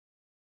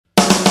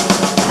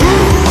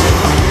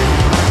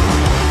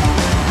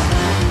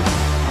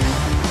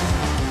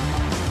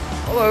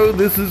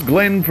Hello, this is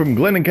Glenn from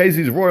Glenn and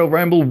Casey's Royal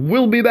Ramble.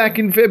 We'll be back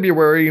in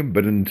February,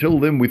 but until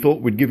then we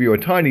thought we'd give you a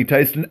tiny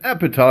taste, an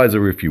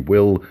appetizer if you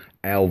will,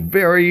 our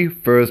very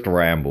first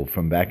ramble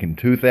from back in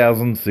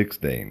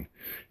 2016.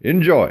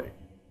 Enjoy.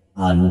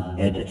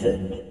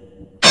 Unedited.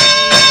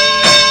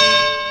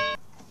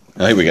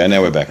 Oh, here we go,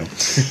 now we're back on.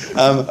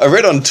 I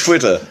read on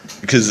Twitter,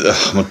 because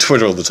I'm on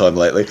Twitter all the time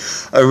lately,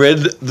 I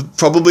read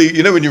probably,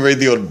 you know when you read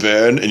the odd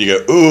burn and you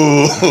go,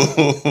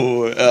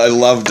 ooh, I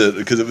loved it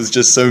because it was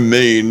just so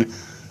mean,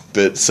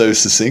 but so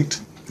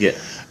succinct,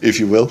 if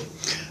you will.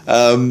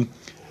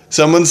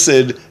 Someone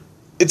said,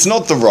 it's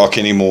not The Rock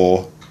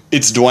anymore,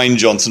 it's Dwayne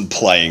Johnson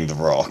playing The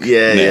Rock.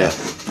 Yeah,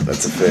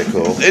 that's a fair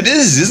call. It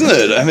is, isn't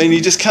it? I mean, he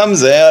just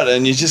comes out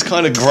and you just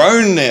kind of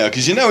groan now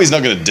because you know he's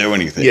not going to do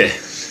anything. Yeah.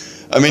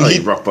 I mean,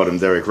 he rock bottomed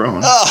Derek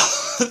Rowan.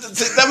 Oh,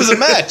 that was a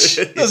match.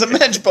 That was a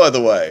match, by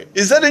the way.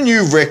 Is that a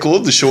new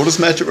record, the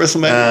shortest match at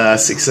WrestleMania?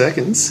 6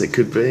 seconds, it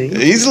could be.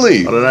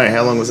 Easily. I don't know,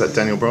 how long was that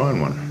Daniel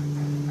Bryan one?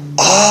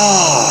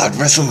 At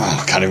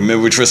WrestleMania. I can't even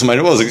remember which WrestleMania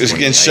it was. It was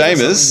against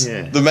Sheamus.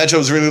 Yeah. The match I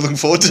was really looking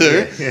forward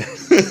to. Yeah.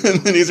 And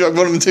then he's rock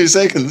bottom in 2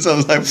 seconds. I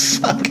was like,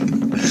 fuck.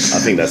 I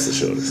think that's the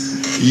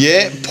shortest.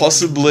 Yeah,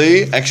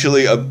 possibly.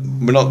 Actually,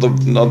 not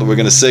that we're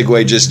going to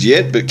segue just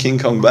yet, but King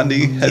Kong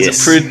Bundy has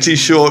a pretty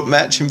short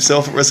match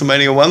himself at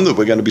WrestleMania 1 that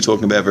we're going to be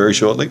talking about very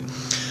shortly.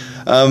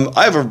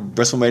 I have a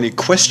WrestleMania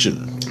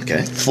question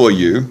for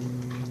you.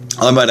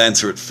 I might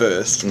answer it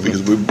first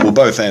because we'll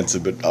both answer,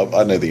 but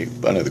I know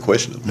the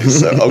question at least,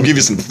 so I'll give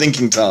you some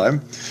thinking time.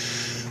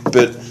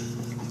 But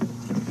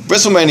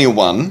WrestleMania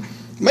 1,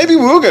 maybe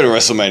we'll go to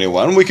WrestleMania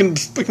 1. We can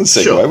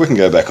segue. Sure. We can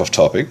go back off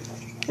topic.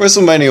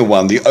 WrestleMania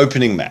 1, the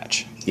opening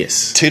match.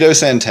 Yes. Tito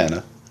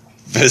Santana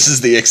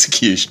versus the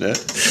Executioner.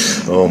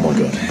 Oh my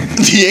god.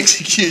 The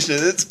Executioner.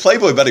 It's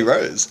Playboy Buddy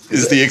Rose.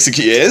 Is the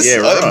Executioner? Yes. Yeah,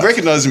 right. I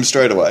recognise him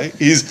straight away.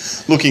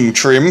 He's looking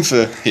trim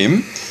for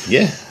him.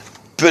 Yeah.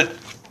 But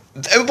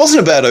it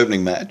wasn't a bad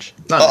opening match.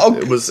 No,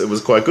 it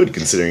was quite good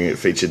considering it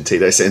featured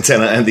Tito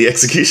Santana and the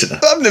Executioner.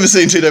 I've never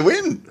seen Tito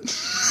win.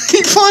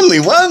 He finally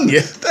won.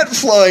 Yeah. That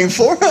flying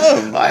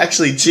forearm. I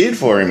actually cheered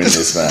for him in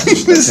this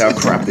match. That's how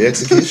crap the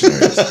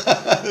Executioner is.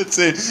 That's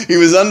it. He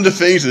was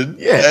undefeated.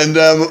 Yeah. And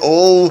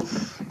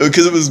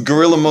because it was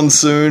Gorilla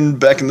Monsoon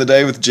back in the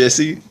day with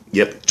Jesse.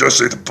 Yep.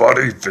 Jesse the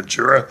Body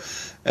Ventura.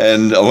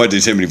 And I won't do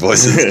too many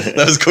voices.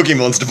 That was Cookie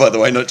Monster, by the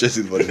way, not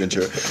Jesse the Body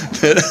Ventura.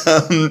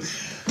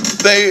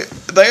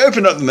 But they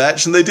opened up the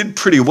match and they did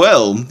pretty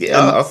well.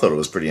 Yeah, I thought it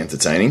was pretty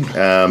entertaining.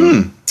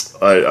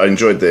 I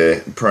enjoyed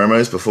their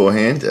promos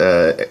beforehand.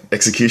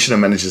 Executioner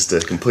manages to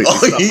completely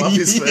stuff up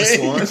his first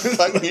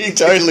line. He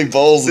totally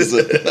balls it.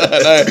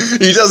 No,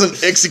 he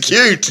doesn't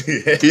execute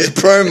his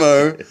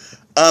promo.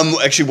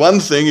 Actually, one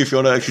thing, if you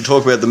want to actually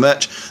talk about the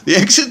match, the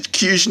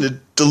Executioner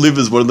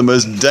delivers one of the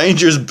most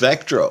dangerous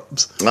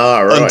backdrops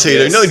on Tito.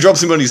 Yes. He nearly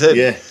drops him on his head.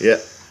 Yeah.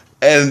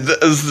 And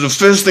the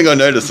first thing I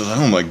noticed was,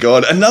 oh my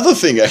God. Another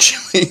thing,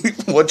 actually,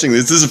 watching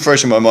this is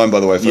fresh in my mind,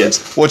 by the way,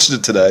 folks. Watched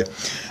it today.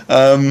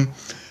 The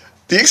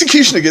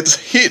Executioner gets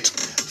hit,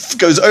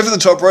 goes over the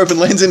top rope and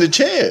lands in a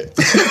chair.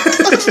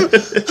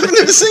 I've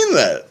never seen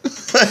that.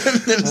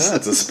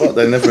 It's a spot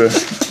they never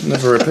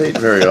repeat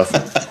very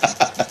often.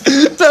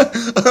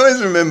 I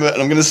always remember, and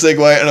I'm going to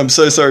segue, and I'm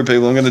so sorry,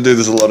 people, I'm going to do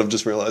this a lot, I've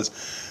just realised.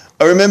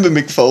 I remember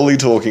Mick Foley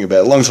talking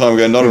about, a long time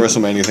ago, not a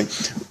WrestleMania thing,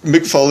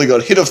 Mick Foley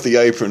got hit off the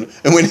apron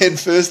and went head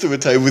first to a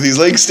table with his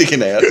legs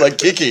sticking out, like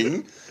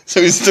kicking. So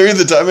he's through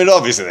the time. I mean,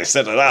 obviously they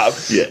set it up.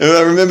 Yeah. And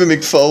I remember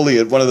Mick Foley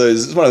at one of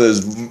those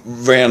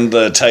round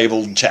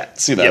table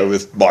chats,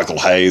 with Michael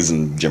Hayes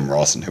and Jim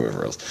Ross and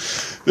whoever else.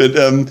 But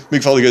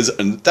Mick Foley goes,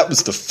 and that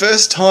was the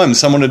first time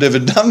someone had ever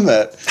done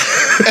that.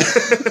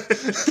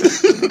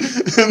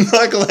 And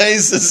Michael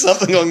Hayes says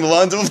something along the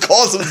lines of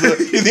course,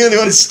 he's the only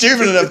one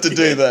stupid enough to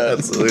do that.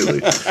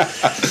 Absolutely.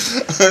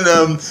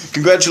 And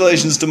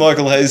congratulations to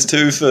Michael Hayes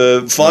too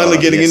for finally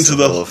getting into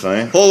the Hall of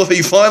Fame.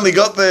 He finally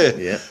got there.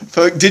 Yeah.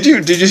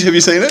 Have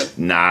you seen it?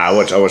 Nah, I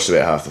watched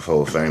about half the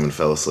Hall of Fame and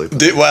fell asleep.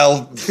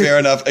 Well, fair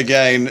enough.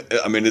 Again,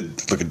 I mean, it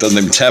doesn't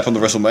even tap on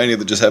the WrestleMania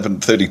that just happened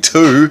at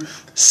 32.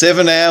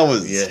 7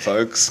 hours,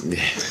 folks.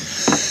 Yeah.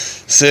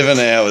 7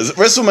 hours.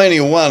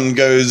 WrestleMania 1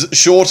 goes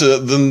shorter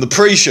than the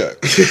pre-show.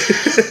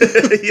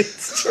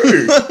 It's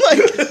true.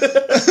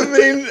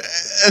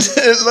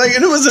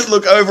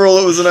 Overall,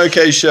 it was an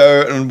okay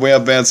show, and we are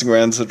bouncing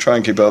around, so try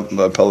and keep up.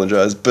 I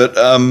apologise. But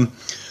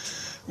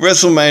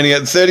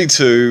WrestleMania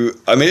 32,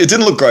 I mean, it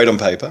didn't look great on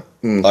paper,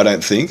 I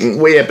don't think.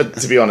 Well, yeah, but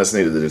to be honest,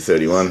 neither did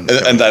 31.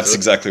 And that's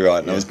exactly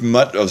right. And I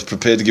was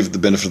prepared to give it the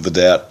benefit of the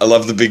doubt. I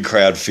love the big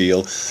crowd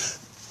feel.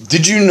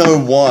 Did you know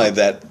why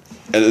that...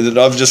 And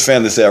I've just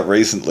found this out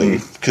recently,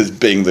 because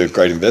being the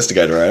great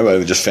investigator I am,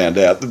 I just found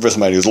out that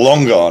WrestleMania was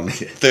long gone,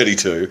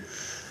 32.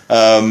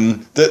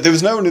 There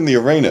was no one in the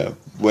arena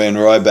when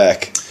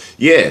Ryback...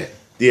 Yeah.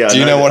 Do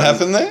you know what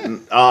happened there?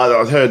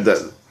 I heard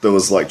that there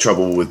was like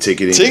trouble with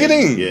ticketing.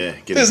 Ticketing? Yeah.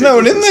 There's no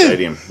one in there.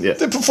 Stadium. Yeah.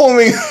 They're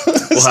performing...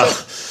 Wow.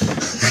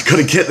 got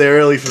to get there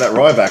early for that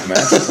Ryback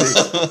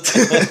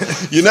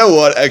match. You know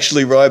what?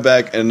 Actually,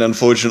 Ryback, and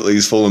unfortunately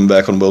he's fallen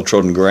back on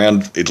well-trodden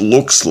ground, it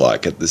looks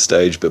like at this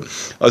stage, but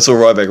I saw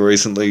Ryback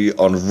recently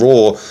on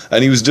Raw,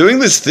 and he was doing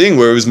this thing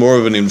where he was more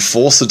of an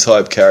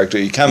enforcer-type character.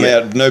 He come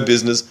out, no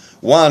business,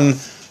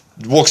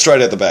 walk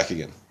straight out the back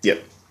again.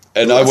 Yep.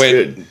 And Well, I that's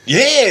went, good.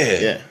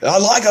 yeah.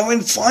 I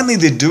went, finally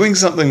they're doing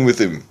something with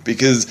him.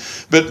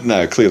 But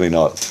no, clearly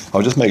not.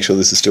 I'll just make sure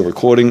this is still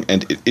recording,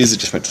 and it is. It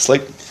just went to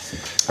sleep.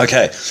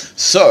 Okay,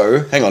 so,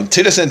 hang on.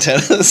 Tito Santana,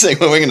 we're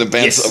going to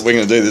bounce, Yes. we're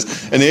going to do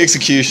this. And the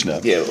Executioner.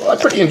 Yeah, well,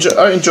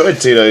 I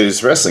enjoyed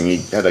Tito's wrestling. He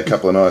had a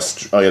couple of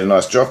he had a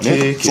nice drop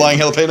kick. Flying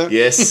Jalapeno?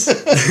 Yes.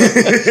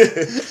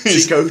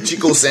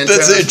 Chico Santana.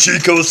 That's it,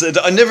 Chico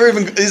Santana. I never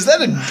even, is that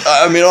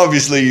I mean,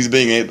 obviously he's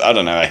being, I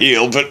don't know, a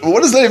heel, but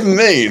what does that even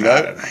mean?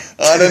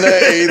 I don't know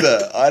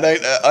either. I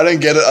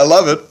don't get it. I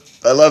love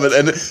it.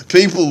 And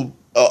people,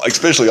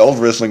 especially old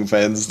wrestling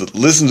fans that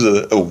listen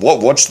to or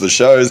watch the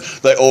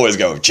shows, they always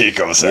go,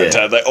 Chico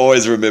Santana. Yeah. They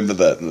always remember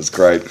that, and it's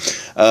great.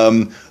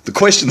 The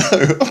question, though,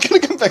 I'm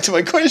going to come back to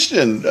my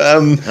question.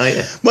 yeah.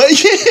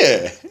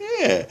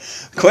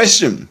 The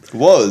question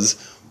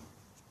was,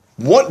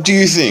 what do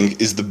you think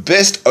is the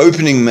best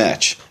opening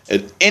match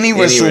at any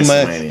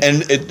WrestleMania?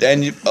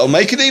 And I'll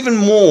make it even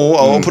more.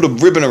 I'll put a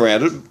ribbon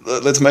around it.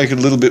 Let's make it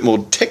a little bit more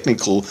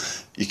technical.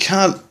 You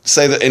can't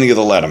say that any of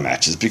the ladder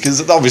matches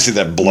because obviously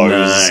that blows.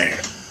 No.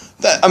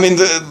 That,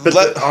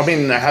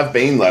 there have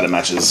been ladder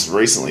matches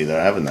recently, though,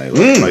 haven't they?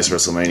 Like most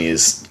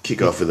WrestleManias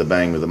kick off with a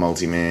bang with a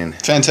multi-man.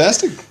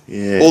 fantastic.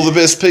 Yeah. All the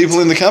best people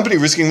in the company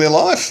risking their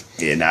life.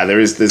 Yeah, no,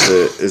 there's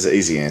an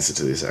easy answer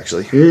to this,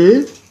 actually.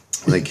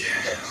 Like,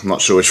 I'm not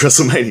sure which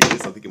WrestleMania it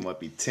is. I think it might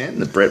be 10,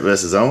 the Brett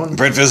versus Owen.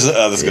 Brett versus,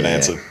 that's a good Yeah.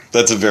 answer.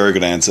 That's a very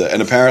good answer.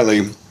 And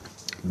apparently,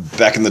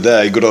 back in the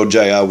day, good old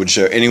JR would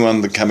show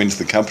anyone that come into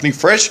the company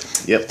fresh.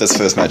 Yep. That's the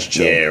first match at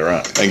show. Yeah,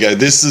 right. And go,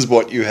 this is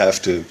what you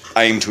have to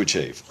aim to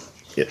achieve.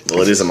 Yeah,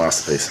 well, it is a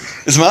masterpiece.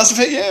 It's a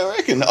masterpiece? Yeah, I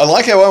reckon. I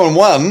like how Owen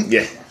won.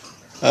 Yeah.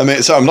 I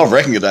mean, so I'm not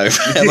wrecking it over,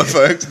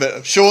 folks,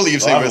 but surely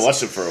you've Well, I seen haven't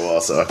watched it for a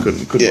while, so I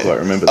couldn't quite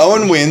remember.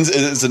 Owen wins.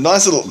 It's a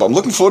nice little... I'm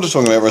looking forward to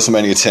talking about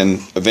WrestleMania 10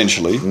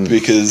 eventually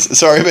because...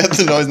 Sorry about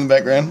the noise in the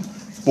background.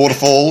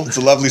 Waterfall. It's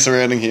a lovely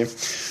surrounding here.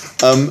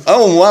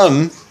 Owen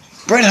won.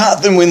 Bret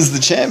Hart then wins the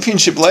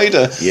championship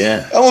later.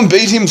 Yeah. Owen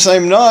beat him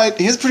same night.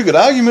 He has a pretty good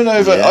argument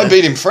over... Yeah. I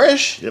beat him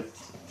fresh. Yep.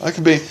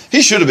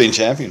 He should have been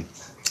champion.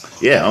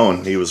 Yeah,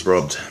 Owen, he was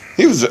robbed.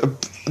 He was...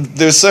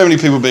 There's so many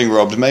people being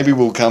robbed. Maybe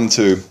we'll come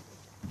to...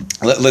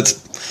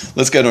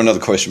 Let's go to another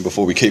question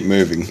before we keep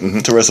moving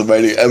to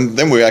WrestleMania, and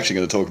then we're actually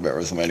going to talk about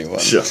WrestleMania 1.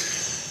 Sure.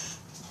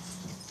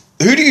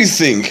 Who do you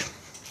think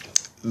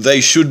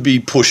they should be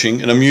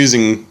pushing? And I'm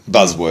using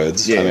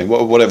buzzwords. Yeah. I mean,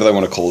 whatever they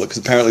want to call it, because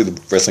apparently the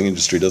wrestling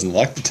industry doesn't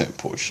like the term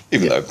push,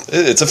 even though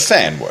it's a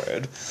fan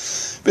word.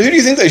 But who do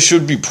you think they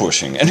should be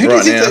pushing? And who do you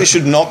Right think now? they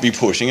should not be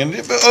pushing? And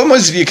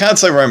almost you can't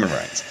say Roman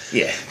Reigns.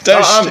 Yeah.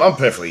 Don't I'm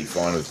perfectly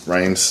fine with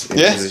Reigns in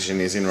the Yeah? position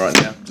he's in right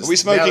now. Are we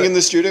smoking in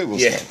the studio? We'll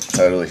Yeah,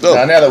 smoke. totally. Oh.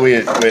 Now that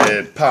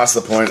we're past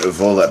the point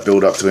of all that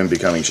build up to him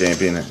becoming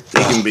champion, he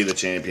can be the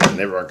champion and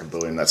everyone can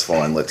boo him, that's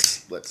fine.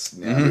 Let's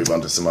now move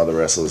on to some other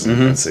wrestlers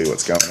and see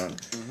what's going on.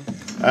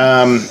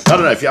 I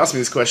don't know, if you asked me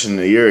this question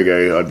a year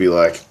ago, I'd be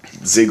like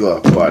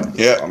Ziggler, but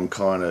Yeah. I'm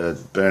kind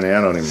of burnt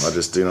out on him. I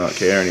just do not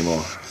care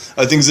anymore.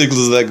 I think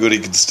Ziggler's that good, he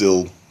could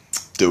still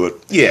do it.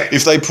 Yeah.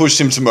 If they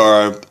pushed him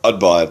tomorrow, I'd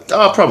buy it.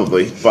 Oh,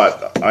 probably,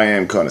 but I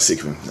am kind of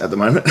sick of him at the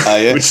moment. Oh,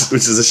 yeah? which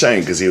is a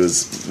shame because he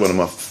was one of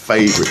my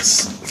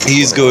favourites.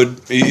 He's good.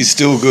 He's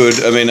still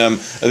good. I mean, I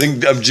think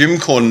Jim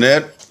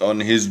Cornette on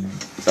his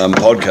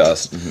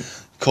podcast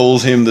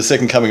calls him the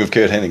second coming of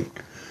Kurt Hennig.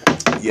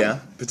 Yeah,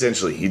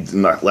 potentially. He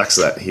lacks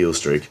that heel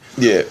streak.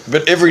 Yeah,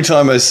 but every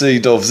time I see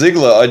Dolph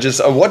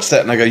Ziggler, I watch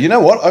that and I go, you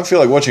know what? I feel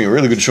like watching a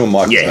really good Shawn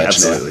Michaels Yeah,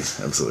 match now.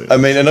 absolutely. I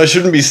mean, and I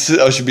should be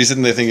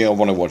sitting there thinking I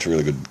want to watch a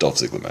really good Dolph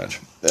Ziggler match.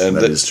 And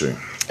That is true.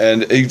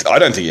 And I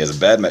don't think he has a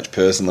bad match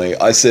personally.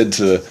 I said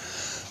to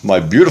my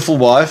beautiful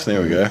wife,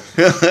 there we go,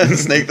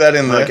 sneak that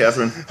in there. Hi,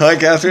 Catherine. Hi,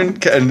 Catherine.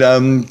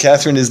 And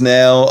Catherine is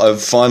now,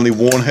 I've finally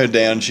worn her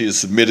down. She is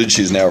submitted.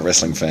 She's now a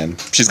wrestling fan.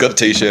 She's got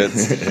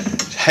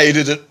T-shirts.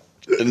 Hated it.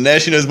 And now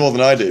she knows more than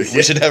I do.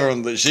 We should have her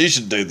on. She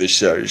should do this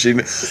show.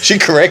 She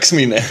corrects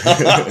me now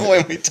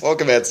when we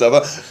talk about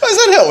stuff. Is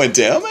that how it went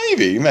down?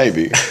 Maybe.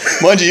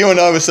 Mind you and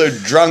I were so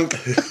drunk.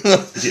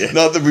 Yeah.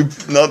 Not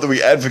that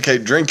we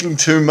advocate drinking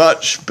too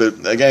much, but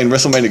again,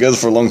 WrestleMania goes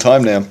for a long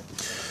time now.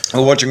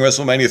 We're watching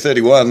WrestleMania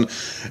 31,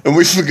 and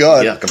we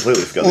forgot. Yeah,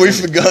 completely forgot. We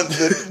forgot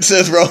that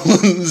Seth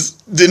Rollins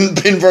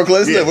didn't pin Brock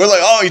Lesnar. Yeah. We're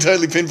like, oh, he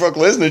totally pinned Brock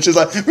Lesnar. She's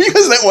like,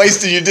 because that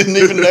wasted, you didn't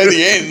even know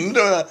the end.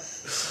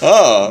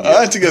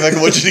 I had to go back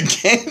and watch it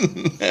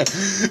again.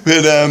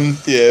 But,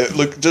 yeah,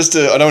 look, I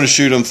don't want to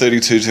shoot on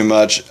 32 too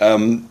much.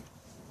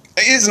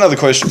 Here's another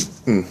question.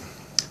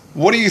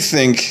 What do you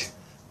think?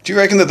 Do you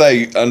reckon that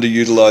they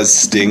underutilized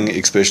Sting,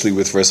 especially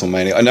with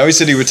WrestleMania? I know he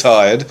said he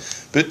retired,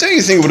 but don't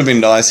you think it would have been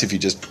nice if he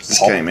just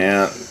came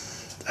out.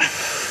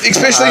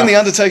 Especially in the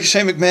Undertaker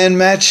Shane McMahon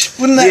match,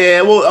 wouldn't that?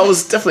 Yeah, well, I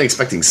was definitely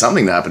expecting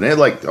something to happen there.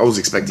 Like, I was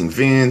expecting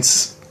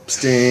Vince,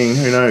 Sting,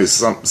 who knows,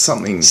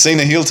 something.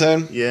 Cena heel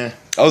turn. Yeah.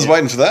 I was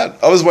waiting for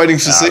that. I was waiting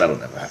for. That'll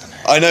never happen.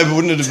 I know, but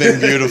wouldn't it have been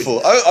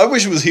beautiful? I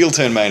wish it was heel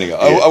turn Mania.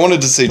 I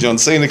wanted to see John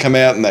Cena come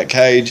out in that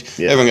cage.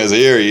 Yeah. Everyone goes,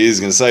 here he is,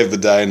 going to save the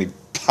day, and he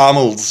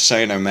pummels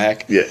Shane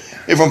O'Mac. Yeah.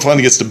 Everyone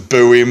finally gets to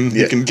boo him.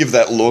 Yeah. You can give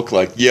that look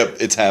like, yep,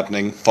 it's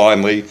happening,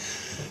 finally.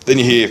 Then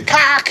you hear,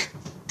 cock!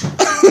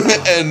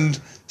 And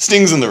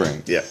Sting's in the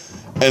ring. Yeah.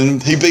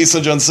 And he beats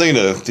on John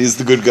Cena. He's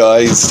the good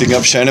guy. He's sticking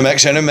up Shane O'Mac.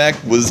 Shane O'Mac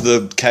was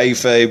the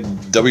kayfabe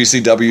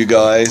WCW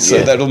guy, so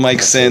Yeah, that'll make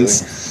absolutely.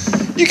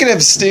 sense. You can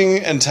have Sting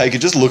and Taker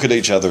just look at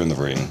each other in the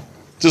ring.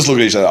 Just look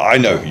at each other. I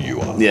know who you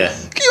are. Yeah.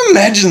 Can you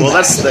imagine Well,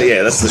 that?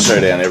 that's the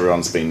showdown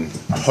everyone's been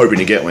hoping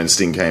to get when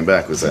Sting came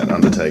back, was that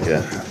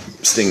Undertaker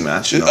Sting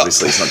match. And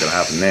obviously it's not going to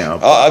happen now.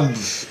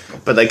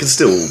 But they could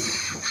still...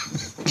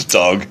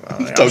 Dog.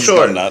 I'm Dog's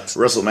sure gone nuts.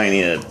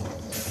 WrestleMania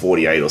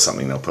 48 or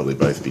something, they'll probably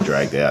both be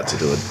dragged out to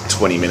do a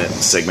 20-minute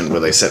segment where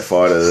they set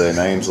fire to their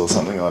names or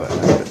something. I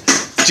don't know.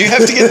 But Do you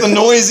have to get the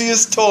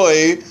noisiest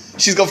toy?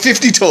 She's got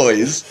 50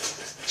 toys.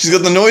 She's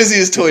got the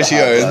noisiest toy she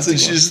owns, and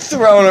she's just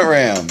throwing it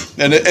around.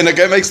 And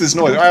it makes this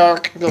noise.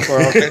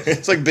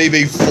 It's like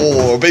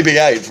BB-4 or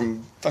BB-8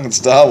 from fucking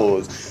Star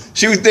Wars.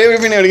 She was there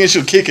every now and again,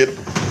 she'll kick it,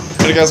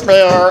 and it goes, and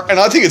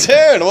I think it's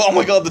her, and oh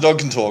my god, the dog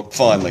can talk,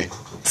 finally.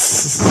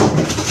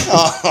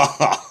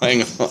 Oh,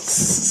 hang on.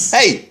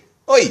 Hey,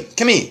 oi,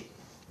 come here.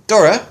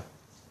 Dora,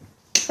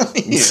 come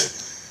here.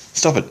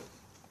 Stop it.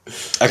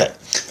 Okay,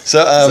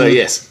 so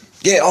yes.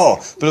 yeah,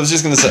 but I was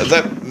just going to say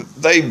that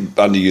they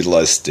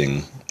underutilized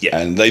Sting. Yeah.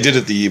 And they did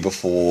it the year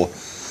before.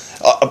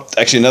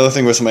 Actually, another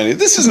thing, WrestleMania.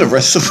 This isn't a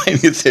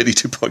WrestleMania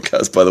 32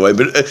 podcast, by the way,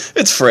 but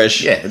it's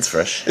fresh. Yeah, it's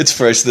fresh. It's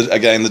fresh.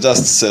 Again, the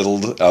dust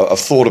settled. I've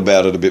thought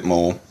about it a bit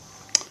more.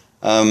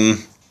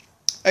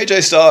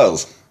 AJ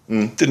Styles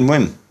didn't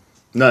win.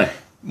 No.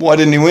 Why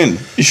didn't he win?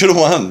 He should have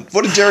won.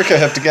 What did Jericho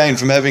have to gain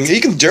from having...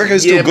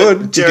 Jericho's still good.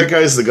 But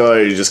Jericho's the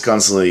guy who just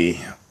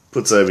constantly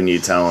puts over new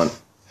talent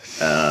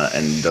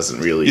and doesn't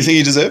really... You think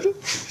he deserved it?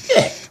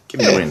 Yeah. Give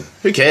him the win.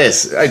 Who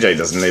cares? AJ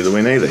doesn't need the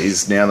win either.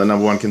 He's now the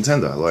number one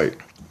contender.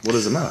 Like, what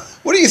does it matter?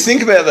 What do you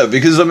think about that?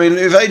 Because, I mean,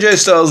 if AJ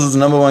Styles is the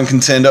number one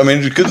contender, I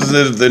mean, because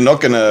they're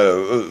not going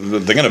to...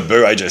 They're going to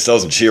boo AJ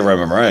Styles and cheer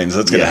Roman Reigns.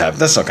 That's going to happen.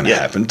 That's not going to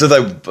happen.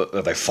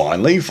 Are they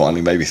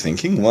finally maybe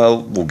thinking,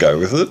 well, we'll go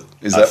with it?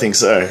 I think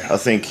so. I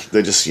think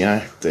they're just,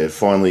 they're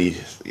finally...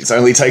 It's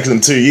only taken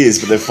them 2 years,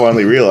 but they've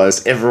finally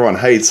realised everyone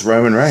hates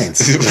Roman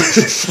Reigns.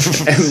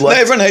 And no,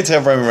 everyone hates how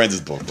Roman Reigns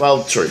is booked.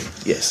 Well, true.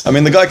 Yes. I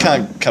mean, the guy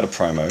can't cut a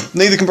promo.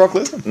 Neither can Brock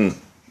Lesnar.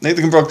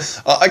 Neither can Brock.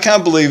 I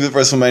can't believe that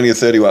WrestleMania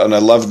 31, and I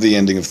loved the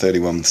ending of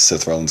 31 with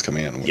Seth Rollins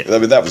coming out. I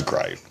mean, that was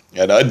great.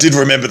 And I did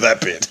remember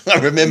that bit. I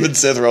remembered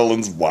Seth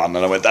Rollins won,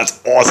 and I went,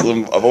 that's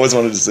awesome. I've always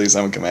wanted to see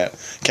someone come out,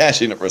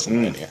 cash in at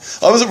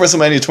WrestleMania. I was at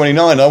WrestleMania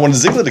 29. I wanted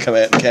Ziggler to come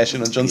out and cash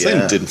in on John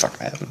Cena. Didn't fucking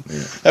happen.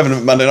 Happened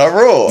at Monday Night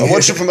Raw. I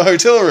watched it from a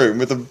hotel room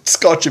with a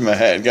scotch in my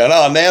hand, going,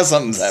 now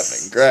something's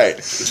happening. Great.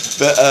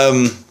 But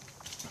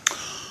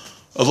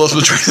I've lost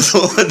my train of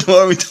thought. What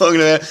are we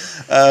talking about?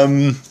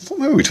 What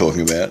were we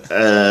talking about?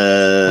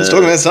 I was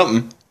talking about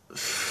something.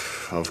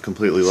 I've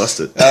completely lost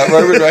it.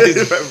 Roman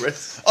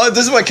Reigns. Oh,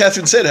 this is what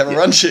Catherine said, have a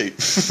run sheet.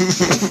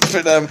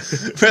 But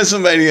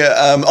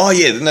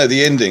WrestleMania,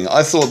 the ending.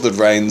 I thought that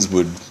Reigns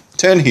would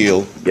turn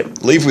heel,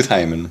 leave with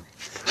Heyman.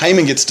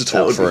 Heyman gets to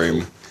talk for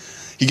him. Cool.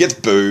 He gets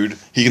booed.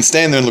 He can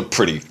stand there and look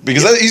pretty.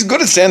 Because he's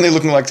good at standing there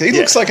looking like... He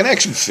looks like an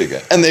action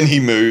figure. And then he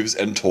moves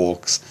and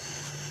talks.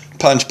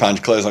 Punch,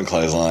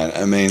 clothesline.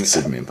 I mean...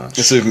 Superman punch.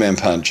 A Superman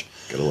punch.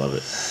 Gotta love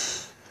it.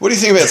 What do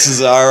you think about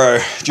Cesaro?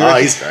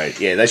 He's great.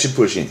 Yeah, they should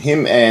push him.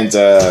 Him and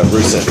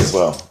Rusev as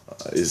well.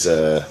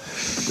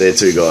 They're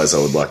two guys I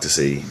would like to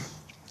see,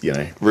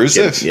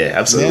 Rusev? Yeah,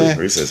 absolutely. Yeah.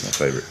 Rusev's my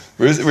favourite.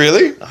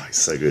 Really? Oh, he's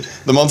so good.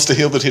 The monster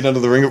heel that hit under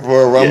the ring at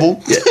Royal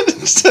Rumble? Yeah.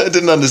 I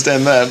didn't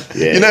understand that.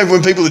 Yeah.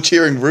 When people are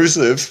cheering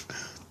Rusev,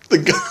 the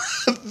guy,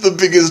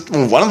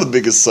 one of the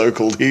biggest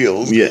so-called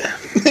heels. Yeah.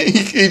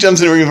 he jumps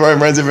in the ring with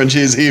Roman Reigns, everyone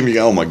cheers him, you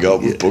go, oh my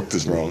God, we've booked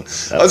this wrong.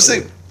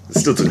 Absolutely. It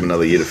still took him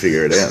another year to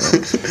figure it out.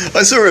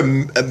 I saw a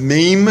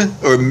meme,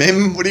 or a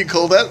meme, what do you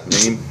call that?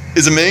 Meme.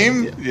 Is a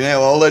meme? Yeah. You know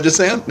how old I just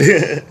sound? What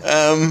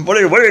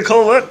do you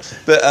call that?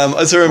 But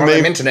I saw a One meme. of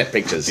them internet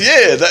pictures.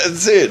 Yeah,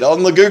 that's it,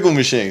 on the Google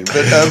machine.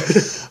 But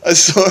I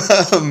saw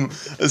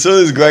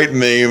this great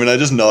meme, and I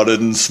just nodded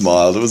and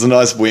smiled. It was a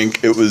nice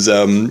wink. It was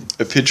a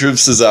picture of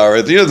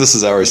Cesaro. You know the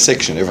Cesaro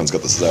section? Everyone's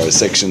got the Cesaro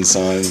section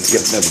sign.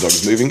 Now the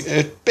dog's moving.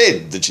 A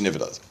bed that she never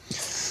does.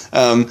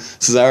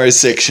 Cesaro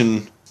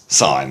section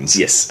signs.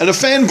 Yes. And a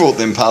fan brought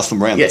them, passed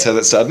them around. That's how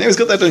that started. Now he's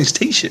got that on his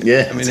T-shirt.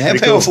 Yeah. I mean, how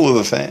powerful are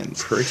the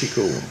fans? Pretty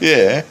cool.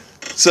 Yeah.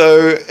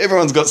 So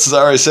everyone's got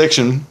Cesaro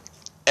section,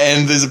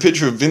 and there's a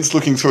picture of Vince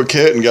looking through a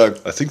curtain going,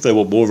 I think they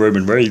want more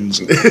Roman Reigns.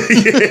 And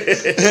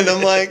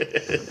I'm like,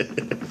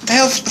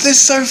 they're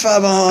so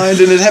far behind,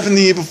 and it happened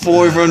the year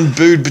before. Everyone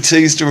booed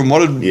Batista and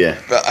wanted...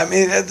 Yeah. I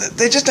mean,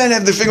 they just don't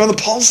have their finger on the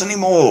pulse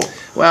anymore.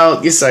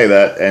 Well, you say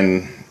that,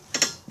 and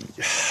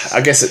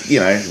I guess,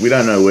 we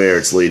don't know where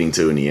it's leading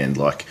to in the end.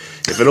 Like,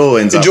 if it all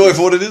ends Enjoy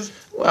for what it is?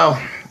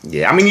 Well,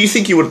 yeah. I mean, you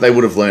think they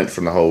would have learnt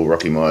from the whole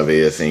Rocky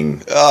Maivia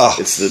thing. Oh,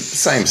 it's the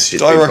same shit.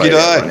 Die, Rocky,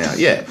 die. Right now.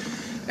 Yeah.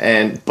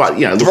 But,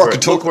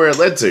 look where it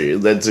led to.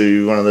 It led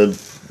to one of the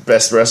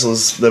best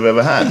wrestlers they've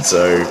ever had.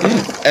 So,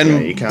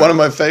 and one of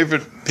my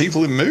favourite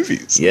people in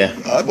movies. Yeah.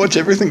 I watch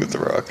everything with The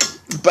Rock.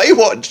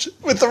 Baywatch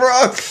with The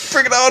Rock.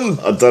 Bring it on.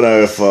 I don't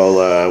know if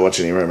I'll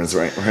watch any Roman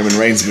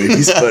Reigns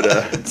movies, but...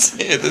 That's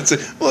it.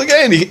 Well,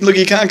 again,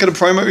 he can't get a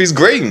promo. He's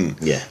green.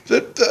 Yeah.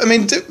 But, I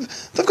mean,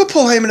 they've got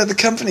Paul Heyman at the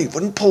company.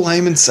 Wouldn't Paul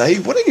Heyman say,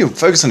 why don't you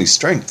focus on his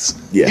strengths?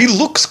 Yeah. He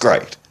looks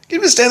great. Get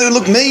him to stand there and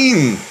look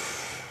mean.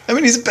 I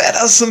mean, he's a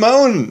badass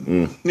Samoan.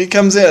 And he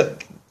comes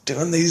out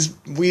doing these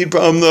weird...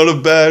 I'm not a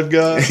bad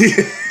guy.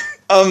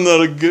 I'm not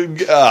a good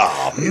guy.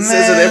 Oh, he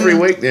says it every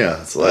week now.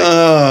 It's like...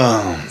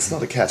 it's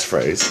not a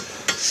catchphrase.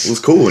 It was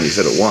cool when he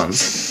said it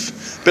once.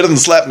 Better than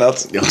slap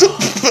nuts.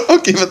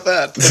 I'll give it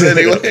that. But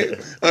anyway,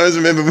 I always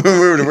remember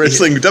when we were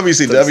wrestling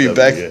WCW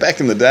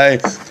back in the day,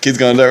 kids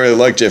going, I don't really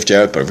like Jeff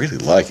Jarrett, but I really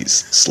like his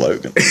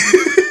slogan.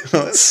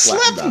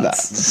 Slap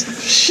nuts.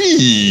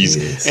 Jeez.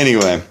 Yes.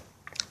 Anyway,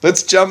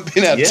 let's jump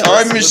in our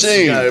time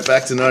machine. Let's go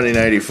back to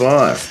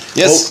 1985.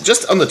 Yes. Well,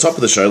 just on the top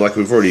of the show, like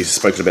we've already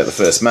spoken about the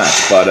first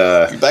match, but...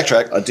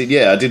 backtrack. I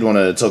did want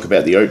to talk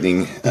about the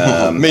opening.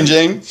 Mean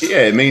Gene?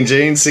 Yeah, Mean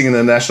Gene singing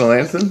the national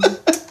anthem.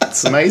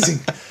 It's amazing.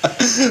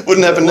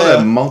 Wouldn't happen now. What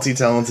a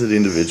multi-talented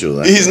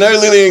individual. He's no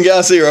Lillian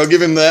Garcia, I'll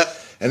give him that.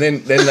 And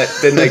then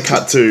they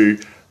cut to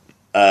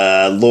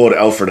Lord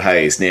Alfred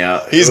Hayes.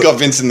 Now he's got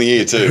Vince in the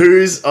ear too.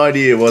 Whose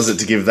idea was it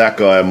to give that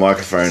guy a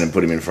microphone and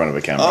put him in front of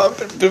a camera? I'm a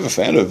bit of a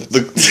fan of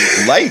the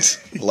late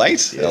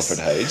yes. Alfred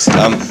Hayes.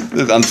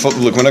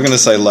 Look, we're not going to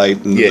say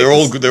late. They're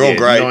all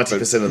great.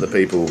 90% of the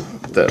people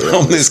that are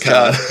on this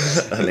card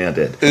are now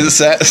dead.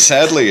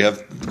 Sadly,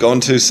 have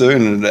gone too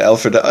soon. And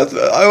Alfred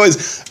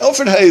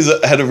Hayes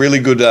had a really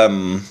good.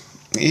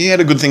 He had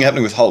a good thing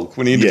happening with Hulk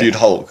when he interviewed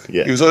Hulk.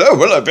 Yeah. He was like,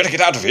 I better get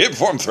out of here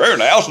before I'm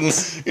thrown out. And,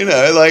 it's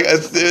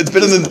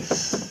better than...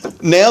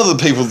 Now the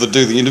people that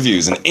do the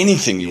interviews and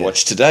anything you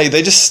watch today,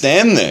 they just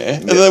stand there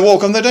and they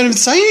walk on, they don't even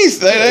say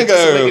anything. They don't go... It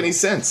doesn't make any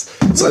sense.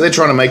 It's like they're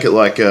trying to make it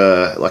like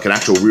an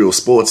actual real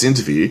sports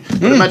interview.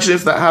 But imagine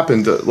if that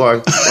happened,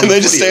 like... and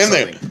they just stand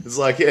there. It's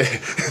like,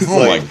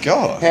 my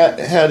God.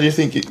 How do you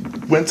think it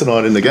went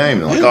tonight in the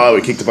game? And like,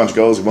 we kicked a bunch of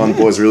goals, one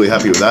boy's really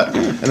happy with that.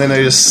 And then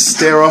they just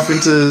stare off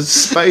into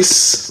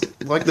space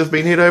like they've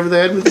been hit over the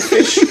head with a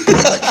fish.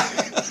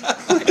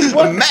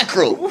 What? A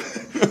mackerel.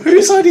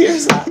 Whose idea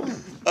is that?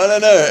 I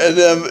don't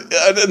know,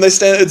 and they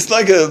stand. It's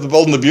like The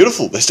Bold and the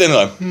Beautiful. They stand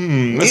there like,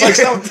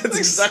 It's like that's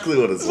exactly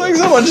what it's like.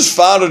 Someone just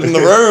farted in the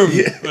room,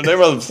 and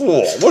everyone's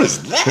like, what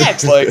is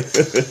that? Like,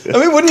 I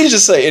mean, wouldn't you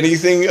just say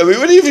anything? I mean,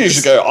 wouldn't you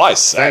just go, I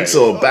say, thanks,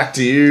 or back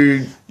to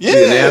you,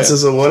 the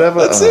announcers or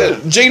whatever. That's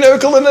it. Gene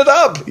Okerlund it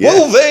up. Yeah.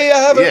 Well, there you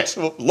have it.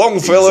 Yeah.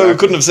 Longfellow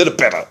couldn't have said it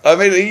better. I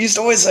mean, he used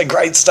to always say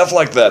great stuff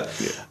like that.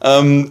 Yeah.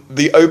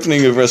 The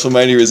opening of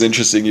WrestleMania is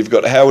interesting. You've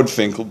got Howard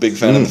Finkel, big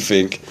fan of the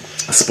Fink.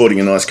 Sporting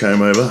a nice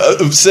comb over.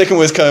 Second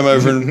worst comb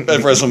over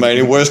at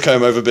WrestleMania. Worst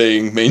comb over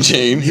being Mean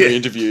Gene. He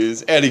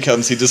interviews. Out he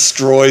comes. He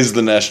destroys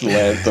the national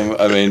anthem.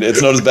 I mean,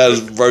 it's not as bad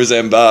as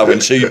Roseanne Barr when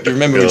she... Do you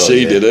remember when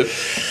she did it?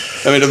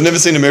 I mean, I've never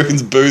seen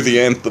Americans boo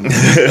the anthem. I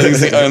think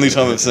it's the only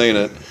time I've seen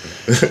it.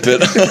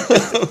 But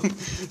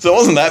so it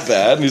wasn't that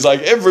bad. And he's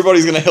like,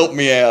 everybody's going to help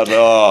me out.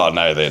 Oh,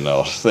 no, they're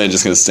not. They're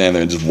just going to stand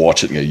there and just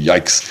watch it and go,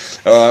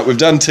 yikes. All right, we've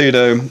done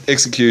Tito,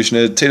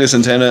 Executioner, Tito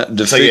Santana.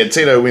 So,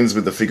 Tito wins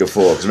with the figure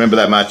four. Because remember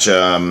that match?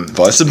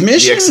 By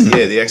submission.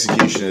 The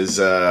Executioner's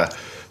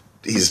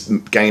his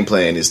game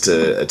plan is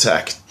to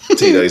attack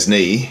Tito's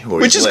knee. Or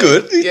which is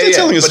good. They're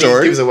telling a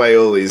story. He gives away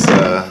all his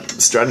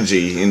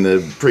strategy in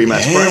the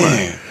pre-match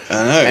promo.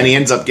 I know. And he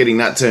ends up getting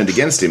that turned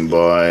against him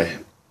by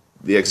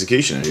the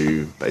Executioner,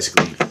 who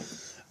basically...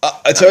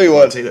 I tell you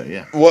what, Tito,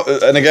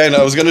 and again,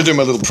 I was going to do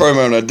my little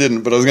promo and I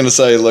didn't, but I was going to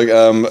say, like,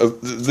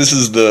 this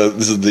is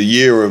the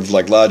year of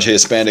like large hair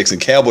spandex and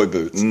cowboy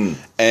boots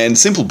and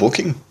simple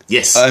booking.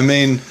 Yes, I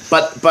mean,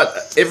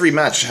 but every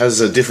match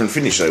has a different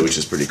finish though, which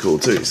is pretty cool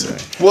too. So,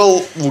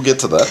 well, we'll get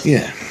to that.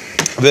 Yeah.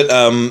 But,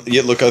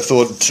 look, I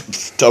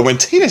thought, I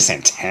went, Tito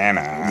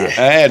Santana.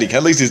 Yeah.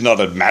 At least he's not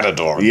a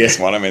matador in this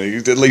one. I mean,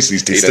 at least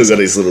he's Tito. He's still got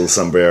his little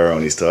sombrero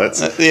on his tights.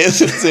 Yes,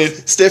 that's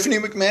it. Stephanie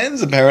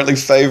McMahon's apparently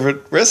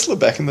favourite wrestler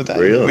back in the day.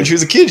 Really? When she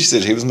was a kid, she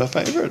said he was my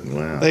favourite.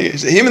 Wow.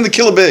 Him and the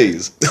Killer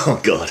Bees. Oh,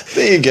 God.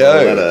 There you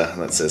go. Well,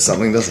 that says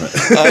something, doesn't it?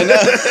 I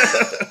know.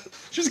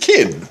 She was a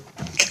kid.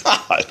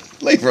 God,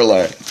 leave her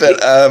alone.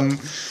 But, and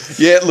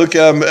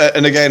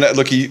again,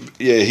 look, he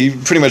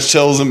pretty much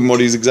tells them what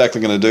he's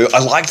exactly going to do.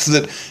 I liked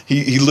that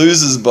he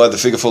loses by the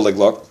figure four leg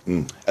lock,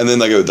 and then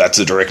they go, that's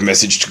a direct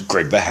message to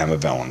Greg the Hammer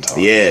Valentine.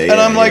 Yeah, and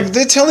I'm like,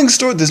 they're telling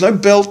story. There's no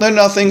belt, no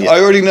nothing. I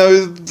already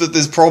know that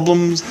there's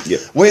problems.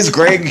 Where's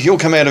Greg? He'll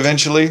come out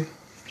eventually.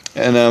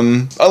 And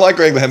I like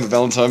Greg the Hammer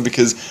Valentine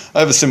because I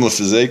have a similar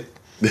physique.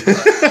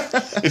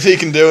 If he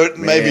can do it,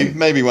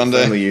 maybe one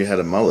day. If only you had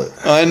a mullet.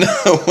 I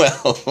know.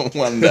 Well,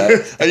 one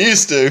day. I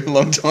used to a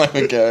long time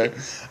ago.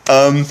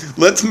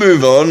 Let's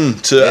move on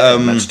to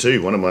match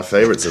 2, one of my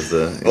favorites of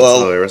the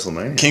entire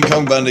WrestleMania. King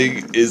Kong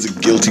Bundy is a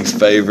guilty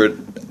favorite.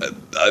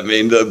 I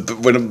mean,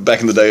 when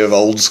back in the day of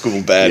old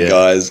school bad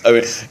guys. I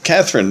mean,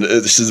 Catherine,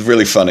 this is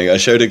really funny. I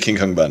showed her King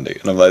Kong Bundy,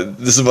 and I'm like,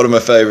 this is one of my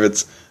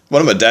favorites. One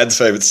of my dad's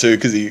favorites too,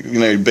 because he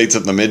beats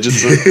up the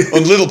midgets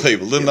on little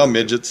people, not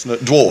midgets,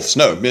 dwarfs,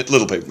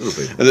 little people.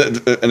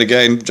 And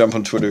again, jump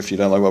on Twitter if you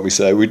don't like what we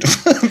say. But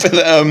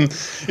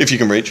if you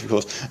can reach, of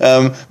course.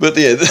 But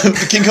yeah,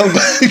 King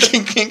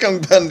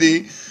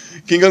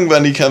Kong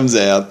Bundy comes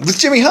out with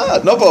Jimmy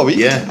Hart, not Bobby.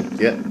 Yeah.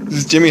 This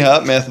is Jimmy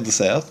Hart, Mouth of the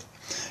South,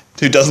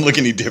 who doesn't look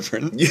any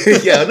different.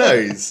 I know.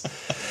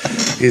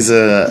 He's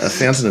a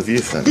fountain of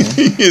youth, that man.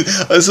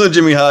 I saw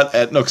Jimmy Hart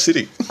at Knox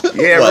City.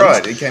 Yeah,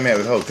 right. He came out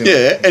with Hulk,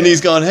 didn't he? And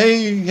he's gone,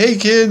 hey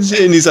kids,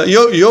 and he's like,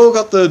 you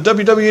got the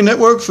WWE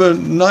Network for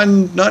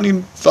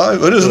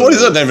 $9.95. What is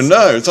that? I don't even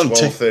know. It's on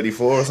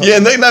 $12.34 or something.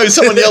 Yeah,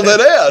 someone yelled that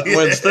out.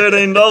 When it's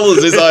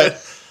 $13, he's like,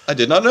 I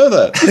did not know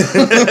that.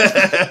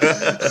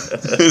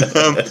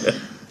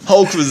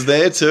 Hulk was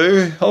there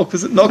too. Hulk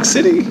was at Knox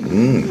City.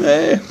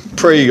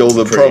 Pre all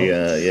the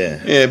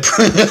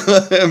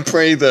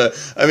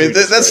I mean,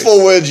 that's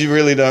 4 words you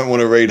really don't want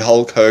to read.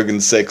 Hulk Hogan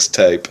sex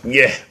tape.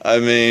 Yeah. I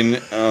mean,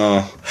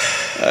 I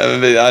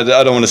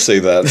don't want to see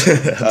that.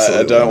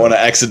 I don't want to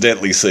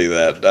accidentally see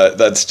that.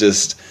 That's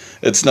just.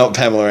 It's not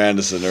Pamela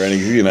Anderson or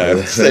anything like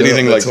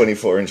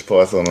 24-inch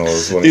python.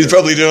 He's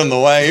probably doing the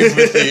wave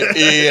with the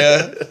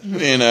ear.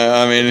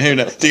 I mean, who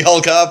knows? The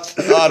Hulk up.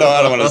 I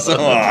don't want to see.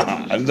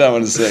 I don't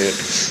want to see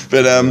it.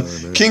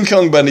 But King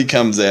Kong Bundy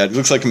comes out. He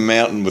looks like a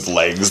mountain with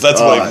legs.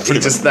 That's what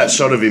that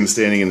shot of him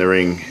standing in the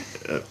ring.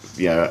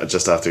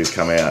 Just after he's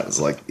come out, it's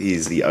like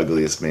he's the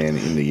ugliest man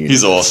in the universe.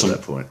 He's awesome at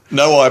that point.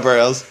 No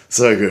eyebrows.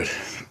 So good.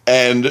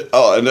 And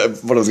what I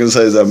was going to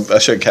say is I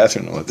showed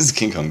Catherine, I'm like, this is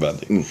King Kong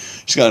Bundy.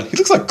 She's going, he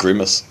looks like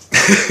Grimace.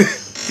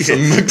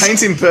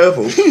 Paint him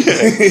purple.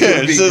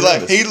 She's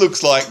like, he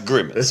looks like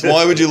Grimace.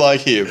 Why would you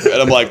like him?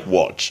 And I'm like,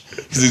 watch.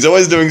 Because he's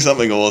always doing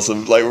something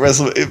awesome. Like,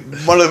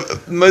 one of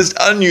the most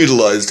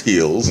unutilized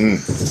heels.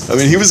 I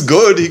mean, he was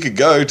good. He could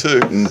go too.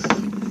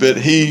 But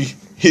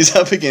he's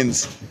up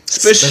against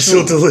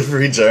Special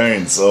Delivery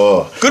Jones.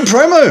 Oh, good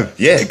promo.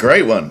 Yeah,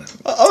 great one.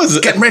 I was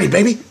getting ready,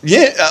 baby.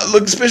 Yeah,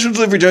 look, Special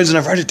Delivery Jones, and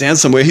I wrote it down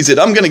somewhere. He said,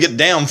 "I'm going to get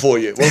down for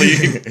you." Well,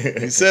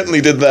 he certainly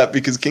did that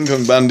because King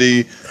Kong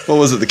Bundy. What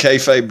was it? The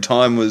kayfabe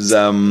time was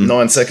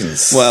 9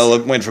 seconds. Well,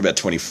 it went for about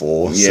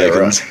 24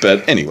 seconds. Right.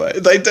 But anyway,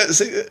 they don't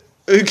see.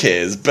 Who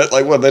cares? But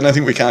they don't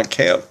think we can't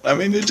count. I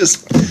mean, it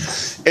just.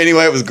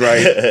 Anyway, it was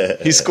great.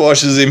 He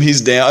squashes him.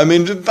 He's down. I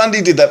mean,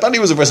 Bundy did that. Bundy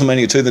was at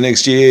WrestleMania 2 the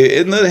next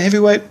year in the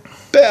heavyweight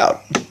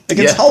bout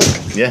against Hulk.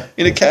 Yeah.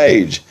 In a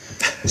cage.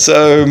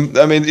 So,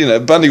 I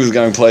mean, Bundy was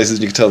going places.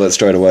 You could tell that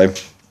straight away.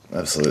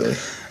 Absolutely.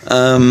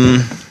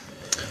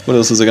 What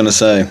else was I going to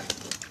say?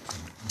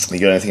 You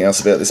got anything else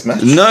about this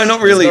match? No,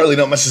 not really. There's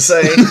not much to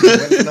say. It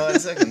went for 9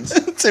 seconds.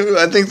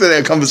 I think that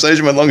our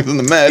conversation went longer than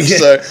the match,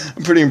 so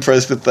I'm pretty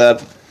impressed with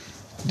that.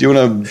 Do you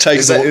want to take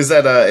Is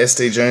that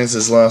ST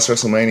Jones' last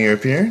WrestleMania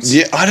appearance?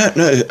 Yeah, I don't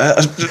know.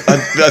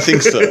 I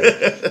think so.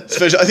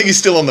 I think he's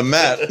still on the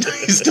mat.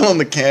 He's still on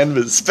the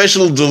canvas.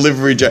 Special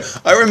Delivery Jones.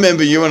 I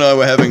remember you and I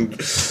were having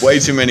way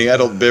too many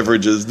adult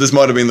beverages. This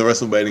might have been the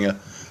WrestleMania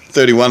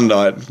 31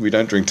 night. We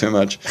don't drink too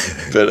much.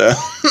 But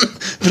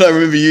I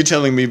remember you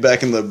telling me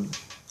back in the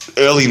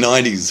early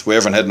 90s where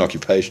everyone had an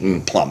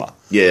occupation, plumber.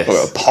 Yeah. Or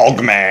a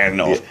pogman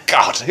or,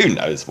 God, who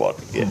knows what.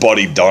 Yeah.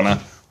 Body donor.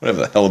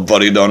 Whatever the hell a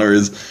body donor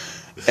is.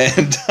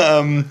 And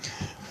how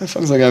the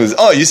fuck was I going with this?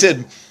 Oh, he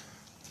said,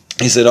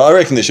 I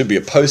reckon there should be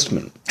a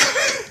postman.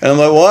 And I'm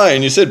like, why?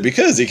 And you said,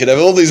 because he could have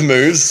all these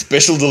moves,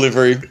 special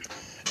delivery,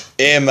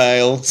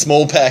 airmail,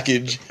 small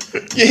package.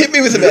 You hit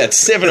me with about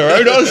 7 or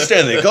 8. I was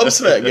standing there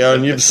gobsmacked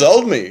going, you've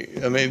sold me.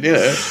 I mean,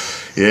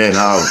 Yeah,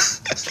 no.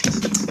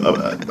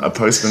 A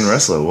postman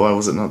wrestler. Why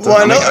was it not done?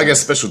 Why not? I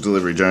guess Special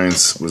Delivery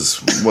Jones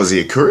was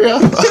he a courier?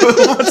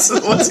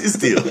 what's his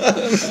deal? I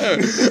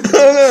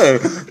don't know.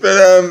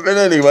 But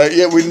anyway,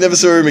 yeah, we never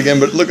saw him again.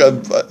 But look,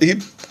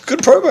 good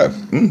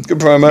promo. Good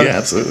promo. Yeah,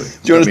 absolutely.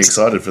 Do you want to be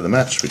excited for the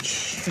match?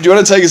 Do you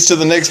want to take us to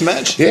the next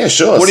match? Yeah,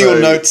 sure. What do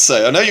your notes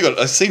say?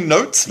 I see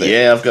notes there.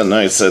 Yeah, I've got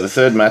notes. So the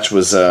third match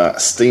was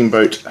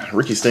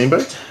Ricky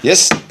Steamboat.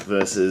 Yes.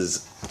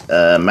 Versus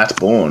Matt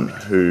Bourne,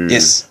 who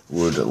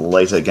would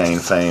later gain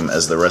fame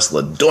as the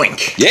wrestler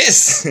Doink.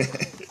 Yes.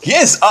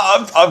 Yes,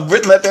 I've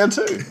written that down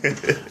too.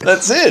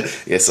 That's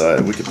it. Yes, I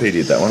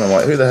Wikipedia'd that one. I'm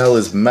like, who the hell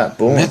is Matt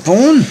Bourne? Matt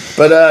Bourne.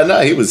 But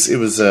no, it was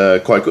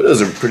quite good. It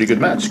was a pretty good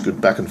match. Good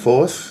back and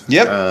forth.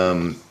 Yep.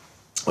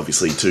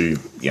 Obviously,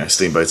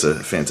 Steamboat's a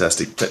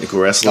fantastic technical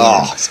wrestler.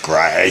 Oh, it's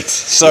great.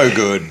 So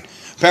good.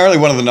 Apparently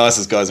one of the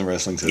nicest guys in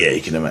wrestling too. Yeah,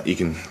 you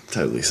can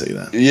totally see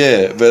that.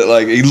 Yeah,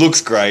 but he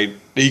looks great.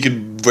 He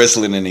could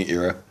wrestle in any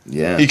era.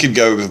 Yeah. He could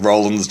go with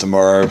Rollins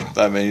tomorrow.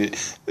 I mean,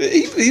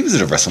 he was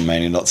at a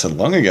WrestleMania not so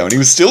long ago, and he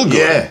was still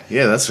good.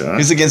 Yeah, that's right. He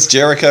was against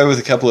Jericho with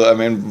a couple of,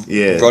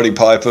 Roddy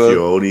Piper. A few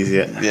oldies,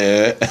 yeah.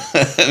 Yeah.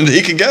 And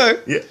he could go.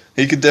 Yeah.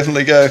 He could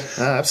definitely go.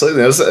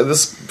 Absolutely. There's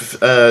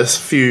a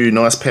few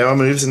nice power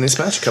moves in this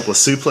match, a couple of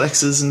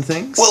suplexes and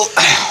things. Well,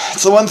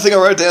 it's the one thing I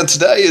wrote down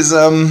today is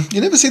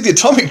you never see the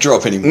atomic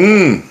drop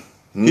anymore.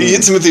 He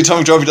hits him with the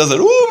atomic drop. He does that.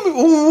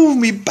 Ooh,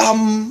 me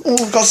bum.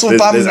 Oh, I've got some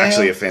bum. There's now.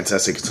 actually a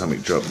fantastic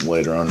atomic drop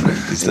later on in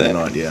the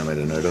night. Yeah, I made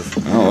a note of.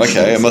 Oh,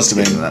 okay. It must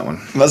have been that one.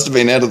 Must have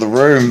been out of the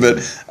room. But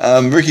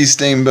Ricky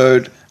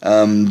Steamboat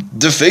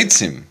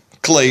defeats him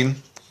clean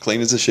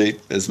as a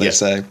sheet, as they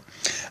say.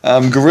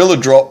 Gorilla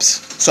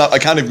drops. So I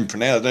can't even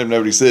pronounce. I don't even know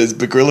what he says.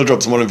 But Gorilla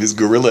drops one of his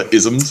gorilla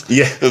isms.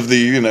 Yeah. Of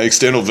the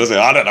external.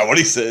 I don't know what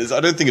he says.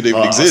 I don't think it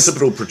even exists.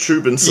 Occipital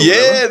protuberance.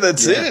 Yeah,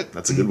 that's it.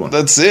 That's a good one.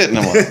 That's it. And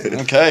I'm like,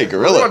 okay,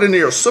 gorilla. Right into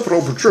your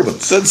occipital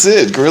protuberance. That's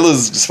it.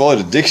 Gorilla's just followed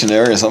a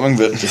dictionary or something.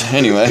 But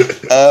anyway,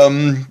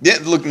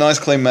 look, nice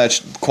clean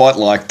match. Quite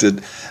liked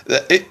it.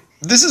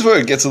 This is where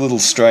it gets a little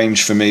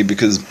strange for me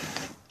because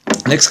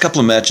next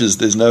couple of matches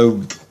there's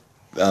no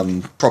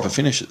proper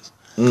finishes,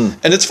 and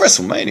it's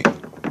WrestleMania.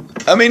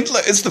 I mean,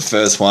 it's the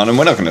first one, and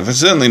we're not going to.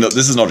 Certainly not.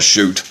 This is not a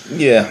shoot.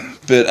 Yeah.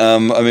 But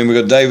we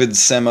got David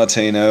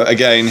Sammartino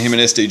again. Him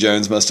and SD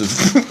Jones must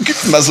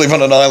live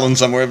on an island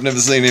somewhere. I've never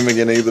seen him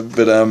again either.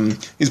 But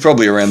he's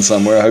probably around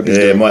somewhere. I hope he's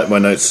doing. My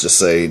notes just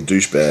say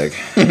douchebag.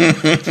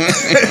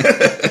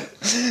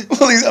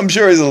 Well, I'm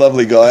sure he's a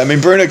lovely guy. I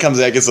mean, Bruno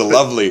comes out, gets a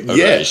lovely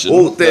ovation.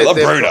 Well, I love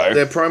Bruno.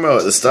 Their promo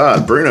at the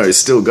start, Bruno's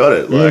still got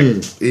it.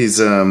 Like he's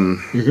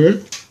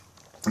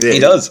yeah, he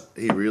does.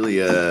 He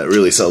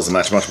really sells the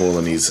match much more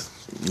than his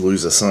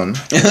loser son.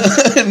 You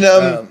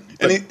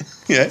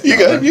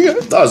go.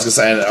 I was just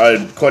saying,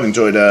 I quite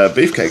enjoyed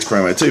Beefcake's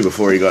promo too.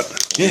 Before he got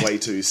way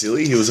too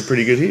silly, he was a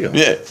pretty good heel.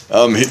 Yeah,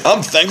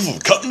 I'm thankful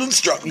for cutting and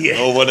struck,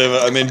 or whatever.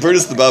 I mean,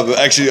 Brutus the Barber.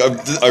 Actually,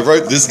 I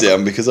wrote this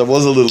down because I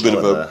was a little bit I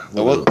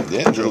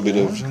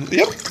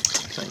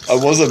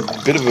was a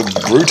bit of a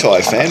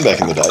Brutai fan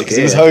back in the day because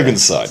he was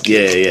Hogan's side.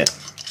 Yeah.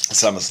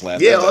 SummerSlam.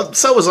 Yeah,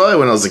 so was I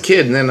when I was a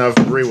kid, and then I've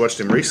rewatched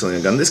him recently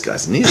and gone, this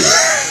guy's an idiot.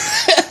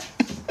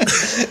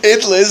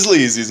 Ed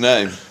Leslie is his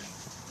name.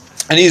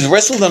 And he's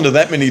wrestled under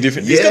that many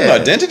different... He's got an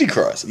identity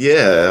crisis.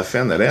 Yeah, I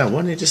found that out.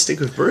 Why didn't you just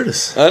stick with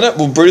Brutus? I know.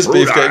 Well, Brutus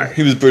Beefcake.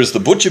 He was Brutus the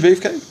Butcher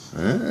Beefcake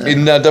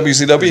in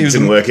WCW. He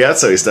didn't work out,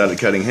 so he started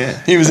cutting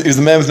hair. He was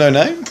the man with no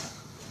name.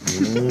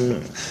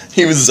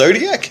 He was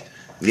Zodiac.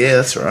 Yeah,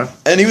 that's right.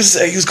 And he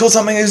was called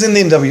something. He was in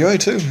the NWA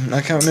too.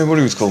 I can't remember what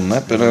he was called in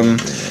that,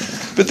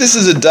 but this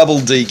is a double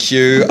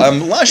DQ.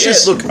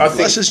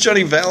 Luscious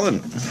Johnny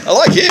Valen. I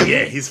like him.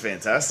 Yeah, he's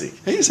fantastic.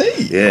 Who's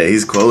he? Yeah,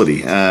 he's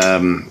quality.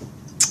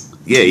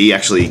 He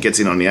actually gets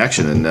in on the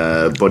action and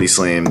body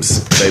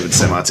slams David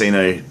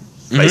Sammartino,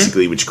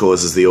 basically, which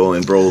causes the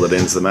all-in brawl that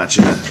ends the match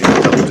in a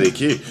double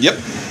DQ. Yep.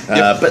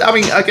 But, I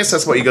mean, I guess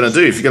that's what you're going to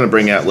do. If you're going to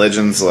bring out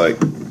legends like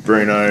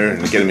Bruno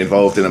and get him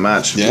involved in a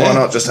match, why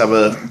not just have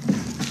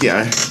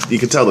you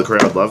could tell the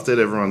crowd loved it.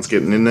 Everyone's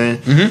getting in there.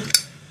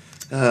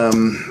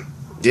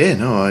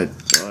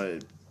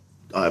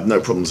 I have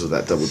no problems with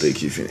that double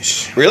DQ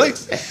finish. Really?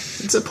 Yeah,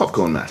 it's a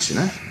popcorn match,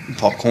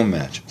 Popcorn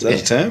match. Is that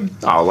a term?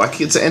 Oh,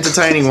 it's an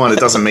entertaining one. It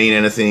doesn't mean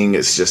anything.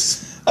 It's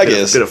just a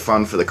bit of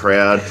fun for the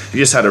crowd. You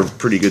just had a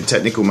pretty good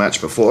technical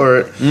match before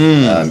it.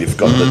 You've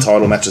got the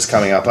title matches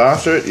coming up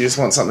after it. You just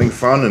want something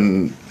fun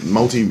and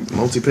multi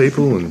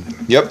people and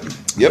Yep.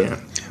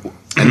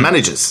 And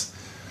managers.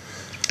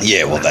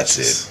 Yeah, well, that's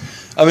it.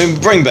 I mean,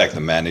 bring back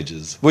the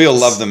managers. We all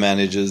love the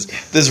managers.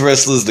 There's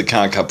wrestlers that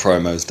can't cut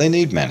promos. They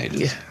need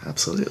managers. Yeah,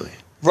 absolutely.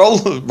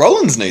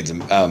 Rollins needs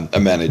a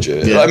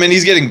manager. Yeah. I mean,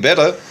 he's getting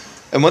better.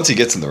 And once he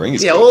gets in the ring,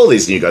 he's good. All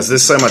these new guys.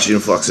 There's so much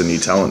influx of new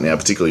talent now,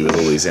 particularly with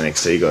all these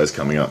NXT guys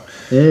coming up.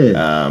 It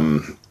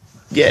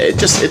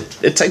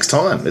takes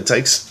time. It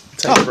takes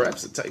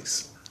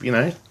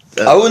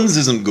Owens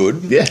isn't good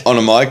on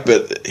a mic,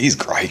 but he's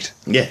great.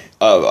 Yeah.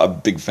 I'm a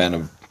big fan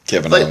of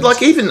Kevin Owens.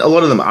 Like even a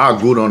lot of them are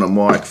good on a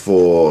mic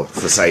for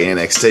say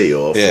NXT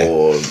or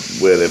for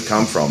where they've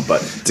come from,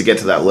 but to get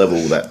to that level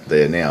that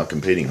they're now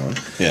competing on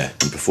and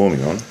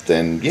performing on,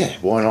 then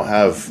why not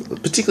have,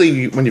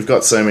 particularly when you've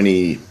got so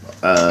many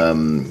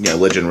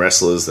legend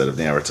wrestlers that have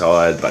now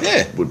retired, but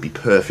would be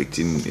perfect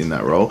in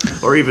that role,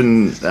 or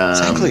even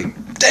exactly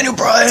Daniel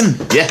Bryan.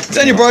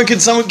 Daniel Bryan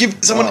could give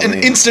someone an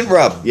instant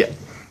rub.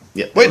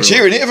 We're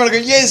cheering. Everyone go,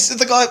 yes,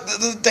 the guy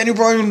the Daniel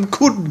Bryan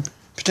could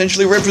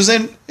potentially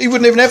represent. He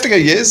wouldn't even have to go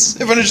yes.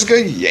 Everyone would just go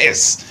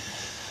yes.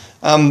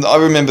 I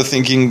remember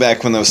thinking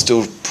back when they were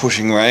still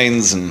pushing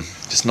Reigns and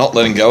just not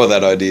letting go of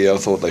that idea. I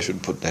thought they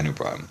should put Daniel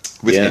Bryan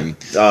with him.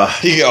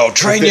 He go, I'll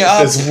train you up.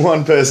 There's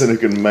one person who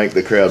can make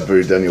the crowd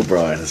boo Daniel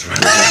Bryan as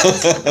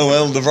well.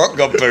 Well, The Rock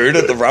got booed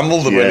at the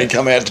Rumble when he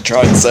come out to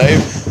try and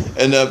save,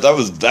 and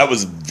that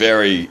was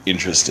very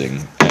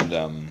interesting. And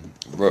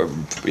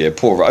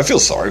poor Rock. I feel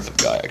sorry for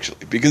the guy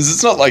actually, because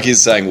it's not like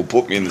he's saying, "Well,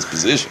 put me in this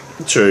position."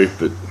 True,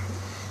 but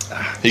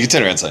He could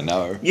turn around and say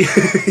no. Yeah.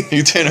 He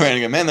could turn around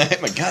and go, man, they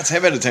hate my guts. How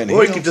about a turn Or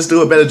heel? you could just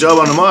do a better job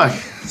on the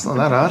mic. It's not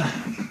that hard.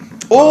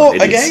 Or,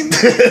 It again,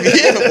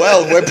 yeah,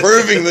 well, we're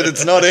proving that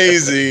it's not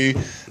easy.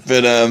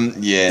 But,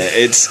 yeah,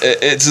 it's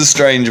a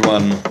strange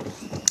one.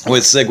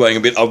 We're segueing a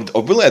bit. I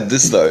will add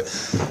this, though.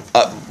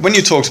 When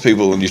you talk to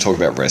people and you talk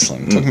about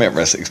wrestling,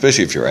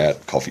 especially if you're out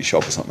at a coffee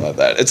shop or something like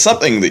that, it's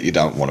something that you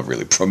don't want to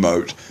really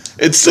promote.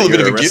 It's still a bit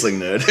of a wrestling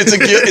nerd.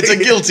 It's a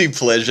guilty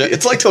pleasure.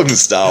 It's like talking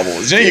Star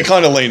Wars. You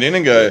kind of lean in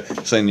and go,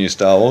 "Seen new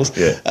Star Wars."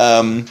 Yeah.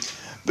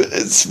 But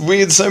it's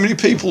weird. So many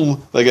people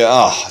they go,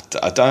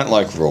 I don't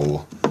like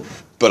Raw,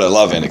 but I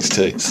love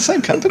NXT. It's the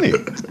same company.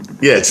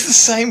 Yeah, It's the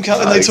same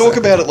company. They talk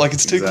about it like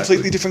it's two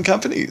completely different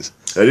companies.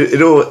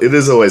 It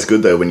is always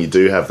good though when you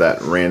do have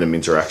that random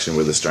interaction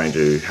with a stranger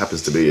who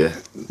happens to be a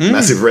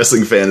massive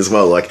wrestling fan as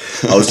well. Like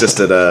I was just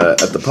at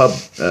the pub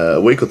a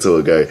week or two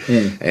ago,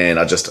 and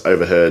I just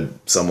overheard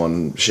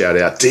someone shout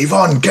out,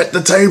 "Devon, get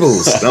the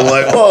tables!" And I'm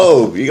like,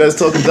 "Whoa, you guys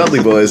talking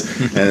Dudley boys?"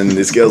 And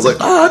this girl's like,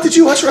 did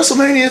you watch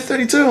WrestleMania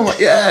 32? I'm like,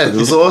 "Yeah, it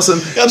was awesome."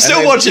 I'm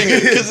still watching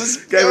it because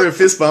gave her a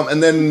fist bump,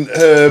 and then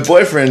her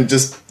boyfriend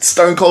just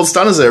stone cold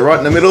stunners her right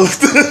in the middle of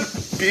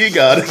the beer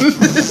garden.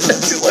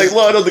 She's like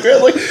lying on the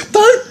ground, like,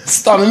 "Don't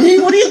stun me!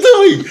 What are you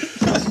doing?"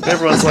 And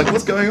everyone's like,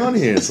 "What's going on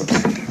here?" It's like,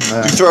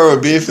 you throw a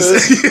beer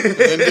first,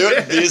 then do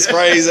it. Beer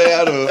sprays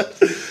out of it.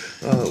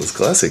 oh, it was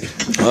classic.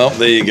 Well,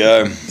 there you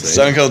go.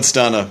 Stone Cold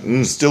Stunner.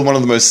 Still one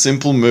of the most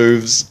simple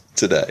moves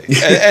today,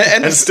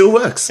 And it still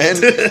works. and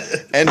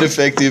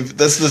effective.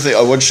 That's the thing.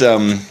 I watch.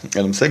 And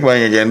I'm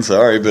segueing again.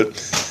 Sorry,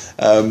 but.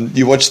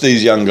 You watch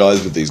these young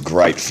guys with these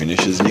great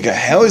finishes, and you go,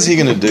 "How is he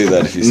going to do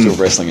that if he's still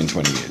wrestling in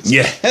 20 years?"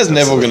 Yeah, how's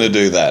Neville going to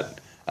do that?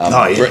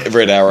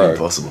 Red Arrow,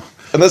 Impossible.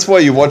 and that's why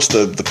you watch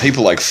the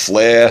people like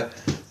Flair.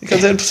 He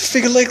comes out and puts a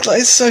figure leg.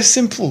 It's so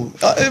simple.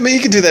 I mean, he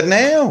can do that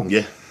now.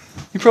 Yeah.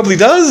 He probably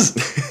does.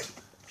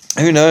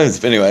 Who knows?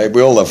 But anyway,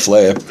 we all love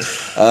Flair.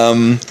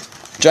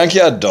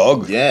 Junkyard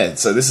Dog. Yeah,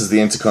 so this is the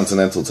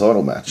Intercontinental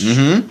title match.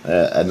 Mm-hmm.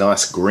 A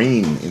nice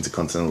green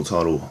Intercontinental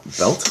title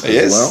belt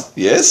as well.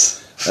 Yes.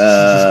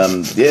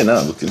 Yeah, no,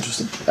 it looked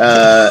interesting.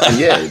 And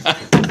yeah,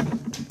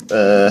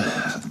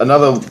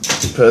 another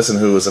person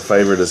who was a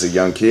favourite as a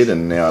young kid,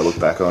 and now I look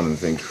back on and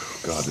think,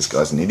 God, this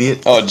guy's an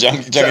idiot. Oh,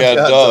 Junkyard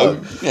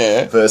Dog.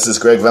 Yeah. Versus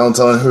Greg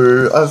Valentine,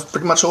 who I've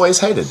pretty much always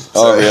hated.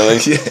 Oh, really?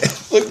 Yeah.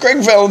 Look,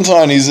 Greg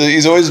Valentine,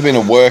 he's always been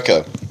a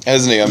worker,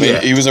 hasn't he? I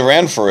mean, he was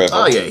around forever.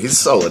 Oh, yeah, he's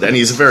solid, and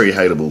he's a very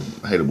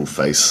hateable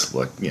face.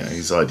 Like,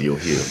 he's ideal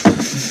heel.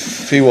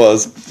 He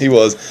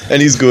was,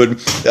 and he's good.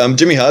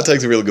 Jimmy Hart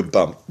takes a really good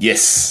bump.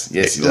 Yes,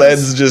 he does.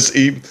 Lads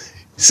he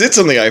sits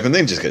on the apron,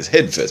 then just goes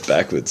head first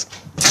backwards,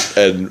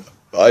 and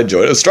I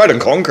enjoyed it. It was straight on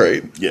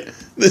concrete. Yeah.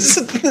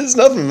 There's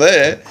nothing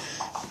there.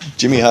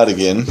 Jimmy Hart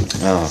again.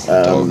 Oh,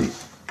 dog.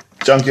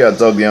 Junkyard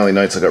Dog, the only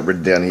notes I got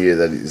written down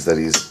here is that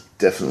he's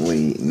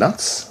definitely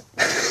nuts.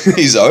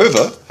 He's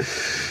over.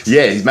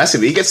 Yeah, he's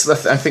massive. He gets,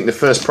 I think, the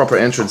first proper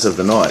entrance of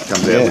the night.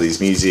 Comes out with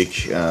his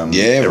music.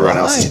 Everyone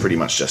else is pretty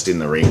much just in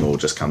the ring or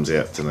just comes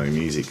out to no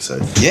music. So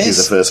he's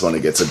the first one who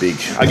gets a big,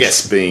 I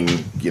guess, being,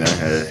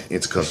 an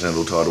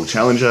Intercontinental title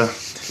challenger.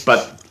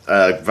 But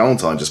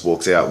Valentine just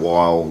walks out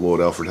while Lord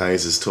Alfred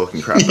Hayes is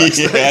talking crap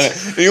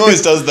backstage. He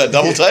always does that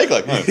double take,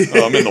 like,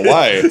 oh, I'm in the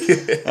way.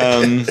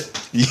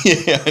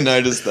 I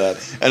noticed that.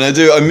 And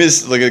I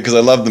miss, because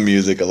I love the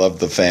music, I love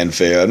the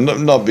fanfare. I'm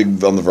not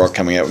big on The Rock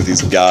coming out with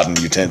his garden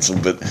utensil,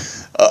 but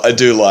I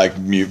do like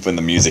when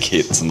the music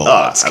hits and the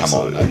lights come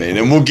on. I mean,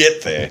 and we'll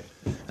get there.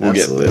 We'll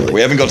get there.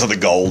 We haven't got to the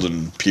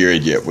golden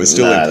period yet. We're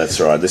still... No, that's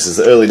right. This is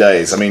the early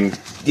days. I mean,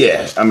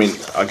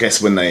 I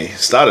guess when they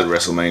started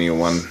WrestleMania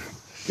 1...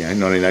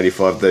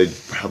 1985, they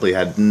probably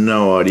had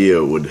no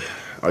idea it would.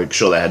 I'm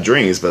sure they had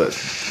dreams, but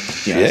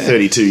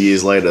 32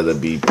 years later,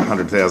 there'd be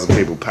 100,000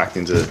 people packed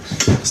into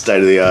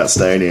state-of-the-art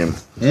stadium.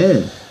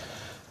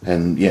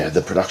 And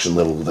the production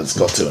level that's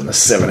got to, and the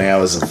 7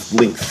 hours of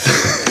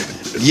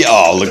length.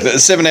 Look,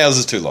 7 hours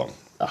is too long.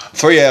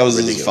 3 hours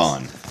is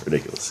fine.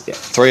 Ridiculous. Yeah,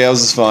 3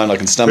 hours is fine. I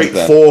can stomach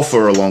that. 4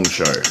 for a long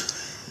show,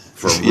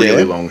 for a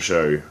really long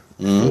show.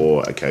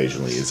 4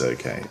 occasionally is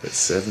okay, but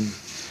 7.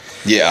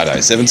 Yeah, I know.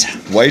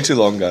 7's way too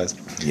long, guys.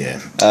 Yeah.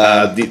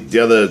 The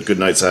other good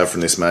notes I have from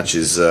this match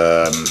is...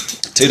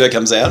 Tito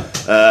comes out.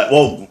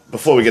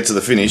 Before we get to the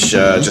finish,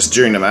 just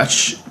during the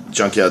match,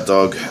 Junkyard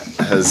Dog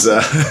has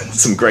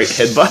some great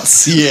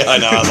headbutts. Yeah, I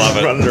know. I love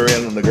it. Running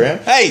around on the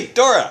ground. Hey,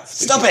 Dora,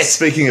 stop it.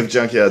 Speaking of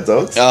Junkyard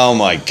Dogs. Oh,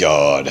 my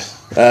God.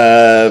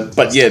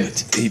 But yeah,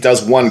 he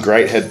does one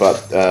great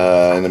headbutt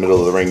in the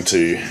middle of the ring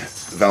to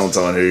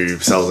Valentine, who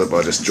sells it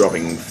by just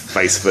dropping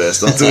face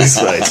first onto his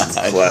face. It's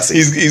classic.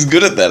 He's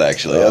good at that,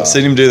 actually. I've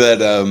seen him do that.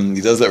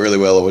 He does that really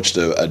well. I watched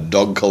a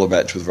dog collar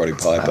match with Roddy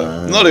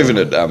Piper. Not even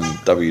at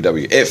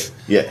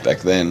WWF back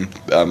then.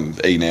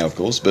 E now, of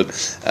course.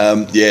 But,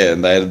 and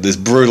they had this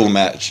brutal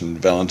match, and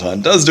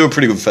Valentine does do a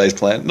pretty good face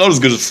plant. Not as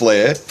good as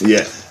Flair.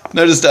 Yeah.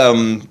 Noticed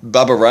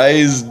Bubba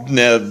Ray's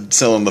now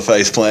selling the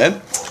face plant.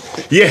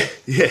 Yeah.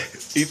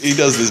 He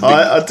does this big...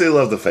 I do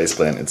love the face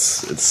plant.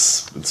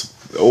 It's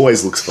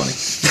always looks funny.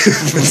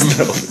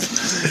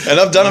 And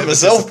I've done it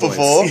myself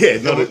before. Yeah,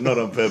 not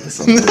on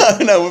purpose.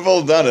 No, we've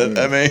all done it.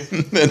 I mean,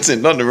 that's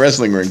it. Not in a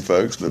wrestling ring,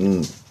 folks. But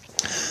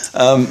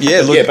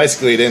yeah,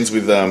 basically it ends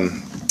with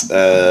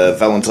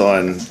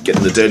Valentine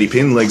getting the dirty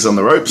pin, legs on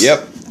the ropes.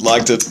 Yep,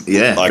 liked it.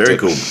 Yeah, liked very it.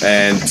 cool.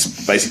 And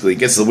basically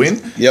gets the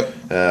win. Yep.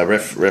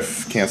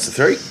 Ref counts to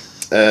 3.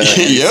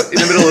 Yep. In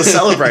the middle of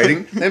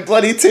celebrating, then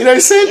bloody Tito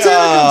Santana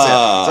comes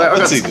out. So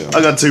what's he doing?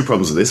 I got 2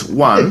 problems with this.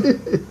 One,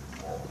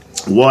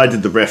 why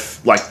did the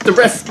ref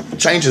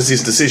changes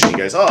his decision? He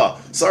goes, "Oh,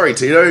 sorry,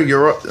 Tito,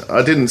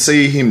 I didn't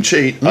see him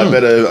cheat. I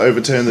better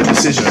overturn the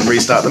decision and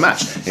restart the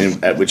match."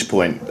 And at which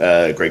point,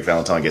 Greg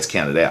Valentine gets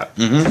counted out.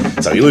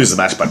 Mm-hmm. So he loses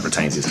the match but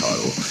retains his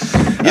title.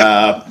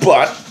 Yep.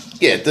 But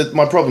yeah,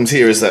 my problems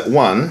here is that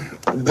one,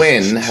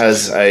 when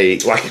has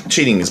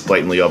cheating is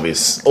blatantly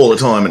obvious all the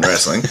time in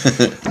wrestling.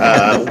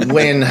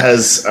 When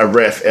has a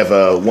ref ever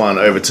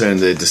overturned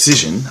their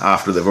decision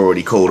after they've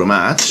already called a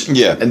match?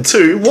 Yeah. And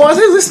 2, why are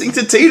they listening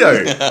to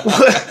Tito?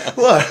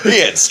 what? He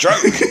had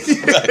stroke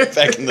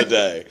back in the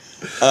day.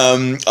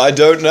 I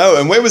don't know.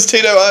 And where was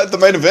Tito at the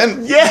main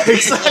event? Yeah,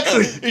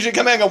 exactly. You should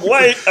come out and go,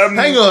 wait.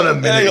 Hang on a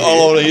minute.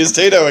 Oh, here's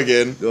Tito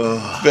again.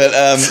 Oh. But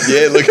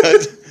yeah, look,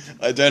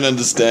 I don't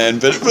understand,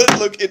 but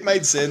look, it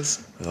made sense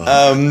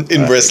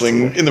in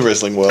wrestling, in the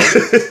wrestling world.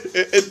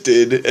 It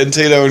did, and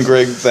Tito and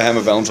Greg the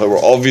Hammer Valentine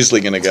were obviously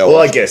going to go.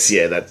 Well, on. I guess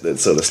that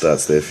sort of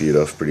starts their feud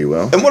off pretty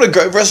well. And what a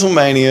great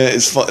WrestleMania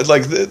is!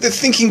 Like they're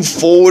thinking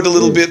forward a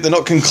little bit. They're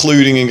not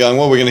concluding and going,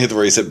 "Well, we're going to hit the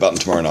reset button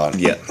tomorrow night."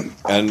 Yeah,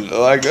 and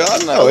like I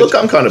don't know. Look,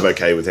 I'm kind of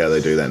okay with how they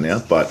do that now,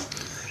 but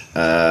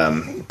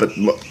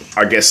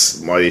I guess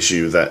my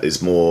issue with that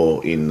is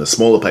more in the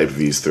smaller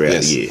pay-per-views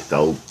throughout the year.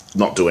 They'll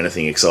not do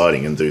anything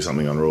exciting and do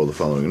something on Raw the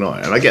following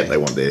night. And I get they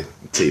want their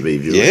TV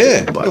viewers.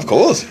 Yeah, but, of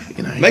course.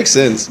 Makes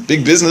sense.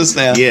 Big business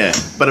now. Yeah,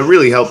 but it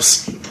really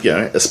helps,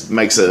 it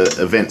makes an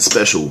event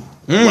special.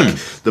 Like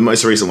the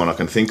most recent one I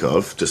can think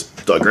of,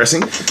 just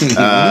digressing,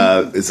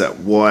 is that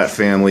Wyatt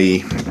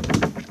family...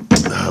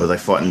 were they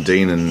fighting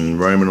Dean and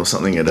Roman or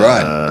something at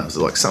was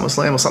it like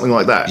SummerSlam or something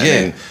like that? Yeah.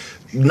 And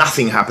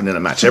nothing happened in a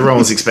match. Everyone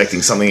was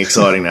expecting something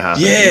exciting to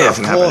happen. Yeah,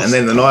 nothing happened. And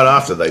then the night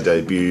after, they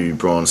debut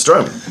Braun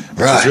Strowman,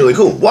 which is really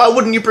cool. Why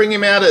wouldn't you bring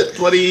him out at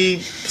bloody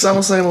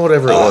SummerSlam or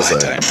whatever it was?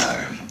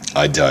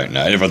 I don't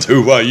know. Everyone's,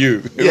 who are you?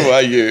 Who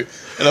are you?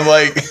 And I'm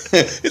like,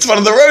 it's one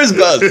of the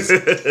Rosebuds.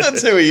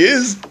 That's who he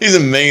is. He's a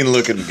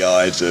mean-looking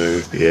guy,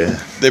 too. Yeah.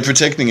 They're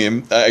protecting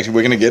him. Actually,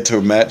 we're going to get to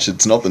a match.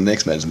 It's not the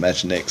next match, it's the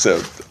match next.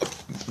 So,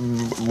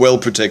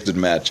 well-protected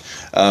match.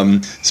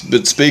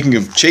 But speaking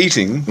of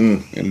cheating,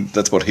 and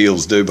that's what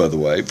heels do, by the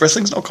way,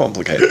 wrestling's not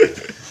complicated.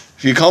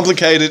 If you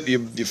complicate it,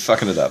 you're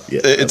fucking it up.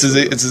 Yeah, it's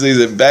as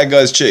easy. Bad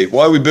guys cheat.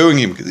 Why are we booing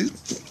him? Because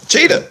he's a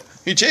cheater.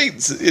 He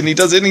cheats, and he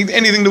does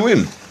anything to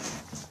win.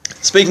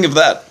 Speaking of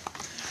that,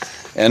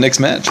 our next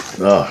match.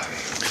 Oh,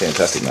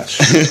 fantastic match.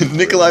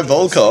 Nikolai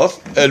Volkov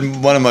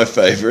and one of my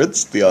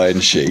favourites, the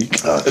Iron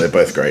Sheik. Oh, they're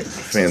both great.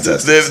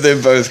 Fantastic.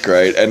 They're both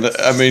great. And,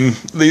 I mean,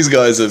 these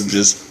guys are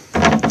just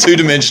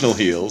two-dimensional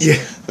heels.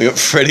 Yeah. We got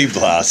Freddie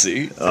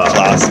Blassie.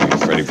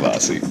 Freddie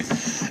Blassie.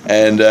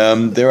 And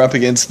they're up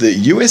against the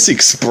US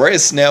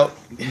Express. Now,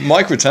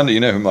 Mike Rotundo, you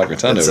know who Mike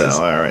Rotundo is?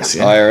 IRS,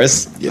 yeah.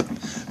 IRS. Yep.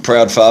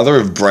 Proud father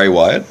of Bray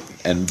Wyatt.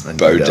 And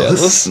Bo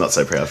Dallas. Not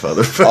so proud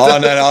father. Oh,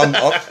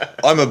 no,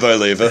 I'm a Bo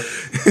lever.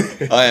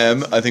 I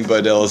am. I think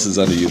Bo Dallas is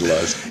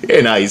underutilized.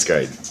 Yeah, no, he's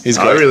great. He's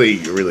great. I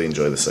really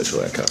enjoy the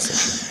social outcast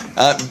section.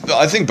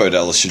 I think Bo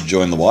Dallas should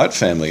join the Wyatt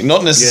family.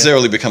 Not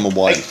necessarily become a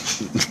Wyatt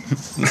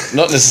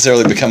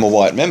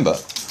member,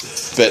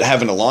 but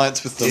have an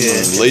alliance with them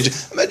and Legion.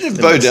 Imagine if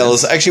Bo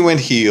Dallas actually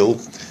went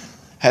heel,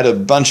 had a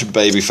bunch of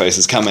baby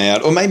faces come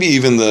out, or maybe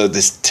even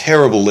this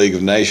terrible League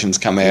of Nations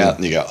come out,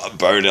 and you go,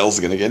 Bo Dallas is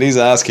going to get his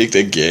ass kicked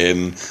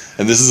again,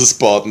 and this is a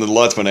spot, and the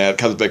lights went out,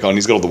 comes back on,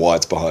 he's got all the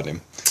Wyatts behind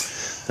him.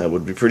 That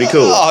would be pretty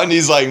cool. Oh, and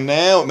he's like,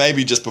 now,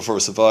 maybe just before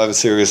a Survivor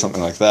Series,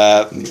 something like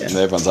that, and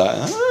everyone's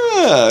like,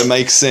 it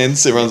makes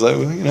sense. Everyone's like,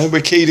 well, we're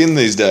keyed in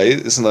these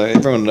days. It's like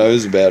everyone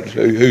knows about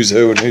who's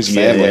who and who's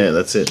family. Yeah,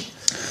 that's it.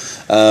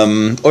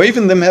 Or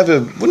even them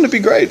wouldn't it be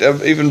great,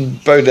 even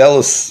Bo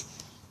Dallas,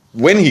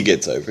 when he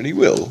gets over it, he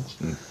will,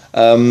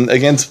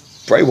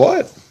 against Bray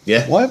Wyatt.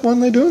 Yeah. Why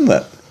aren't they doing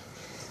that?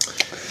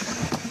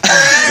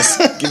 Just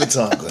give it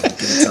time, Glenn. Give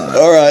it time.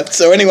 All right.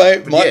 So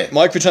anyway,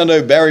 Mike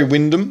Rotundo, Barry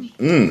Windham.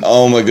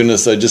 Oh my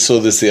goodness! I just saw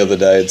this the other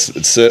day.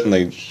 It's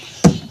certainly.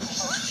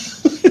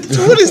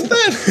 What is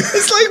that?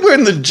 It's like we're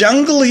in the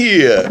jungle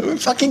here. We're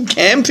fucking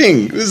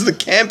camping. This is the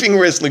camping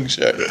wrestling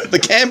show. The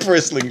camp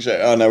wrestling show.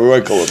 Oh no, we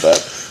won't call it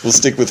that. We'll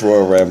stick with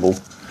Royal Ramble.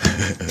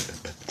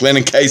 Glenn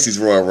and Casey's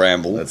Royal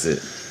Ramble. That's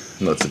it.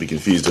 Not to be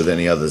confused with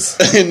any others.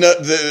 Do you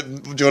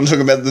want to talk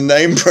about the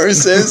name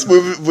process?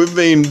 We've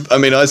been... I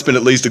mean, I spent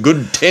at least a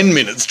good 10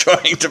 minutes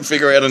trying to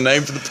figure out a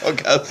name for the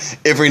podcast.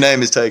 Every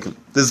name is taken.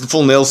 There's the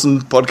Full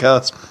Nelson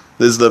podcast.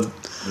 There's the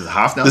There's a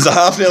Half Nelson. There's a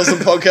Half Nelson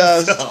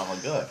podcast. Oh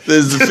my god.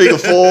 There's the Figure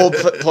 4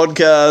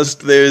 podcast.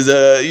 There's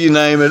a, you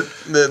name it.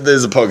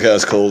 There's a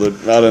podcast called it.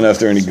 I don't know if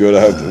they're any good.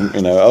 I hope,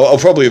 I'll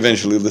probably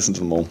eventually listen to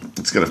them all.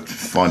 It's got to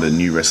find a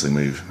new wrestling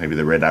move. Maybe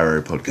the Red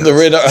Arrow podcast. The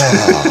Red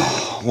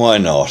Arrow. Why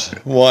not?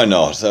 Why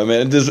not? I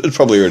mean, it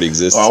probably already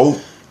exists.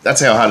 Oh, that's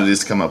how hard it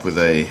is to come up with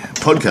a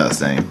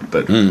podcast name.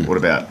 But what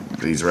about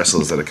these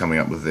wrestlers that are coming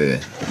up with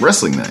their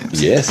wrestling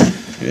names?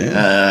 Yes.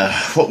 Yeah.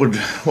 What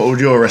would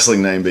your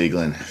wrestling name be,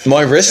 Glenn?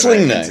 My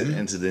wrestling name?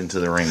 Entered into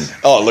the ring.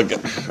 Oh, look,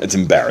 it's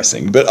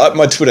embarrassing. But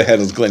my Twitter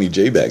handle is Glenny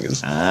G Bangers.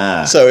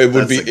 So it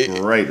would be a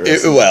great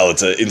wrestling. Well,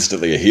 it's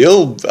instantly a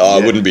heel. I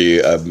wouldn't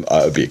be.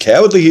 I'd be a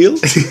cowardly heel.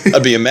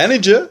 I'd be a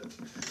manager.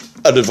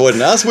 I'd avoid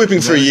an ass whipping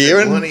for a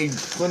year. And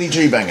 20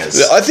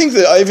 G-bangers. I think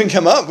that I even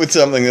come up with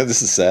something that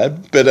this is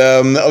sad, but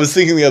I was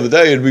thinking the other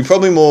day it'd be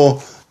probably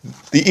more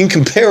the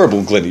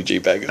incomparable Glenny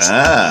G-bangers.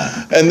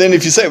 And then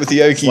if you say it with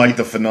the Oki... Like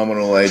the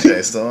phenomenal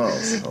AJ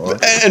Styles.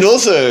 And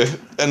also,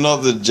 and not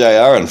the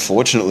JR,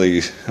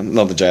 unfortunately,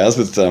 not the JR's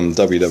with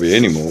WWE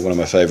anymore, one of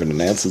my favourite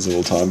announcers of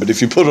all time, but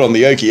if you put it on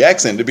the Oki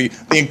accent, it'd be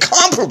the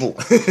incomparable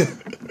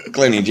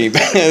Glenny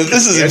G-bangers.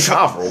 This is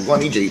incomparable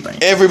Glenny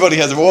G-bangers. Everybody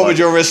has it. What would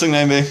your wrestling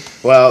name be?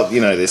 Well, you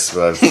know this.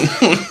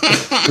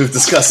 We've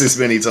discussed this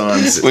many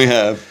times. We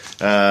have.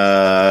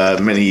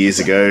 Many years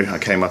ago, I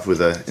came up with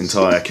an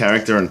entire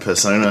character and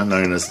persona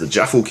known as the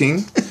Jaffle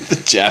King.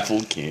 The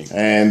Jaffle King.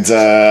 And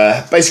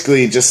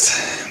basically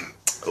just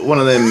one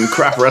of them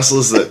crap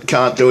wrestlers that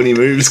can't do any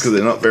moves because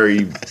they're not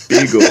very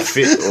big or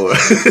fit. Or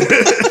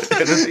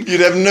You'd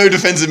have no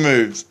defensive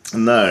moves.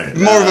 No.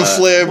 More of a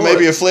flair,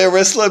 maybe a flair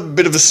wrestler,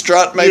 bit of a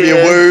strut, maybe a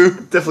woo.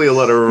 Definitely a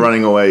lot of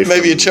running away.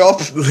 Maybe a chop.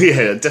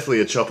 Yeah,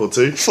 definitely a chop or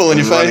two. Full in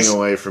your face. Running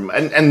away from...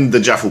 And the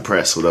Jaffle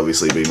Press would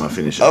obviously be my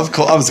finisher. Of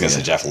course. I was going to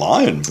say Jaffle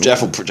Iron.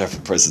 Jaffle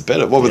Press is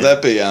better. What would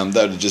that be?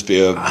 That would just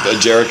be a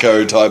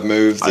Jericho type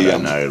move. I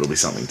don't know. It'll be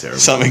something terrible.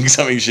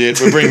 Something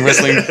shit. We're bringing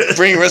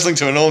wrestling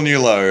to an all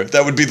new low.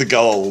 That would be the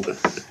goal.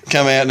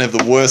 Come out and have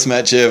the worst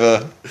match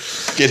ever.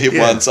 Get hit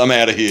once. I'm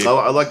out of here.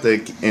 I like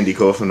the Andy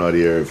Kaufman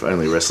idea of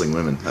only wrestling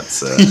women. That's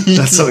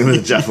something that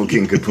the Jaffle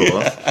King could pull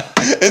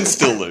off. And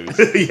still lose.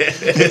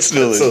 And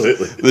still lose.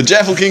 Absolutely. The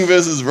Jaffle King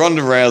versus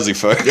Ronda Rousey,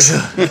 folks.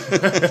 I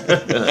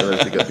don't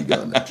think I'd be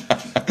going there.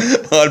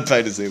 I'd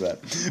pay to see that.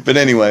 But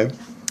anyway,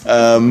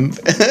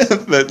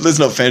 but let's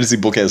not fantasy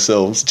book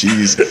ourselves.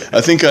 Jeez.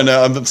 I think I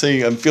know. I'm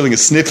feeling a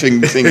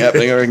sniffing thing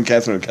happening. I reckon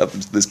Catherine will cut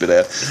this bit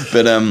out.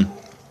 But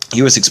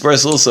US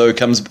Express also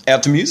comes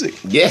out to music.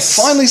 Yes.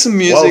 Finally some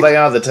music. Well, they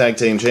are the tag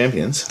team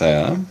champions. They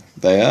are.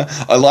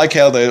 I like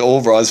how they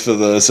all rise for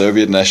the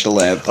Soviet national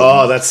anthem.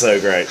 Oh, that's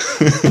so great.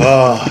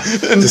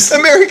 And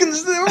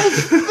Americans, they're all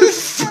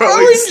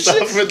throwing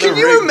stuff in the Can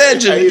you ring.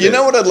 imagine? You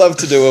know what I'd love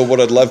to do, or what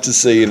I'd love to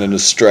see in an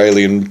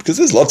Australian, because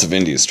there's lots of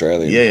indie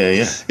Australian.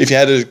 Yeah. If you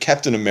had a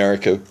Captain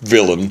America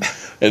villain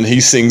and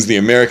he sings the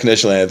American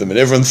national anthem and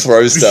everyone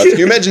throws stuff, can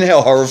you imagine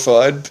how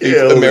horrified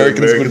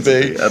Americans would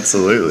be?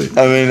 Absolutely.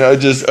 I mean, I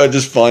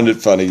just find it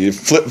funny. You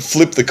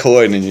flip the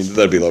coin and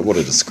they'd be like, what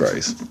a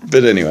disgrace.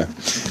 But anyway,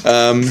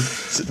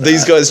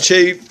 these guys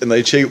cheat, and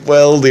they cheat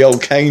well, the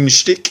old Kane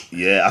shtick.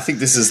 Yeah, I think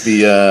this is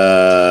the...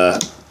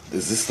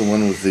 is this the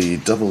one with the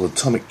double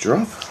atomic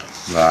drop?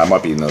 No, it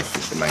might be in the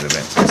main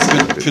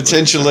event.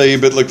 Potentially,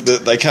 but look,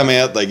 they come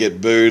out, they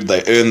get booed,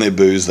 they earn their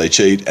boos, they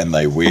cheat, and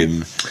they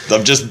win.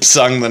 They've just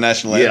sung the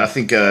national anthem. Yeah, I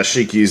think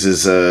Sheik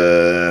uses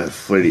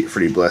Freddie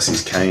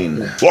Blassie's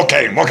cane. What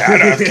cane? What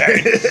kind of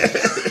cane?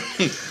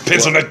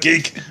 Pencil nut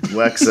geek.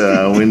 Whacks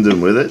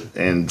Wyndham with it,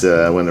 and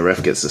when the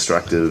ref gets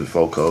distracted,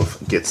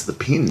 Volkov gets the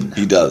pin.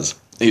 He does.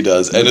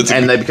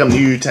 And they become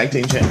new tag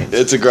team champions.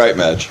 It's a great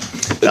match.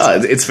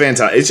 It's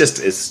fantastic.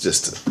 It's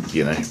just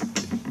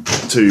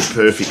two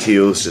perfect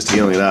heels just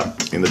healing it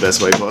up in the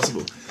best way possible.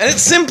 And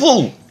it's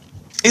simple.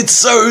 It's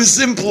so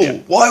simple. Yeah.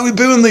 Why are we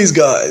booing these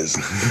guys?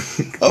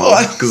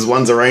 Because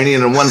one's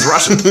Iranian and one's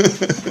Russian,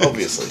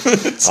 obviously.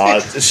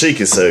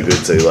 Sheik is so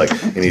good too, like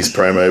in his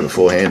promo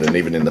beforehand and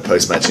even in the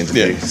post-match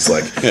interview. Yeah. He's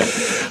like,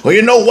 well,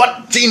 you know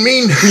what, Gene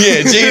Mean?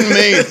 Yeah, Gene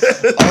Mean.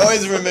 I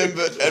always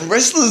remember, and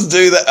wrestlers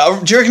do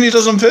that. Do you reckon he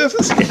does it on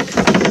purpose?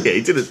 Yeah,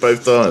 he did it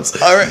both times.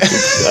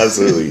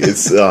 Absolutely.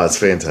 It's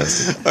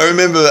fantastic. I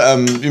remember,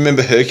 you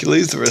remember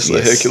Hercules, the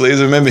wrestler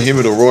Hercules? I remember him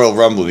at a Royal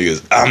Rumble and he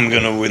goes, I'm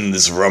going to win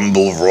this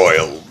Rumble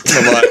Royal.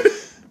 I'm like,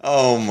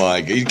 oh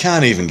my God, you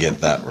can't even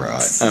get that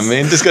right. I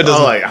mean, this guy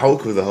doesn't... like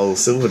Hulk with the whole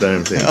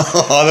Silverdome thing.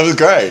 Oh, that was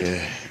great.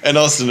 Yeah. And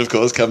Austin, of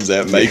course, comes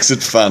out, makes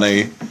it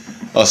funny.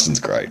 Austin's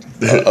great.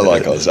 I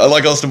like Austin. I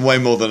like Austin way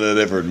more than I'd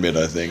ever admit,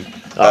 I think.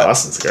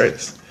 Austin's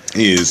great.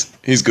 He is.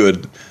 He's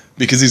good.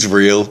 Because he's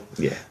real.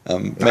 Yeah.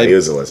 He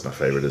was always my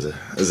favourite as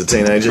a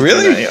teenager.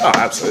 Really? Oh,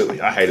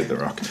 absolutely. I hated The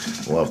Rock.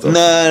 Loved it.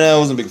 No, I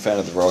wasn't a big fan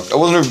of The Rock. I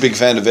wasn't a big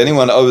fan of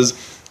anyone.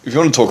 If you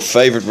want to talk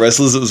favourite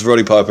wrestlers, it was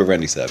Roddy Piper,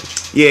 Randy Savage.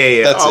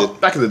 Yeah. That's it.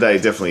 Back in the day,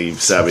 definitely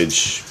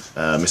Savage,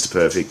 Mr.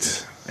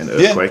 Perfect, An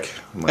earthquake.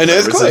 An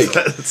earthquake.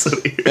 That's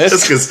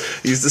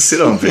because he used to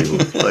sit on people.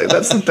 Like,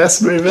 that's the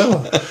best move ever.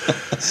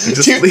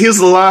 He was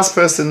the last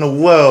person in the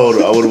world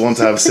I would want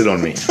to have sit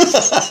on me.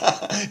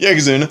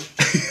 Yokozuna.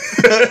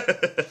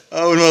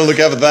 I wouldn't want to look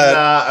up at that.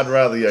 Nah, I'd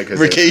rather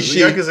Yokozuna. Rikishi.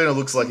 Yokozuna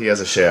looks like he has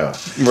a shower.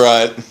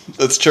 Right,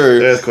 that's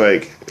true.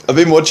 Earthquake. I've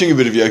been watching a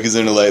bit of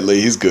Yokozuna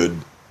lately. He's good.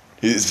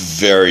 He's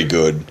very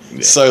good.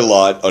 Yeah. So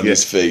light on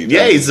his feet.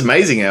 Yeah, it's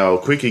amazing how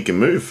quick he can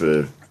move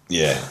for...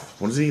 Yeah.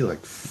 What is he,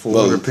 like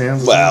 400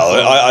 pounds? Well,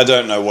 I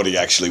don't know what he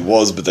actually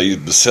was, but they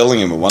were selling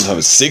him at one time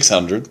as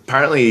 600.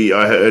 Apparently,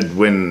 I heard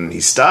when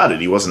he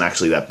started, he wasn't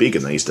actually that big,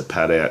 and they used to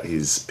pad out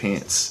his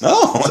pants.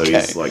 Oh, okay. So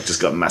he's like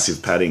just got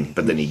massive padding,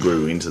 but then he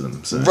grew into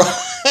them. So.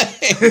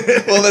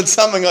 Right. Well, that's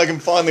something I can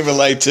finally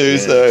relate to. Yeah.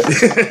 So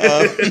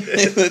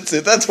that's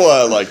it. That's why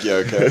I like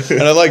Yoko,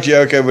 and I liked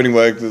Yoko when he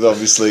worked with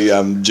obviously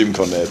Jim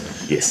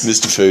Cornette. Yes,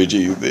 Mr.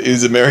 Fuji,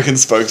 his American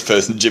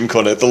spokesperson, Jim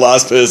Cornette, the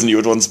last person you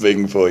would want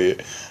speaking for you.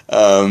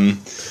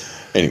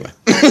 Anyway,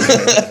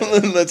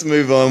 let's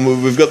move on.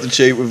 We've got the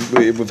cheat.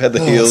 We've had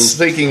the heels.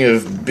 Speaking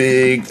of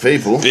big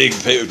people,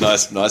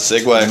 nice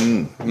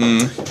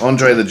segue.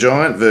 Andre the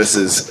Giant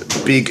versus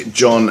Big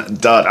John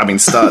Dud. I mean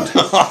Stud.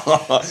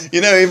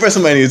 You know, in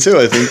WrestleMania 2,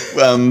 I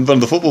think one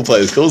of the football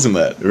players calls him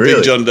that. Really?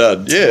 Big John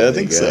Dud. Yeah, I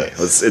think so.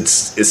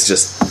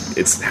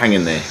 It's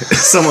hanging there.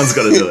 Someone's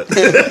got to do it.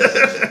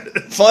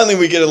 Finally,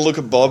 we get a look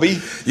at Bobby.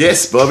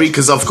 Yes, Bobby,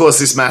 because of course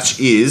this match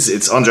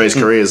it's Andre's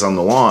career's on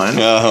the line.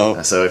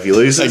 Oh. So if he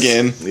loses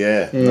again,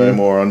 no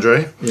more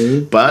Andre.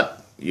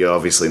 But you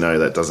obviously know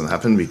that doesn't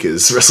happen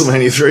because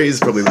WrestleMania 3 is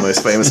probably the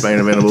most famous main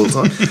event of all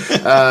time.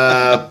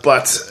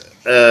 But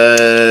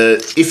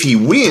if he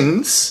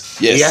wins,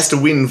 he has to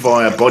win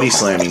via body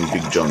slamming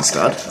Big John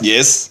Stud.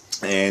 Yes.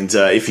 And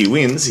if he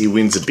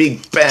wins a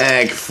big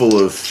bag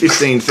full of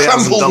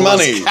 $15,000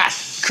 money.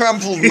 Cash.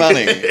 Crumpled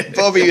money.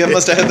 Bobby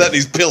must have had that in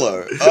his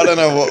pillow. I don't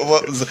know what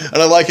was.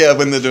 And I like how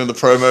when they're doing the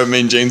promo,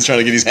 Mean Gene's trying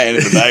to get his hand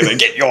in the bag. Like,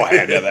 get your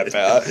hand out of that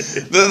power.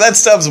 That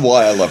stuff's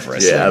why I love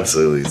wrestling. Yeah,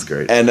 absolutely, it's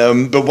great.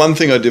 And but one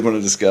thing I did want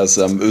to discuss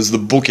it was the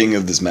booking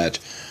of this match.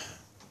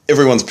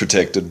 Everyone's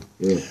protected.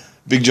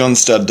 Big John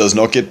Stud does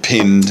not get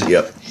pinned.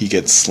 Yep. He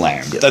gets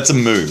slammed. Yep. That's a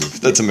move.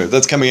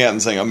 That's coming out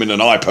and saying, I'm in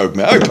an eye poke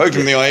match. I poked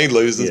him in the eye, he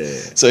loses.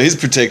 Yeah. So he's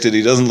protected.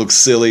 He doesn't look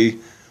silly.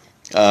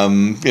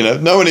 No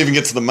one even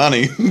gets the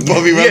money.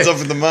 Bobby runs off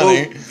with the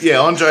money.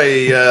 Well,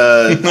 Andre,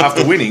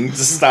 after winning,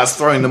 just starts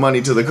throwing the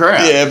money to the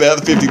crowd. Yeah,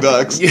 about the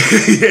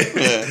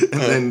 $50.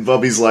 And then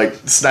Bobby's like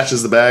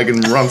snatches the bag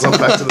and runs off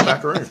back to the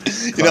back room.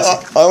 You know,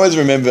 I always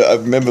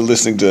remember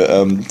listening to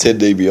Ted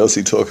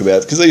DiBiase talk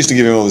about, because they used to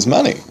give him all his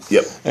money.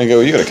 Yep. And go,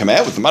 well, you got to come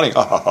out with the money, and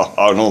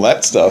all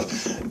that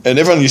stuff. And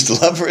everyone used to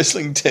love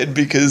wrestling Ted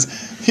because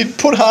he'd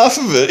put half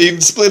of it,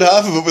 he'd split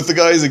half of it with the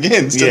guys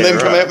against, and then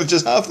come out with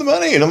just half the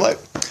money. And I'm like,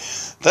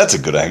 that's a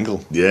good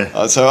angle.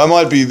 Yeah. So I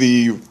might be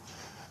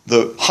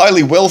the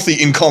highly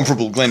wealthy,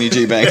 incomparable Glennie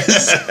G.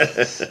 Bankers.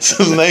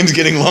 So the name's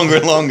getting longer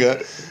and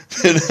longer.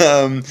 But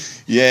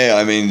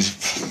I mean,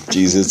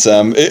 Jesus,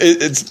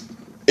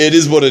 it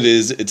is what it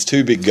is. It's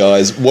two big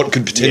guys. What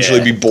could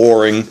potentially be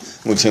boring?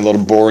 We've seen a lot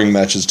of boring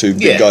matches. Two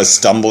big guys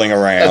stumbling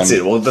around. That's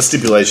it. Well, the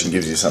stipulation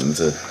gives you something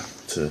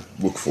to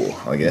look for,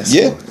 I guess.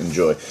 Yeah.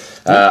 Enjoy.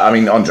 I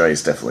mean,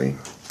 Andre's definitely,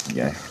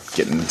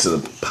 getting to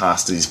the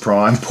past his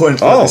prime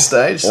point at this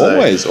stage. So,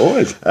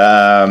 always.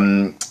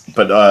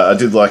 But I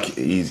did like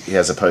he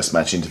has a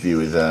post-match interview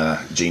with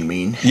Gene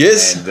Mean.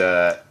 Yes.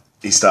 And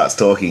he starts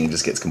talking and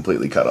just gets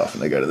completely cut off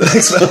and they go to the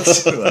next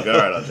match. Like, all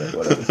right, Andre,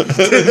 whatever.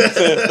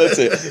 That's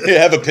it. Yeah,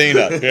 have a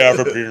peanut. Yeah, have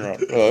a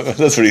peanut.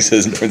 That's what he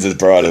says in Princess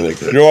Bride, I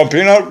think. You want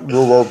peanut?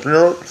 You want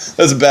peanut?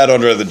 That's a bad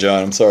Andre the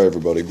Giant. I'm sorry,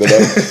 everybody. But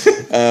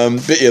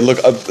yeah, look,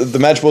 the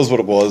match was what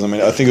it was. I mean,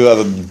 I think of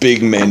other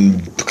big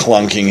men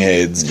clunking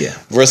heads. Yeah.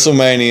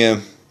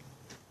 WrestleMania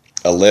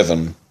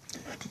 11.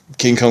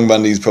 King Kong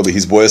Bundy is probably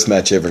his worst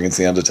match ever against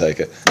The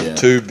Undertaker. Yeah.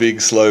 Two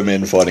big, slow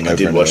men fighting over. I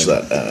did watch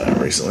that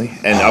recently.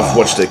 And I've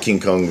watched a King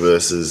Kong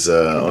versus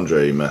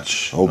Andre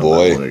match. Oh,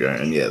 boy. Long ago.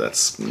 And yeah,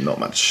 that's not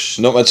much.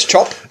 Not much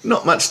chop?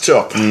 Not much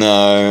chop.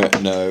 No.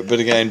 But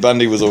again,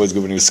 Bundy was always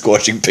good when he was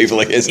squashing people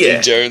like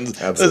S.D.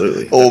 Jones.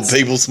 Absolutely. Or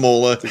people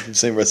smaller. If you've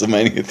seen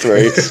WrestleMania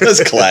 3.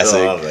 That's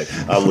classic.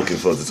 I'm looking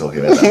forward to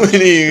talking about that.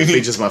 It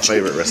features my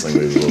favourite wrestling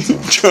movie of all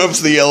time. Drops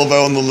the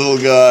elbow on the little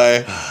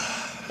guy.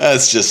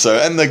 That's just so...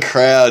 And the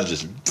crowd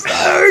just...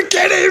 Oh,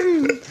 get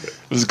him!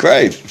 It was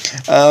great.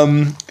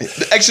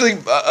 Actually,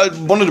 I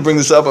wanted to bring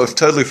this up. I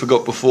totally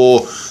forgot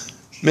before.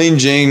 Mean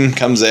Gene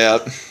comes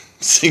out,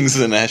 sings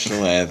the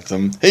national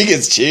anthem. He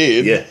gets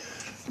cheered. Yeah.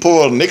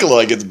 Poor old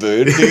Nikolai gets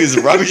booed. He gets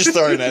rubbish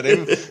thrown at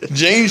him.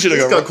 Gene should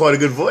have got quite a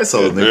good voice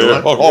on Nikolai.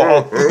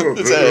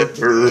 That's it.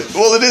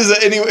 Well, it is.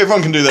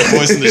 Everyone can do that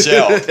voice in the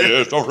shower.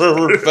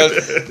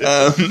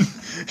 But...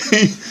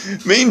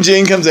 Mean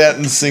Gene comes out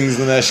and sings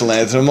the national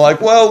anthem. I'm like,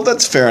 well,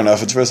 that's fair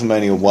enough. It's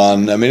WrestleMania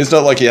 1. I mean, it's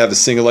not like you have a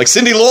singer like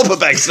Cyndi Lauper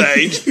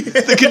backstage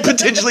that could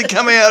potentially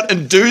come out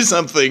and do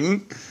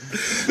something.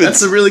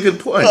 That's a really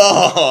good point.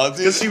 Oh,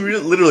 because she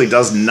literally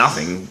does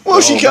nothing. Well,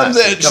 she comes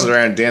out. She comes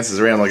around and dances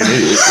around like an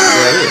idiot.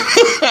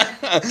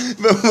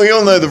 But we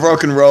all know the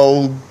rock and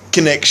roll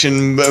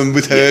connection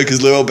with her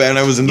because Lou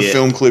Albano was in the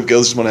film clip.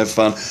 Girls just want to have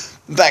fun.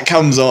 That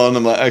comes on.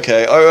 I'm like,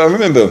 okay. I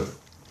remember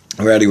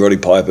Rowdy Roddy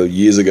Piper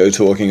years ago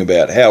talking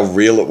about how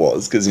real it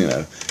was because, you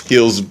know,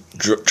 heels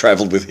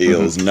travelled with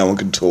heels and no one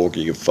could talk,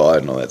 you could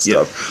fight and all that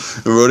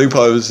stuff. And Roddy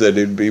Piper said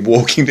he'd be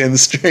walking down the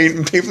street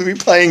and people would be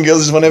playing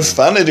Girls Just Want to Have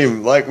Fun at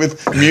him, like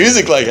with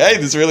music, like, hey,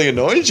 this really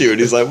annoys you. And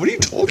he's like, what are you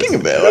talking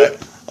about? Like,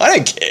 I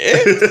don't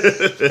care.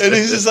 And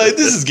he's just like,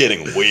 this is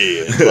getting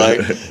weird.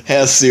 Like,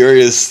 how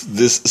serious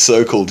this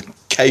so-called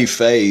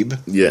kayfabe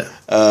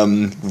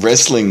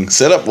wrestling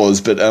setup was.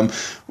 But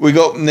we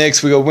got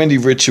Wendy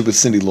Richard with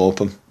Cyndi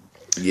Lauper.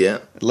 Yeah.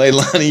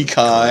 Leilani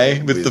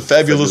Kai with the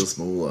fabulous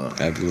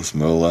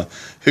Moolah,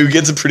 who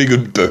gets a pretty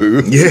good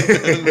boo.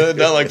 Yeah.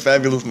 Don't like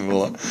Fabulous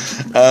Moolah.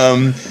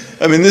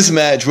 I mean, this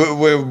match,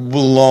 we're a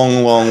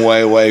long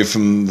way away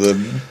from the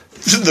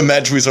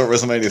match we saw at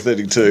WrestleMania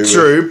 32.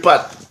 True,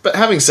 but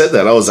having said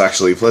that, I was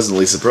actually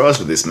pleasantly surprised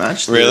with this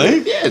match. Really?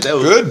 Yeah, they were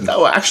good. They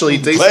were actually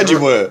decent. Glad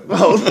you were.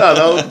 Well,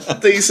 no, they were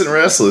decent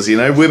wrestlers. You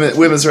know,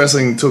 women's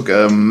wrestling took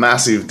a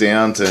massive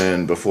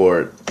downturn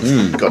before it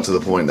got to the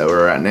point that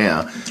we're at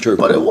now. True,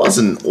 but it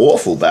wasn't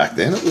awful back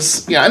then. It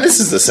was, and this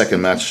is the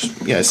second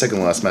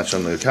last match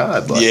on the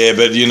card. Like, yeah,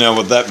 but you know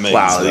what that means.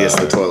 Wow, yes,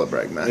 the toilet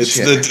break match. It's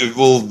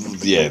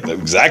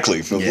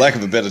exactly. For lack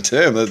of a better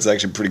term, that's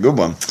actually a pretty good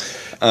one.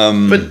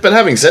 But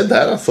having said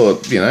that, I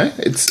thought, you know,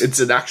 it's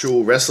an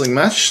actual wrestling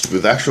match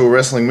with actual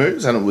wrestling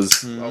moves, and I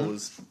was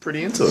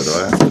pretty into it.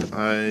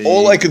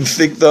 All I can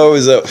think though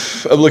is that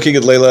I'm looking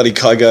at Leilani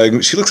Kai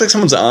going, she looks like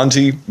someone's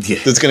auntie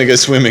that's going to go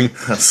swimming.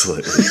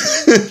 Absolutely.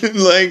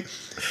 Like,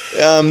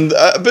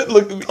 but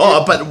look.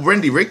 But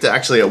Wendy Richter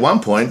actually at one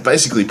point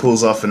basically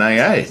pulls off an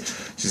AA.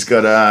 She's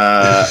got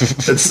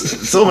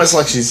it's almost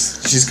like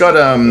she's got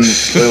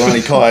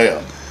Leilani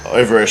Kai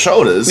over her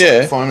shoulders,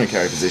 fireman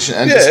carry position,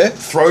 and just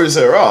throws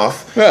her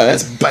off. Right.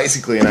 It's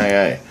basically an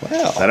AA.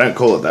 Wow. They don't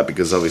call it that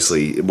because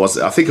obviously it was.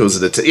 I think it was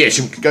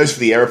she goes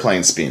for the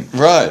aeroplane spin.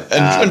 Right,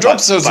 and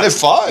drops. So it's an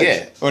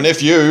F5 or an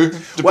FU,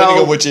 depending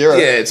on which era.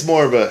 Yeah, it's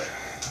more of a.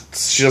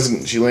 She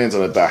doesn't. She lands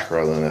on her back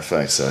rather than her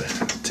face, so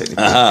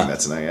technically I think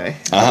that's an AA.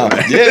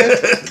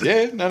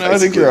 Yeah. No, I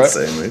think you're right.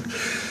 Same move.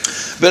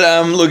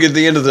 But look, at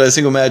the end of the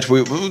single match,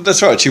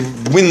 that's right. She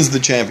wins the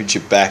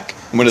championship back.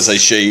 I'm going to say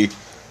she,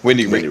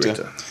 Wendy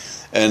Richter.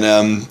 And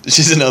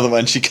she's another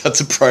one. She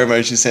cuts a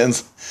promo. She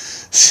sounds.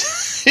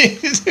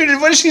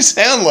 What does she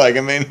sound like?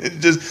 I mean,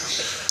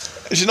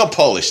 she's not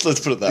polished. Let's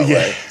put it that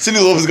way. Cyndi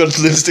Lauper's got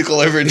lipstick all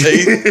over her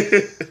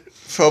teeth.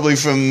 Probably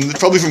from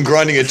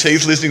grinding her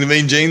teeth, listening to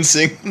Mean Gene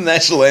sing the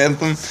national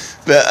anthem.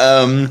 But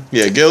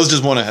girls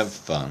just want to have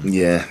fun.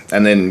 Yeah,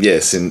 and then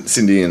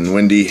Cyndi and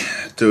Wendy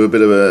do a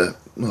bit of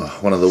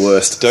one of the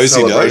worst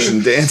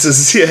celebration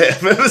dances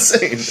I've ever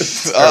seen.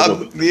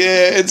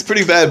 It's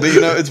pretty bad, but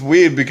you know it's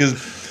weird because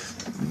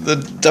the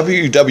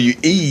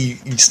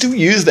WWE still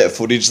use that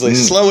footage. They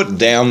slow it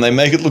down, they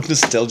make it look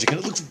nostalgic, and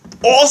it looks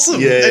awesome.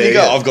 And you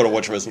go, I've got to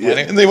watch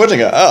WrestleMania. And then you're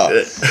watching it.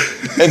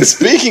 And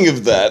speaking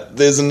of that,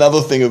 there's another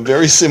thing, a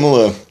very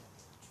similar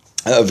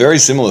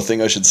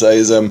thing, I should say,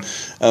 is and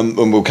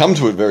we'll come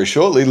to it very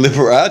shortly.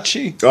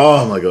 Liberace.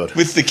 Oh my god!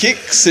 With the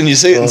kicks, and you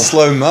see it in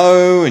slow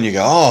mo, and you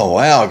go, "Oh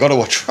wow, I got to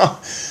watch."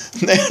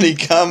 Then he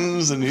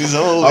comes, and he's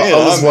all. I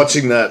was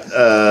watching that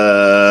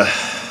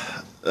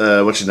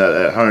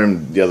at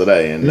home the other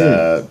day, and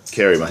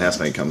Kerry, my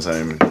housemate, comes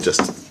home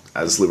just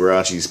as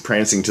Liberace's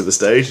prancing to the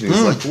stage, and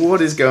he's like,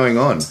 "What is going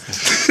on? Is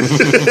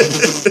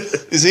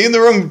he in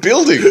the wrong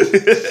building?"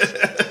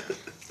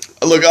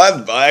 Look,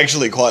 I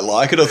actually quite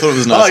like it. I thought it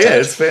was nice. Oh yeah,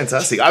 it's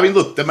fantastic. I mean,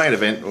 look, the main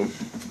event.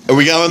 Are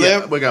we going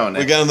there? We're going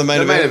there. We're going to the main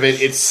event. The main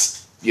event.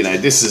 It's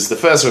this is the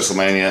first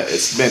WrestleMania.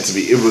 It's meant to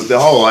be. It was the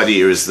whole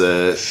idea is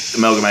the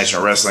amalgamation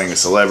of wrestling and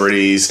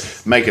celebrities,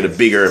 make it a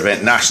bigger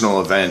event,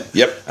 national event.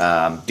 Yep.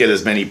 Get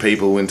as many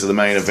people into the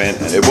main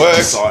event. And it worked.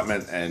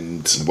 Excitement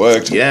and it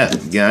worked. Yeah.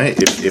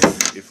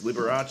 If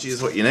Liberace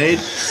is what you need,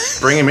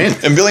 bring him in.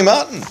 And Billy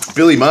Martin.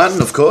 Billy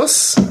Martin, of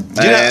course.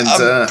 I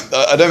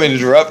don't mean to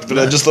interrupt, but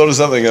I just thought of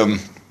something.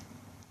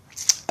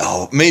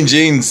 Mean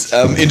Gene's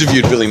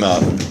interviewed Billy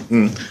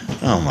Martin.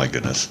 Oh my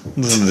goodness!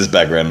 Listen to this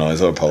background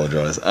noise. I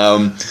apologise.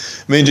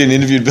 Mean Gene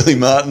interviewed Billy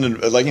Martin, and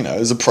it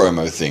was a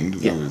promo thing.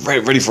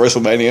 Ready for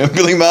WrestleMania.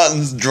 Billy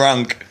Martin's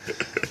drunk.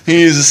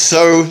 He is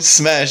so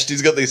smashed.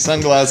 He's got these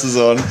sunglasses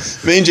on.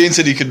 Mean Gene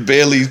said he could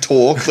barely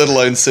talk, let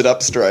alone sit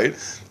up straight.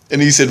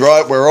 And he said,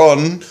 "Right, we're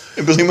on."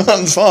 And Billy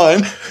Martin's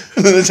fine.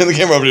 And then they turned the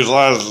camera up and he was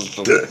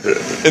like...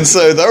 And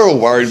so they were all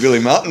worried Billy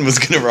Martin was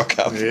going to rock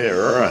up. Yeah,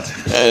 right.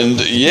 And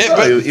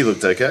but he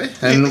looked okay.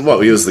 And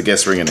he was the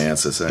guest ring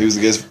announcer. So. He was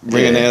the guest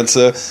ring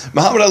announcer.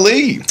 Muhammad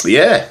Ali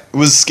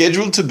was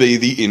scheduled to be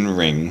the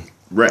in-ring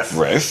ref.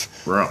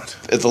 Right.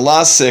 At the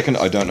last second,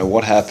 I don't know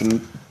what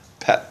happened.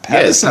 Pat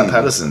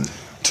Patterson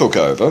took over. took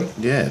over.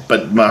 Yeah,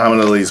 but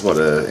Muhammad Ali's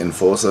an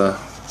enforcer.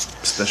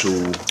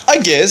 special. I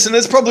guess, and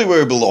that's probably where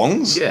he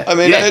belongs. Yeah, I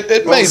mean,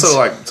 it made also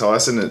like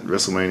Tyson at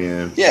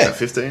WrestleMania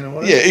 15 or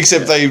whatever. Yeah,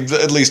 except they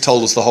at least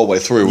told us the whole way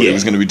through what he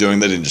was going to be doing.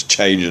 They didn't just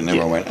change it, and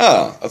everyone went,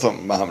 "Oh, I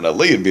thought Muhammad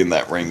Ali had been in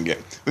that ring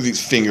with his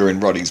finger in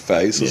Roddy's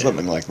face or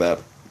something like that."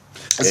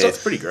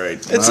 It's pretty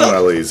great. Muhammad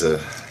Ali's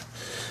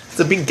it's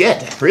a big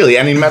get, really,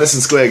 and in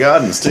Madison Square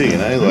Gardens too. You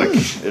know, like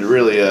it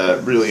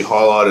really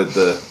highlighted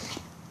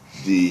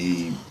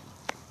the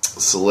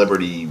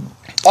celebrity.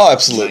 Oh,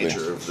 absolutely.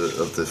 Nature of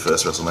the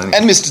first WrestleMania.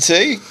 And Mr.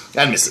 T.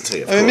 And Mr.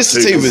 T, I mean,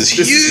 Mr. T was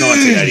huge. This is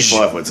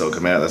 1985 when it's all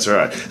come out, that's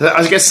right.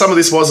 I guess some of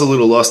this was a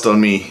little lost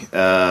on me.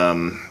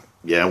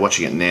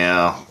 Watching it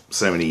now,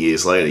 so many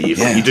years later, you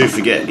do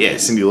forget,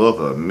 Cyndi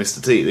Lauper,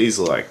 Mr. T, these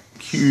are like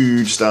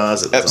huge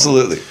stars at the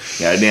Absolutely.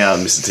 time. Now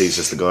Mr. T's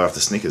just the guy off the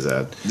Snickers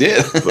ad.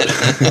 Yeah.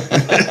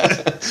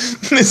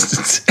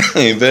 Mr.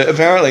 T. But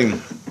apparently,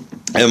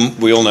 and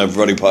we all know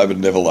Roddy Piper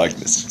never liked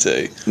Mr.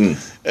 T.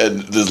 And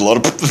there's a lot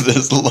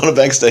of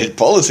backstage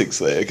politics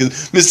there because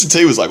Mr.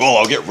 T was like, "Oh,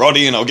 I'll get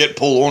Roddy and I'll get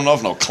Paul Orndorff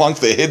and I'll clunk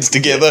their heads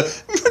together."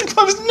 And Roddy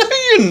Piper's, "No,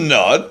 you're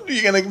not.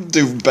 You're going to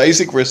do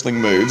basic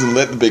wrestling moves and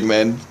let the big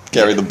man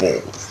carry the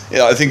ball."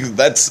 Yeah, I think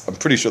I'm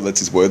pretty sure that's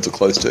his words are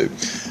close to.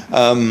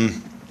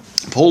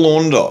 Paul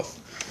Orndorff.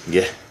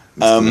 Yeah,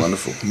 Mr.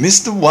 Wonderful.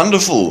 Mr.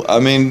 Wonderful. I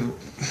mean,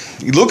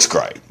 he looks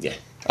great. Yeah.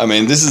 I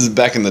mean, this is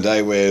back in the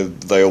day where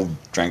they all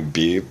drank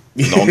beer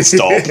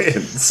non-stop.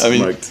 I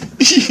mean,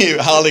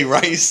 Harley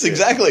Race,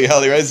 exactly.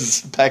 Harley Race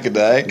is a pack a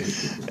day.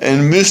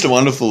 And Mr.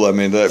 Wonderful, I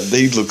mean,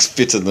 he looks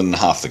fitter than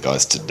half the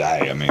guys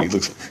today. I mean, he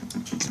looks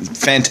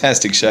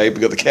fantastic shape.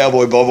 We've got the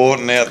Cowboy Bob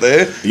Orton out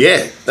there.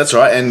 Yeah, that's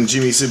right. And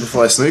Jimmy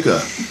Superfly Snooker.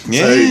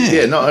 Yeah.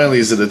 So, not only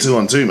is it a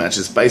 2-on-2 match,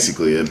 it's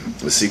basically a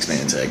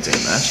 6-man tag team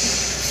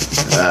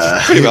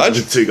match. Pretty much.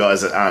 With two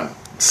guys that aren't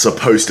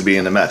supposed to be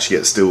in the match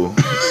yet still...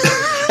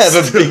 have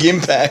a big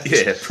impact.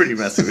 Yeah, pretty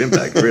massive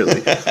impact,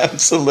 really.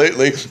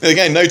 Absolutely.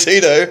 Again, no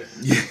Tito.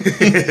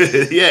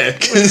 Yeah.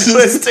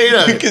 Where's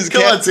Tito?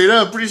 Come on, Tito.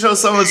 I'm pretty sure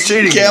someone's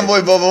cheating.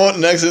 Cowboy Bob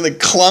Orton accidentally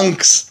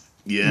clunks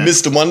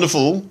Mr.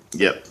 Wonderful.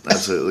 Yep,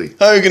 absolutely.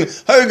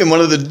 Hogan, one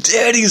of the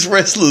dirtiest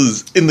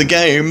wrestlers in the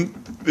game,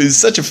 is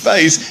such a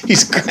face. He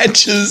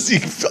scratches, he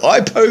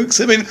eye pokes.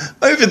 I mean,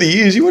 over the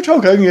years, you watch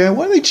Hulk Hogan go,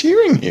 why are they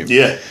cheering him?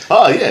 Yeah.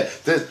 Oh, yeah.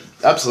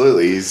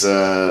 Absolutely. He's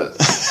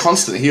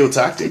constant heel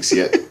tactics,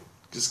 yet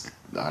just,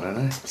 I don't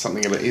know,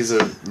 something about he's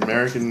an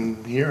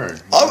American hero.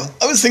 I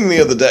was thinking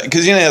the other day,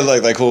 because you know,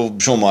 like they call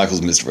Shawn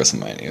Michaels Mr.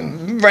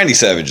 WrestleMania. Randy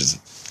Savage is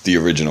the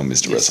original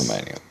Mr.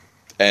 WrestleMania.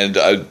 And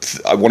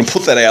I want to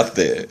put that out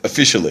there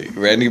officially.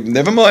 Randy,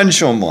 never mind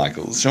Shawn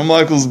Michaels. Shawn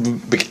Michaels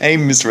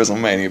became Mr.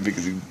 WrestleMania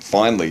because he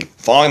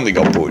finally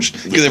got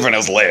pushed because everyone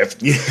else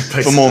left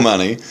for more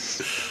money.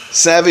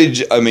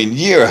 Savage, I mean,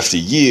 year after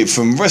year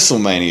from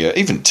WrestleMania,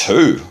 even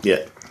 2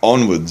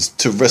 onwards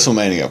to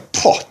WrestleMania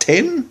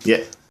 10?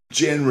 Yeah.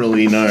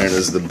 Generally known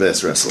as the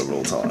best wrestler of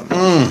all time.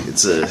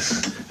 It's a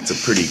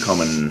pretty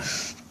common...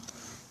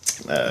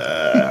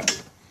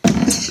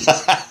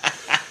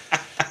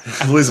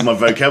 I'm losing my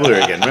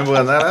vocabulary again. Remember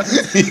when that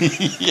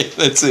happened? Yeah,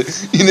 that's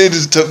it. You need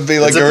to be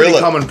like it's Gorilla. It's a pretty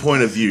common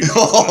point of view.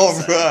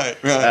 Oh, right.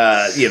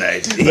 You know,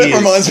 that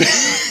reminds me.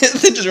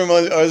 That just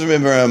reminds me. I always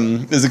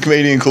remember there's a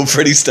comedian called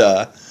Freddie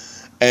Starr,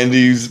 and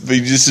he used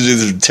to do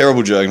this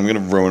terrible joke. I'm going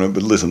to ruin it,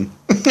 but listen.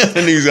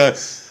 And he's going,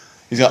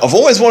 I've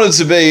always wanted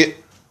to be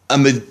a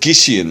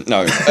magician.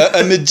 No,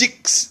 a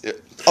magix.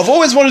 I've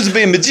always wanted to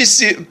be a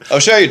magician. I'll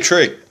show you a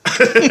trick.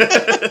 That's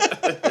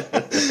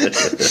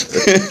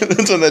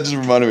what that just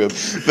reminded me of.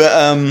 But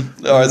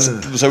all right,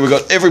 so we've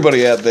got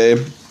everybody out there.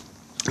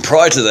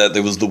 Prior to that,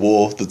 there was the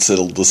war that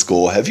settled the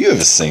score. Have you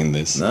ever seen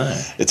this? No.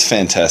 It's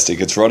fantastic.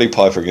 It's Roddy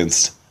Piper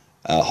against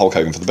Hulk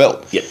Hogan for the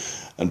belt. Yep.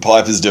 And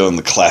Piper's doing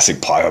the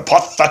classic Piper,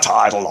 put the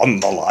title on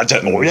the line,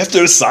 or you have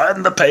to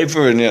sign the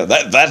paper. And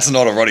that's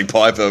not a Roddy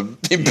Piper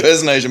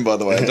impersonation, by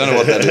the way. I don't know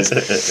what that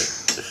is.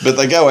 But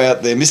they go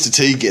out there. Mr.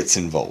 T gets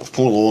involved.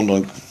 Paul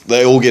Orndorff,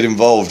 they all get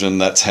involved,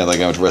 and that's how they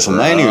go into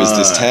WrestleMania. Is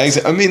this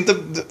tags? I mean,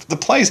 the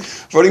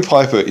place. Roddy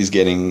Piper is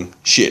getting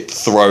shit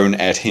thrown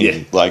at him.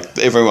 Yeah. Like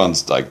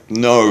everyone's like,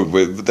 no,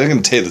 they're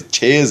going to tear the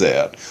chairs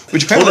out.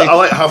 Which apparently, I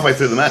like halfway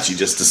through the match, he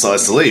just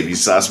decides to leave. He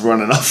starts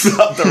running up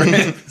the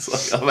ramp.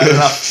 It's like, I've had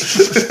enough.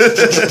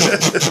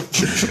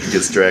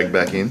 Gets dragged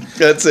back in.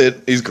 That's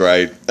it. He's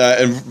great.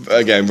 And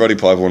again, Roddy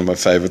Piper, one of my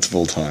favourites of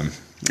all time.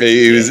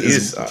 He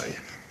was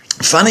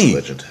funny.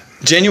 Legend.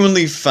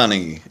 Genuinely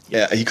funny.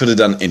 Yeah, he could have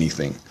done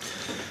anything.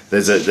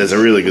 There's a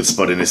really good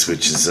spot in this,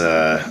 which is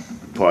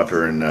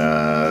Piper and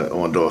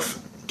Orndorff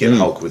get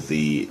Hulk with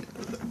the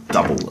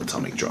double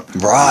atomic drop.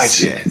 Right.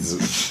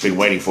 It's been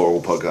waiting for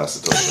all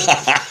podcasts to talk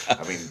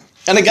about. I mean,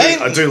 and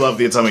again, I do love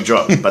the atomic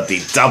drop, but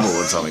the double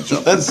atomic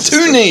drop. That's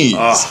 2 knees.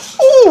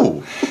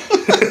 Ooh.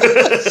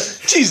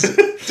 Jeez,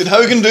 did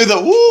Hogan do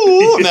the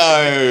woo?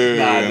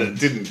 No.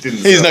 Didn't.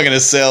 He's not going to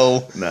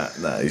sell. No,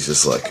 he's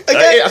just like...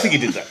 Okay. I think he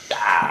did that.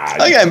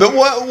 Okay, but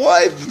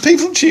why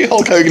people cheer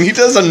Hulk Hogan? He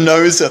does a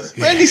no-sell.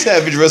 Randy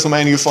Savage,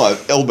 WrestleMania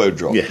 5, elbow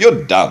drop. Yeah.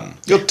 You're done.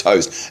 You're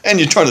toast. And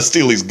you're trying to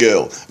steal his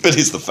girl, but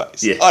he's the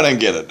face. Yeah. I don't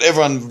get it.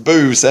 Everyone,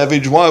 boo,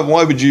 Savage. Why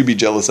would you be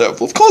jealous? Well,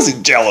 of course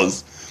he's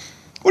jealous.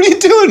 What are you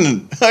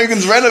doing?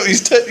 Hogan's ran up.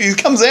 He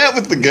comes out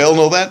with the girl and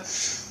all that.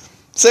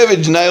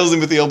 Savage nails him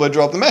with the elbow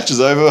drop. The match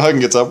is over.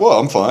 Hogan gets up. Well,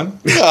 I'm fine.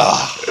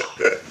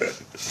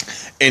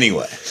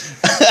 Anyway,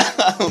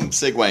 I'm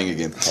segueing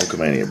again.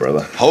 Hulkamania,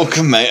 brother.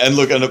 Hulkamania. And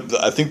look,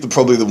 I think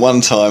probably the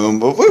one time,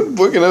 and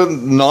we're going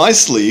to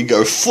nicely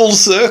go full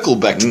circle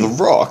back to The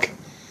Rock.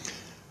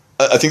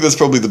 I think that's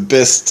probably the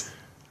best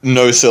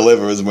no-sell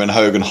ever is when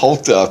Hogan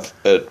hulked up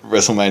at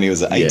WrestleMania.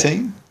 Was it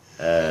 18?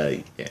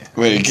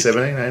 When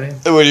 17,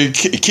 18? When he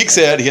kicks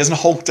out, he hasn't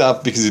hulked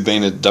up because he's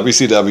been at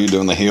WCW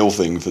doing the heel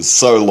thing for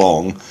so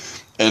long,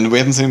 and we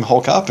haven't seen him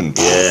hulk up in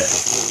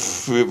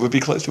would be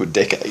close to a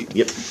decade.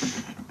 Yep.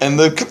 And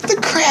the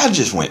crowd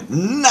just went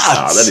nuts.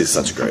 Oh, that is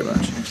such a great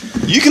match.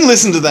 You can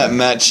listen to that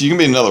match. You can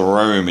be in another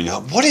room, and you're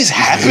like, "What is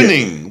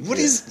happening? What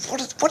is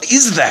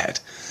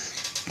that?"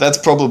 That's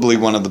probably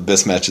one of the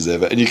best matches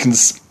ever, and you can.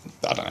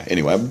 I don't know.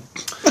 Anyway,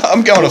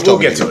 I'm going off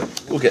topic.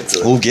 We'll get to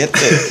it. We'll get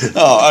there.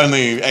 Oh,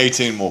 only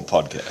 18 more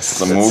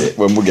podcasts, and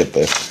we'll get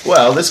there.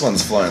 Well, this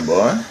one's flown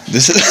by.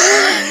 This is.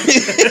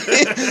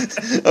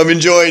 I've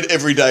enjoyed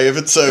every day of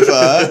it so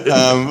far.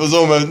 It was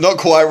almost not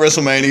quite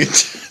WrestleMania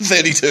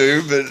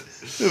 32, but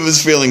it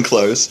was feeling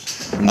close.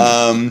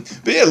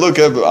 But yeah, look,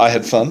 I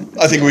had fun.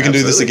 I think we can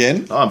do this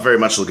again. Oh, I'm very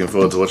much looking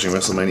forward to watching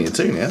WrestleMania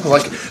 2 now.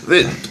 Like,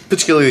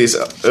 particularly these.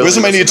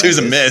 WrestleMania 2 is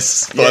a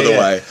mess, by the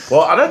way.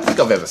 Well, I don't think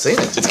I've ever seen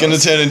it. It's going to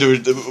turn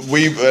into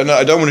and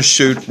I don't want to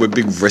shoot. We're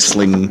big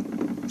wrestling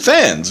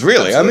fans,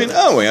 really.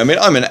 Absolutely. I mean,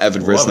 I'm an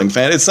avid wrestling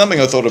fan. It's something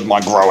I thought I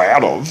might grow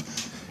out of.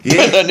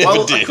 Yeah, I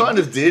never did. I kind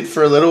of did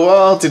for a little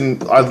while.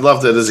 I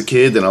loved it as a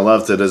kid, and I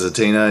loved it as a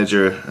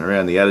teenager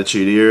around the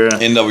Attitude Era.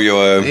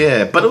 NWO.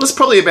 Yeah, but it was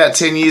probably about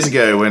 10 years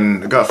ago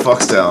when I got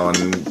Foxtel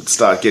and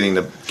started getting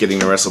to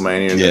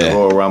WrestleMania and the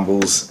Royal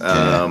Rumbles.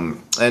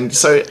 And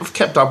so I've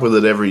kept up with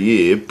it every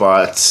year,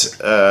 but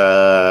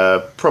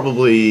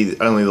probably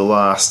only the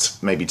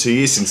last maybe 2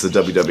 years since the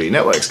WWE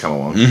Network's come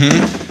along.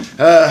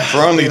 For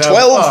only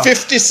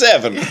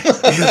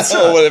 $12.57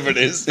 or whatever it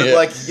is. But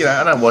I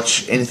don't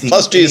watch anything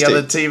Plus any GST.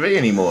 other TV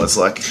anymore. It's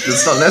like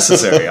it's not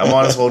necessary. I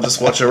might as well just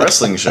watch a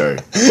wrestling show.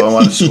 If I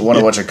want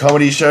to watch a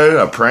comedy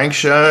show, a prank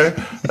show,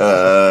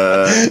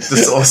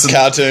 this awesome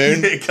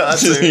cartoon.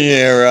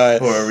 Yeah, right.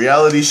 Or a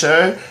reality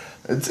show.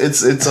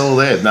 It's all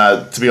there.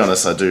 No, to be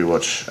honest, I do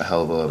watch a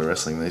hell of a lot of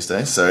wrestling these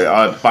days.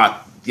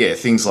 But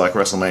things like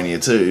WrestleMania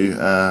 2,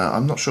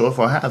 I'm not sure if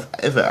I have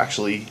ever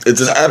actually.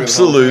 It's an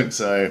absolute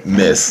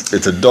mess.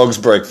 It's a dog's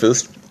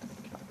breakfast.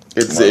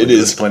 It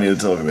is plenty to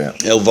talk about.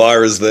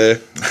 Elvira's there.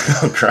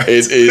 Oh, great!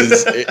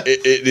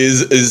 It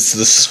is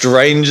the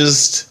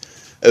strangest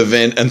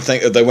event, and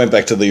they went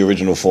back to the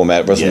original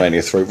format,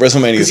 WrestleMania 3.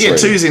 WrestleMania 3. Yeah,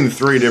 2's in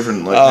 3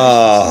 different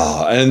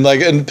locations.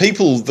 And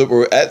people that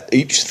were at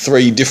each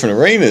 3 different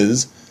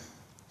arenas,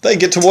 they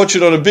get to watch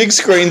it on a big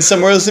screen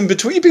somewhere else in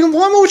between. You're thinking,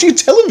 why am I watching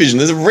television?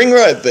 There's a ring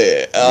right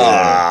there.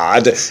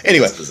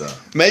 Anyway,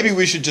 maybe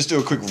we should just do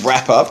a quick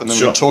wrap up, and then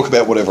we'll talk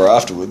about whatever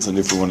afterwards, and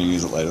if we want to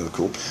use it later,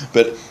 cool.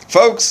 But,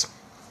 folks...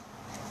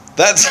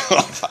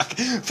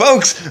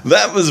 Folks,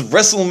 that was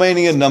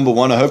WrestleMania number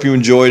 1. I hope you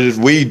enjoyed it.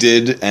 We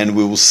did, and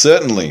we will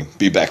certainly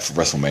be back for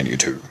WrestleMania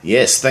 2.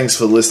 Yes, thanks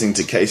for listening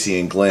to Casey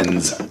and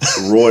Glenn's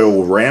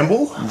Royal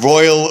Ramble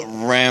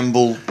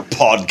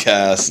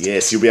podcast.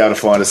 Yes, you'll be able to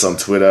find us on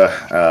Twitter.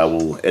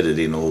 We'll edit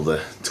in all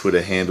the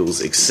Twitter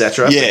handles,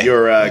 etc. Yeah.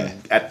 You're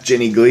at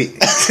Jenny Glee.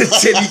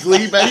 Jenny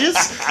Glee Bangers?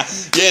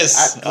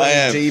 Yes, at I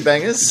am. G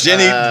Bangers.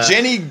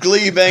 Jenny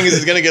Glee Bangers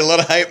is going to get a lot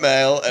of hate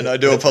mail, and I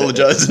do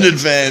apologise in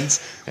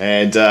advance.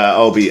 And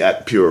I'll be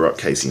at Pure Rock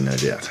Casey, no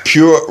doubt.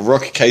 Pure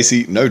Rock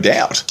Casey, no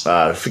doubt.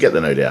 Forget the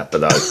no doubt,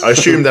 but I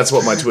assume that's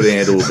what my Twitter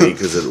handle will be,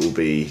 because it will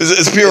be...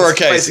 It's Pure Rock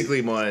Casey.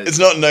 Basically my... It's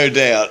not no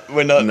doubt.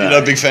 You're not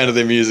a big fan of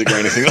their music or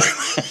anything like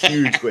that.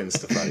 Huge Gwen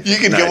Stefani. You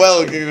could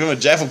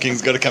Jaffle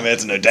King's got to come out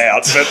to no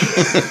doubt. But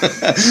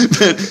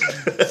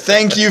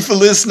thank you for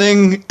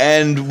listening,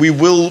 and we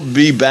will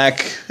be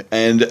back.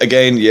 And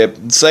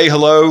again, say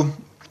hello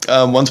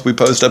once we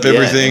post up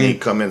everything. Any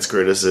comments,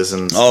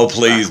 criticisms. Oh,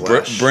 please,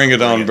 bring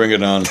it on.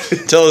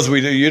 Tell us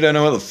you don't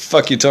know what the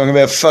fuck you're talking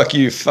about. Fuck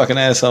you, fucking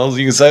assholes.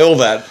 You can say all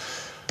that.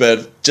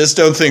 But just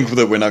don't think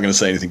that we're not going to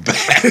say anything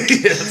back.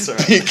 That's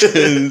right.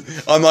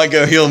 Because I might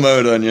go heel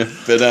mode on you.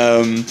 But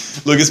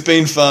look, it's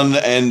been fun.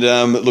 And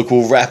look,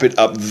 we'll wrap it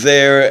up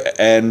there.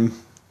 And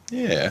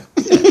yeah.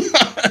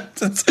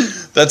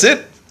 That's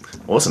it.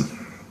 Awesome.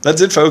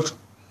 That's it, folks.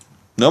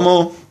 No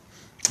more.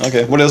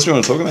 Okay, what else do you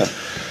want to talk about?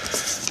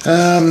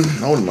 I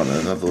wouldn't mind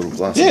another little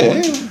glass of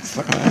wine.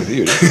 Fucking hell,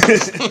 you.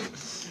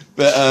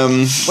 But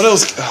what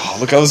else? Oh,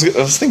 look, I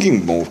was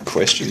thinking more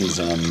questions.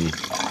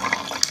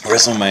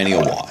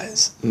 WrestleMania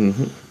wise.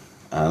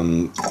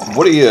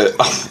 What do you?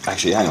 Oh,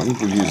 actually, hang on.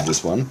 We'll use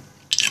this one.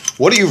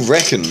 What do you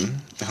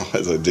reckon?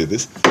 As I do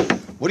this,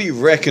 what do you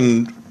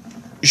reckon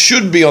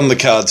should be on the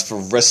cards for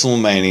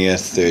WrestleMania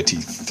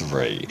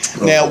 33.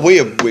 Now,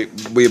 we're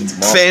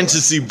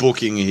fantasy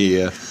booking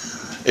here.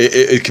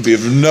 It could be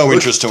of no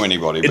interest to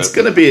anybody. It's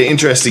going to be an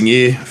interesting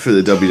year for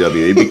the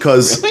WWE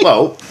because,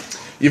 well,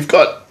 you've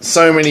got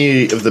so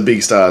many of the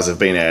big stars have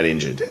been out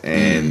injured,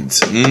 and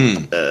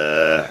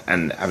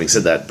having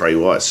said that, Bray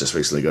Wyatt's just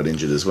recently got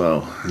injured as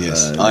well.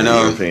 Yes, I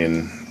know.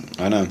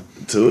 I know.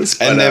 Tours,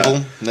 and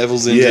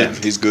Neville's injured. Yeah.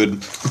 He's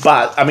good.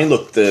 But I mean,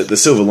 look, the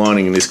silver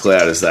lining in this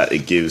cloud is that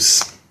it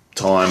gives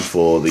time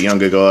for the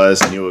younger guys,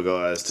 the newer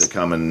guys to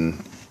come and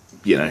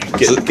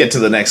get to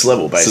the next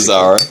level. Basically,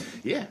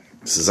 Cesaro. Yeah.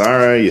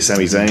 Cesaro, your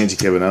Sami Zayns, your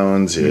Kevin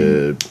Owens,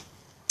 your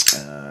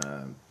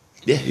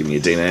even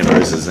your Dean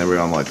Ambroses and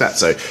everyone like that.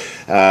 So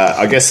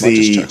I guess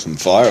just chuck some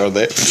fire on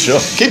there. Sure,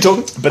 keep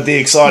talking. But the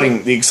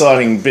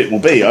exciting bit will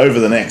be over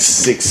the next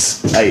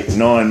 6, 8,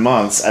 9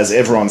 months as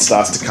everyone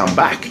starts to come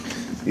back.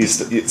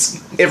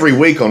 It's every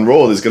week on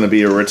Raw. There's going to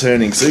be a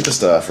returning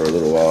superstar for a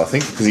little while, I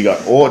think, because you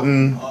got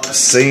Orton,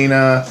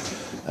 Cena.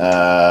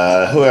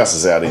 Who else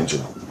is out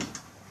injured?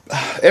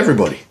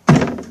 Everybody.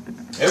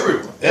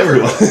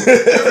 Everyone.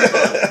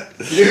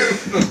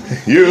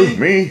 you,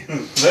 me,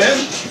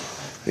 them.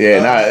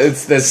 Yeah, no.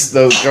 There's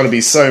going to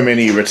be so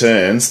many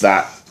returns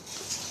that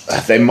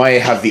they may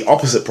have the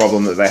opposite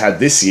problem that they had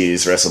this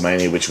year's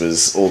WrestleMania, which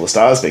was all the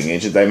stars being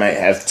injured. They may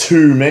have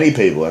too many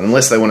people, and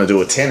unless they want to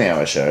do a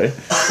 10-hour show,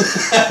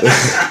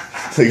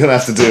 they're going to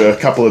have to do a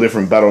couple of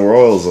different battle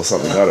royals or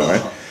something. I don't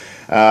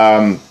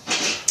know.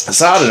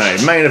 So I don't know.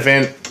 Main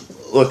event.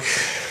 Look.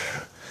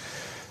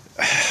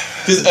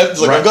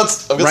 I've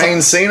got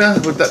Reigns Cena,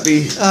 would that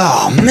be?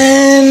 Oh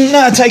man,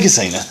 no, take a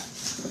Cena.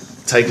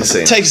 Take a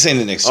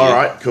Cena next year. All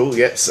right, cool.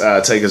 Yes,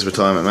 Taker's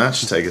retirement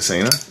match. Take a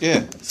Cena.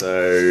 Yeah.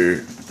 So,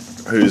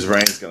 who's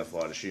Reigns going to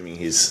fight? Assuming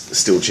he's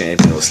still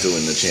champion or still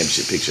in the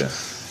championship picture.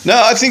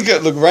 No, I think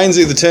Reigns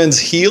either turns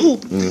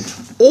heel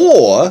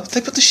or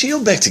they put the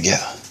Shield back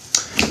together.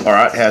 All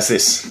right, how's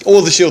this?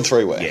 Or the Shield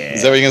 3-way. Yeah.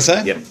 Is that what you're going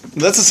to say? Yep.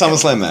 That's a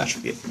SummerSlam match.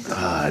 Yep.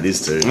 It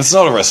is too. It's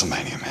not a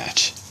WrestleMania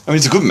match. I mean,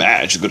 it's a good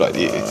match, a good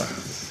idea.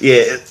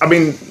 Yeah, I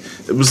mean,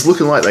 it was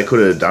looking like they could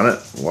have done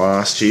it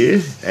last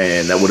year,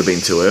 and that would have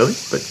been too early,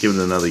 but given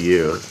another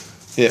year.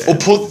 Yeah, or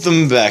put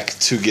them back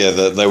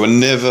together. They were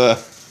never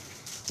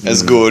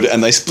as good,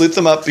 and they split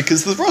them up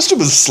because the roster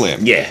was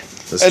slim. Yeah,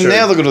 that's and true.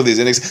 now they've got all these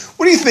NXT.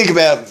 What do you think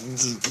about,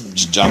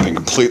 jumping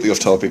completely off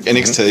topic,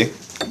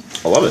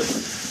 NXT? I love it.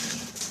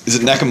 Is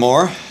it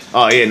Nakamura?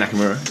 Oh, yeah,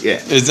 Nakamura,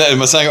 yeah.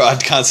 Am I saying I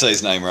can't say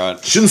his name right.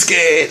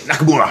 Shinsuke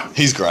Nakamura.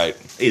 He's great.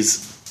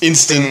 Is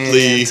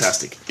instantly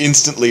fantastic.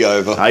 Instantly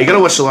over. You got to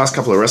watch the last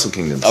couple of Wrestle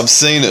Kingdoms. I've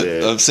seen it.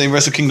 Yeah. I've seen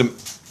Wrestle Kingdom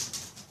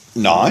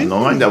 9.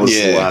 That was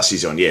the last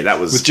season. Yeah, that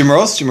was with Jim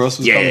Ross. Jim Ross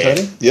was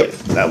commentating. Yep,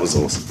 that was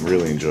awesome.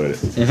 Really enjoyed it.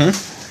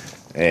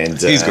 Mm-hmm.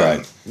 And he's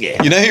great.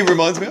 Yeah, you know who he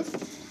reminds me of?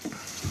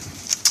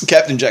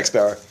 Captain Jack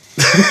Sparrow.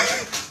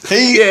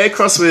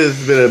 Cross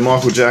with a bit of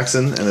Michael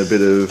Jackson and a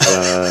bit of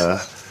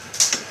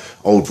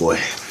Old Boy.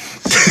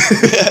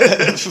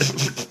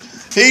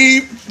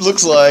 He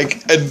looks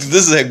like, and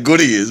this is how good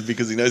he is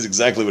because he knows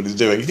exactly what he's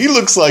doing. He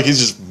looks like he's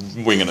just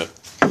winging it.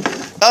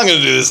 I'm going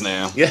to do this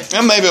now. Yeah.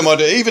 And maybe I might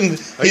do.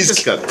 He's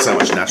just got so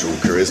much natural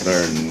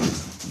charisma and,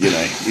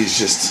 he's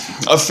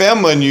just... I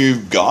found my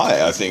new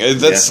guy, I think.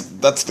 That's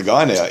the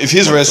guy now. If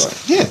he's wrestling...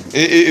 Yeah.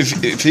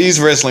 If he's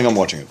wrestling, I'm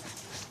watching it.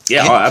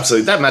 Yeah, oh,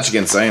 absolutely. That match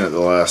against Zayn at the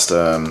last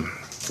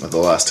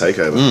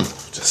takeover.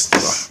 Just,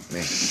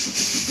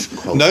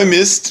 man. No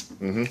mist.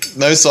 Mm-hmm.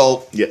 No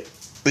salt. Yep.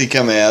 He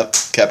come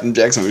out, Captain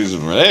Jackson, who's,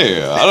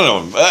 hey, I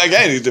don't know.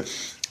 Again,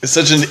 it's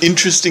such an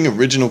interesting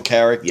original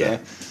character. Yeah.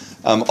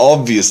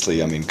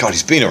 Obviously, I mean, God,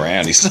 he's been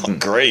around. He's not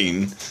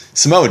green.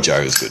 Samoa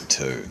Joe is good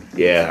too.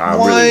 Yeah, I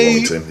really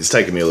want to. It's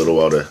taken me a little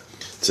while to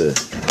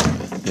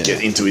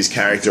get into his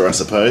character, I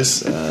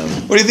suppose.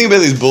 What do you think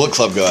about these Bullet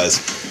Club guys?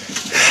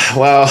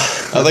 Well,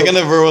 are they going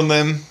to ruin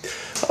them?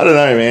 I don't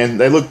know, man.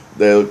 They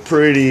look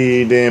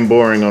pretty damn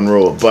boring on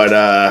Raw, but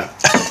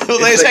well,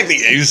 they attack the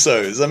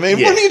Usos. I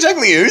mean, what are you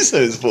attacking the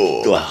Usos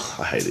for? Well,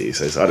 I hate the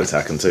Usos. I'd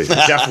attack them too.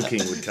 Jaffel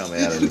King would come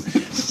out and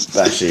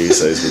bash the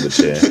Usos with a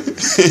chair,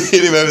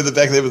 hit him over the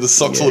back there with a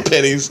sock full of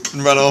pennies,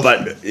 and run off.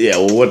 But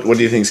what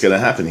do you think is going to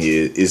happen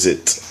here? Is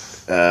it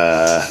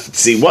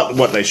see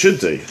what they should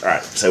do? All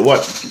right, so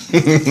what?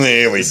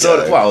 There we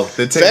go. Well,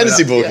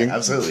 fantasy booking,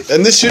 absolutely,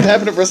 and this should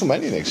happen at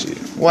WrestleMania next year.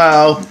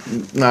 Well,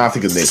 no, I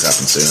think it needs to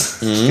happen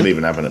sooner. Mm-hmm. It could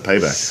even happen at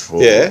Payback. Or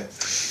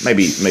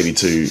maybe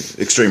 2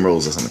 Extreme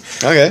Rules or something.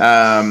 Okay.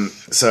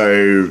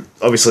 So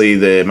obviously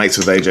they're mates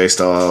with AJ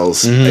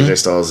Styles. Mm-hmm. AJ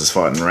Styles is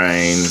fighting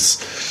Reigns.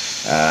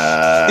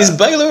 Is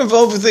Baylor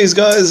involved with these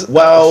guys?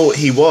 Well,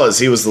 he was.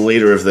 He was the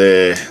leader of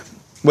their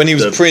when he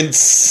was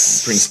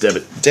Prince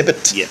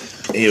Devitt. Yeah.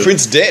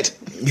 Prince Debt.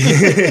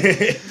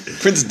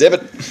 Prince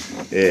Devitt.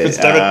 Yeah. Prince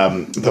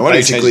Devitt. But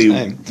basically,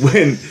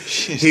 when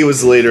he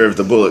was the leader of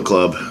the Bullet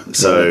Club,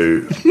 so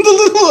the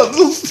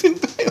little Finn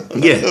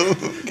Balor. Yeah.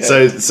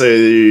 Okay.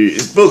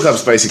 So Bullet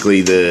Club's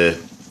basically the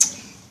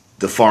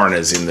the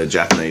foreigners in the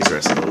Japanese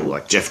wrestling,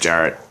 like Jeff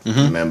Jarrett,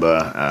 remember?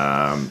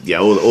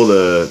 All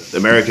the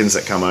Americans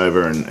that come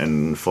over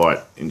and fight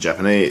in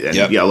Japanese, and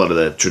a lot of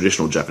the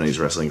traditional Japanese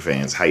wrestling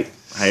fans hate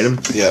them.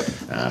 Yep.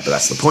 But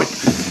that's the point.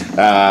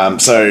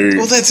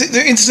 Well, that's it.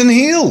 They're instant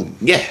heel.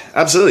 Yeah,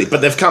 absolutely. But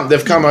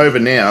they've come over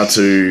now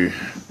to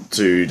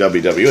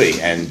WWE,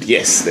 and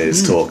yes,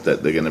 there's talk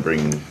that they're going to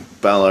bring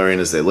Balor in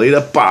as their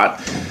leader,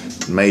 but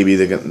maybe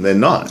they're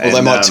not. Well,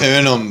 they might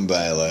turn on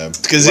Balor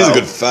because he's a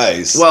good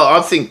face. Well, I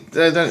think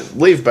they don't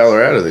leave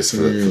Balor out of this for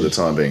the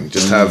time being.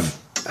 Just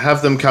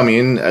have them come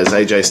in as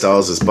AJ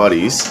Styles'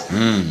 buddies,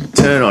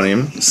 turn on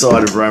him,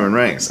 side of Roman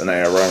Reigns, and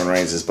they are Roman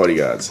Reigns'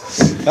 bodyguards.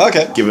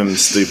 Okay. Give them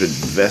stupid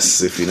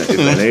vests if they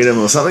need them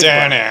or something.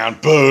 Down,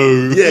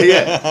 boo.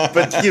 Yeah.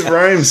 But give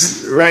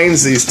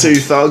Reigns these two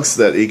thugs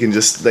that they can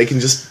just.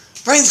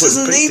 Reigns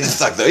doesn't need the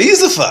thug though.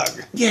 He's the thug.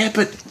 Yeah,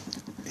 but.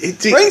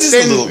 Reigns is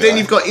the little guy. Then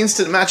you've got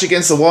instant match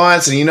against the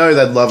Wyatts, and you know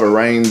they'd love a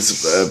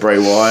Reigns Bray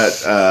Wyatt.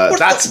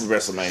 That's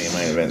WrestleMania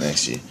main event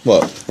next year.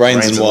 What?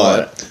 Reigns and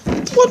Wyatt.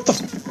 What the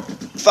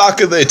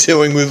fuck are they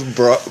doing with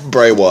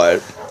Bray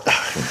Wyatt?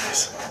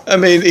 I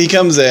mean, he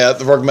comes out,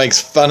 The Rock makes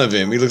fun of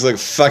him. He looks like a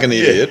fucking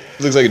idiot.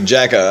 He looks like a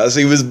jackass.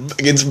 He was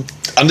against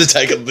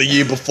Undertaker the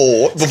year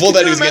before. Before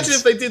that, he was imagine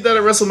if they did that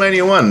at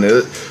WrestleMania 1.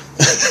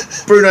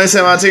 Bruno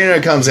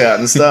Sammartino comes out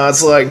and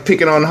starts like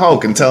picking on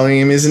Hulk and telling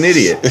him he's an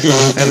idiot,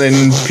 and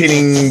then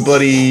pinning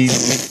bloody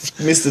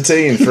Mr.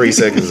 T in 3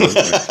 seconds.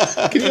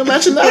 Can you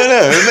imagine that? I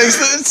know,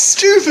 it's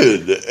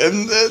stupid,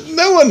 and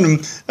no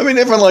one. I mean,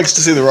 everyone likes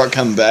to see The Rock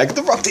come back.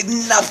 The Rock did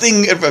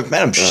nothing.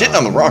 Man, I'm shitting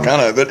on The Rock, I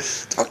know, but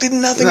The Rock did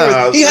nothing.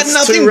 No, he had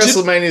nothing. 2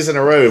 WrestleManias in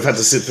a row. We've had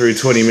to sit through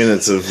 20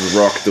 minutes of The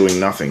Rock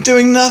doing nothing.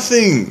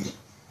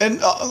 And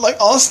Shawn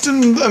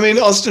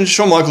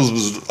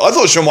Michaels I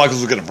thought Shawn Michaels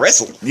was going to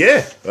wrestle.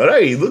 Yeah, I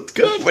know, he looked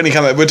good. When he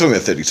came out, we're talking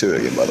about 32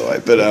 again, by the way.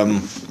 But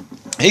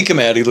he came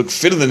out, he looked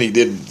fitter than he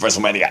did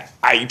WrestleMania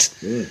 8.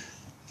 Yeah.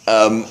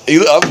 I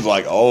was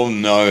like, oh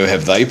no,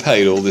 have they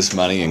paid all this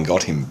money and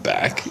got him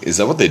back? Is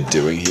that what they're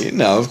doing here?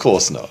 No, of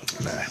course not.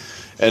 No.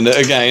 And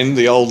again,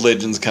 the old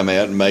legends come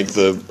out and make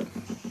the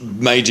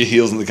major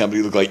heels in the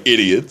company look like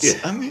idiots. Yeah.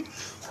 I mean,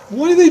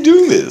 why are they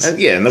doing this? And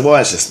the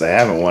Wyatts they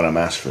haven't won a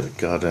match for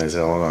God knows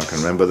how long I can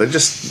remember. I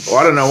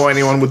don't know why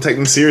anyone would take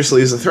them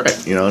seriously as a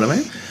threat. You know what I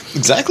mean?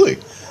 Exactly.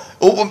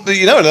 Well,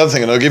 you know another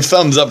thing, and I'll give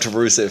thumbs up to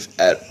Rusev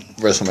at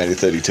WrestleMania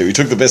 32. He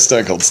took the best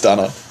Stone Cold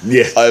Stunner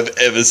I've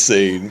ever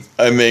seen.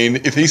 I mean,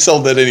 if he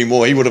sold that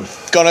anymore, he would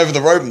have gone over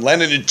the rope and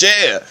landed in a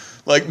chair.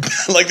 Like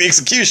the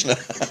Executioner.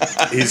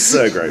 He's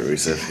so great,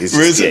 Rusev. He's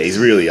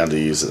really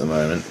underused at the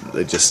moment.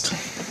 They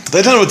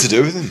don't know what to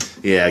do with him.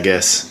 Yeah, I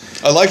guess.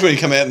 I liked when he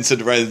came out and said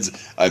to Reigns,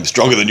 I'm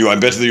stronger than you, I'm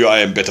better than you, I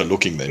am better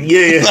looking than you.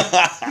 Yeah.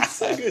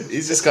 So good.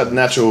 He's just got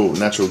natural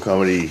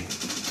comedy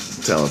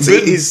talent.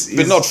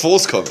 But not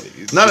forced comedy.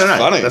 No.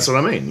 Funny. That's what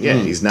I mean. Yeah,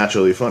 he's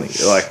naturally funny.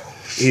 Like,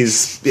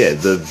 he's,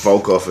 the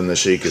Volkov and the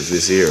Sheik of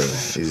this era.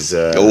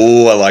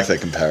 I like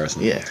that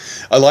comparison. Yeah.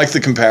 I like the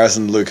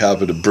comparison Luke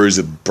Harper to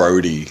Bruiser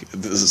Brody.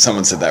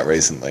 Someone said that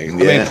recently.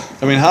 Yeah.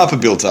 I mean, Harper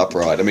built up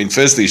right. I mean,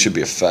 firstly, he should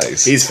be a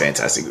face. He's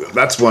fantastic.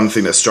 That's one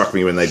thing that struck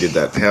me when they did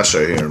that house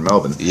show here in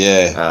Melbourne.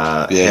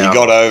 Yeah. He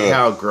got over.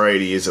 How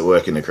great he is at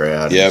working the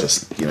crowd. Yeah.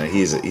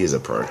 He's a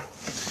pro.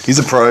 He is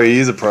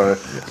a pro.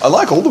 Yeah. I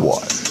like all the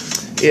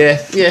Wyatts. Yeah.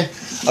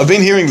 I've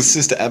been hearing the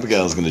sister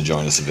Abigail is going to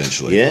join us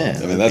eventually. Yeah.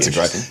 I mean, that's a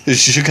great...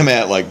 She should come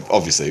out,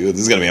 obviously,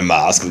 there's going to be a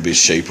mask, it'll be a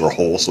sheep or a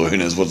horse, or who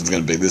knows what it's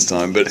going to be this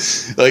time. But,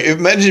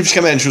 imagine if she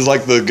came out and she was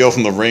like the girl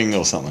from The Ring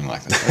or something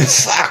like that.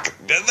 Fuck!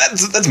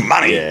 That's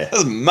money. Yeah.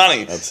 That's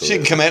money. Absolutely. She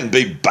can come out and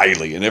beat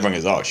Bailey, and everyone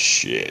goes, oh,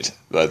 shit.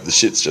 Like, the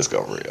shit's just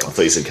got real. I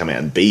thought you said come out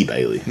and be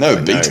Bailey. No,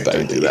 beat Bailey.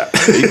 Don't do that.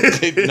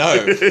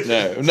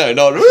 No,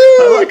 not...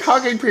 I like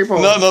hugging people.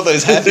 No, not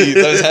those happy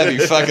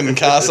fucking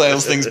car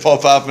sales things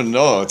pop up and,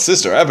 it's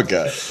Sister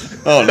Abigail.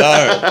 Oh, no.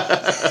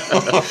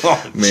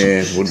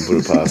 Man, wouldn't put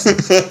it past him.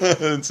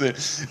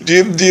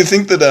 Do you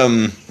think that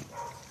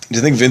do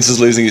you think Vince is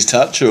losing his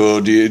touch,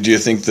 or do you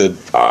think that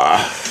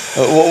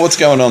what's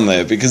going on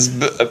there? Because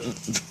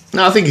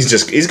no, I think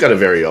he's got a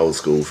very old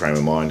school frame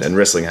of mind, and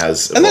wrestling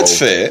has evolved. And that's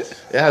fair.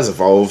 It has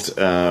evolved.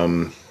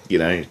 Guys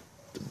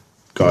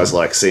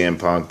like CM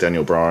Punk,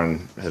 Daniel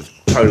Bryan have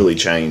totally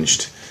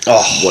changed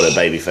what a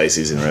babyface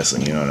is in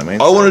wrestling. You know what I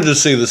mean? I wanted to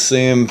see the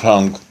CM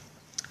Punk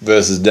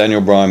versus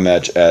Daniel Bryan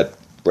match at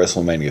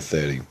WrestleMania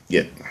 30.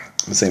 Yeah.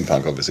 CM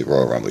Punk, obviously,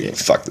 Royal Rumble. Yeah.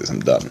 Fuck this,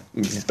 I'm done.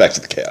 Back to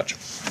the couch.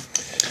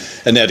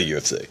 And now to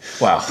UFC.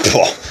 Wow.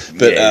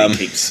 But he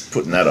keeps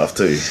putting that off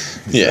too.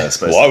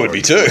 I would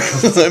be too.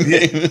 I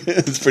mean,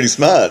 it's pretty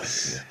smart.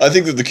 Yeah. I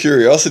think that the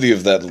curiosity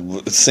of that,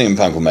 CM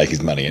Punk will make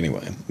his money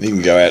anyway. He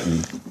can go out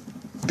and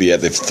be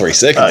out there for 3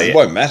 seconds. It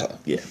won't matter.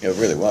 Yeah. It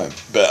really won't.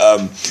 But, I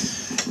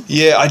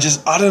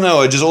don't know.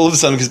 I just all of a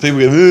sudden, because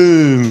people go,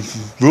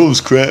 Raw's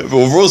crap.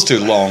 Well, Raw's too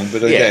long,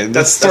 but again,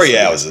 that's 3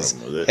 hours is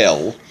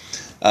hell.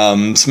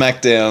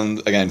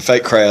 SmackDown, again,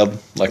 fake crowd,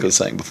 like I was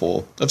saying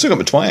before. I've still got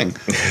my twang.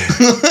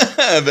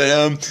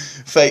 But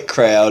fake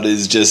crowd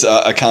is just,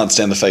 I can't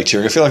stand the fake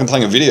cheering. I feel like I'm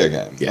playing a video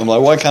game. Yeah. I'm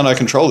like, why can't I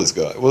control this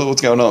guy?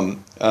 What's going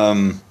on?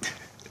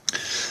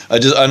 I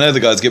know the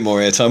guys get more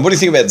airtime. What do you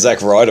think about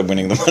Zack Ryder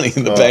winning the Money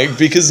in the Bank?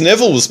 Because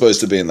Neville was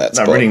supposed to be in that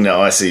spot. No, winning the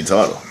IC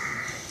title,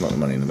 not the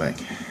Money in the Bank.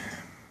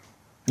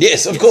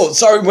 Yes, of course.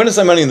 Sorry, when I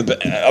say Money in the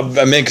Bank, I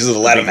meant because of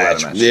the ladder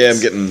match. Yeah, I'm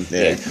getting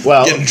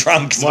getting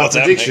drunk. My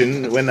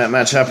prediction when that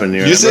match happened,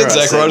 you said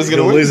Zack Ryder's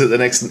going to win. Lose it the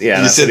next.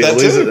 Yeah, you said that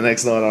lose it the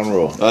next night on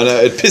Raw. I know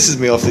it pisses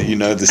me off that you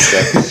know this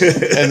stuff.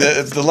 And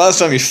the last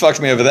time you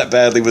fucked me over that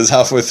badly was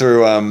halfway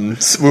through.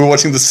 We were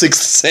watching The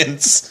Sixth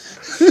Sense.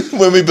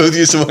 When we both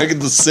used to work at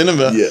the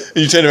cinema, and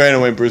you turned around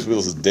and went, Bruce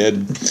Willis is dead.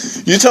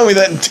 You told me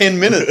that in 10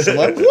 minutes. I'm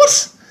like,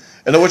 what?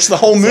 And I watched the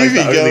whole movie.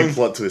 Like the only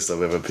plot twist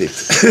I've ever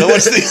picked. I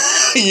watched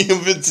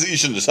you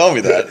shouldn't have told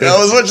me that. And I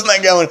was watching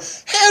that going,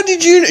 how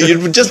did you know?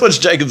 You just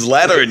watched Jacob's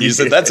Ladder and you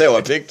said that's how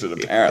I picked it,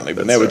 apparently.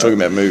 But now we're talking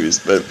about movies.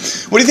 But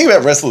what do you think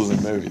about wrestlers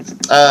in movies?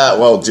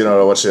 Well, do you know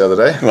what I watched the other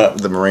day?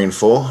 What? The Marine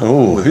 4.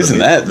 Oh, who's in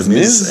that? The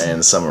Miz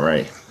and Summer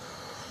Rae.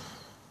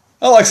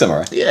 I like Summer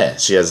Rae. Yeah,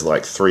 she has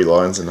like 3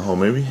 lines in the whole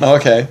movie. Oh,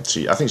 okay.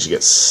 I think she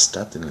gets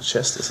stabbed in the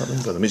chest or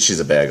something. But she's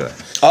a bad guy.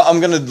 I'm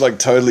going to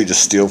totally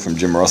just steal from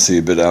Jim Ross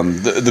here, but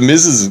the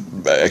Miz is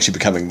actually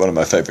becoming one of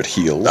my favourite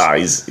heels.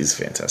 He's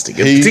fantastic.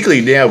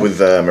 Particularly now with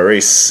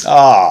Maurice.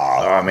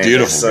 Oh, man,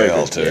 beautiful so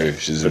girl good, too.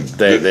 She's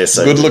they're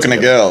so good looking a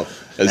girl.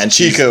 As and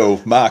Chico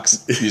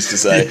Marx used to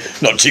say.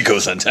 Not Chico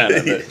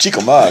Santana, but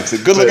Chico Marx. A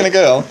good looking a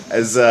girl.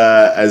 As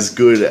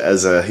good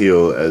as a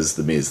heel as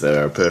the Miz.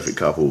 They're a perfect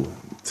couple.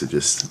 To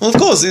just of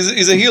course,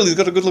 he's a heel. He's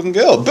got a good-looking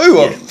girl.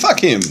 Boo! Fuck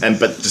him.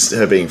 But just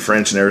her being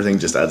French and everything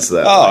just adds to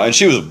that. Oh, and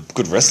she was a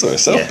good wrestler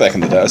herself back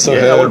in the day.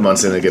 I wouldn't mind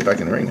seeing her get back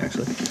in the ring.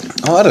 Actually,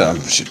 I don't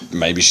know.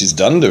 Maybe she's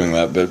done doing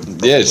that, but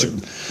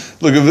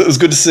look, it was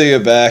good to see her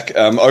back.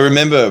 I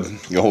remember.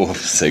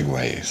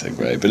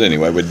 Segue. But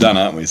anyway, we're done,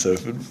 aren't we? So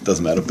it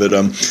doesn't matter. But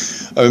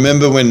I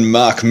remember when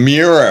Mark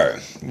Miro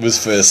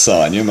was first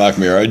signed. You know Mark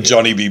Miro,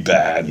 Johnny B.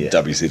 Bad,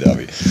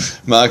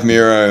 WCW. Mark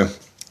Miro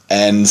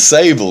and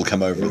Sable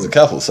come over as a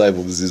couple.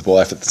 Sable was his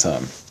wife at the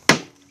time.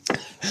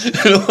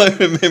 And all I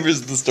remember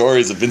is the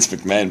stories of Vince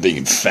McMahon being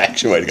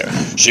infatuated, going,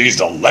 she's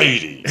the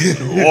lady.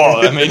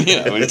 What? I mean,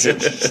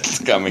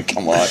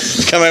 come on.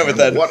 Come out with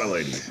that. What a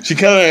lady. She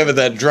came out with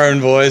that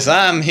drone voice.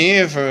 I'm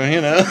here for, I'm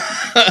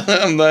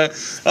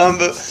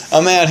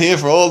out here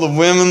for all the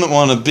women that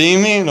want to be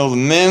me and all the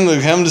men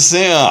that come to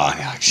see. Oh,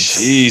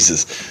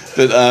 Jesus.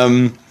 But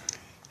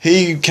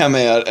he come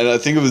out, and I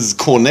think it was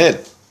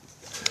Cornette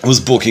was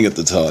booking at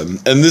the time,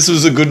 and this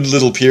was a good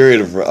little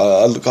period of.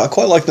 I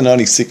quite like the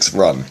 '96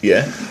 run.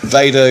 Yeah,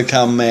 Vader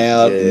come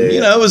out. And,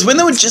 it was when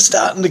they were just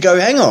starting to go.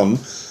 Hang on,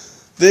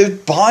 they're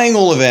buying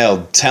all of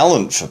our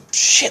talent for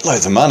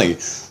shitloads of money.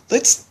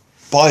 Let's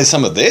buy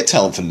some of their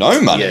talent for no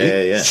money.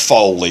 Yeah.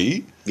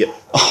 Foley. Yep.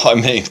 I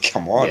mean,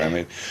 come on. Yeah. I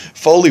mean,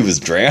 Foley was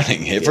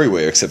drowning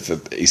everywhere except for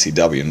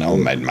ECW. No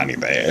one made money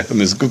there. I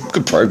mean, it's a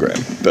good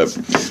program, but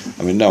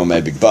I mean, no one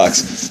made big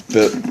bucks.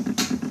 But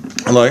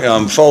like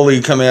Foley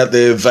come out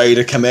there,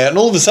 Vader come out, and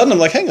all of a sudden I'm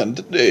like, hang on,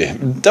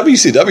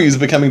 WCW is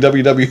becoming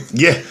WWE.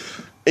 Yeah.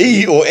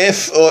 E or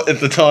F at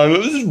the time. It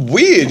was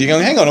weird. You're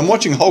going, hang on, I'm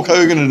watching Hulk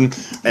Hogan and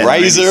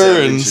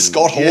Razor and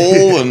Scott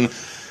Hall and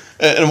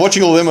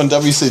watching all them on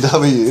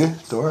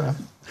WCW. Dora,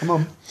 come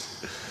on.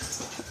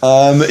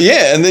 And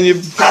then you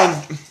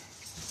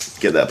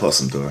get that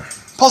possum, Dora.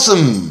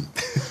 Possum.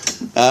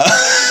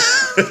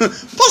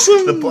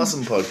 Possum. The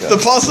Possum Podcast. The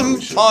Possum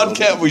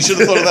Podcast. We should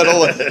have thought of that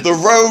all. The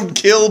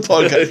Roadkill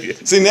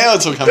Podcast. See, now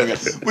it's all coming up.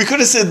 We could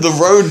have said the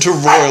Road to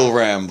Royal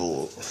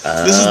Ramble.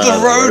 This is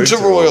the Road to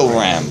Royal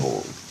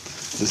Ramble.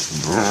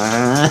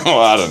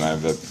 I don't know,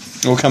 but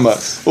we'll come up.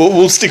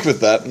 We'll stick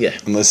with that. Yeah.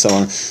 Unless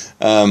someone,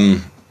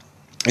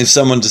 if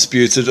someone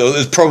disputes it, or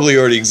it probably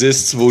already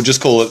exists, we'll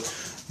just call it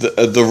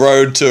the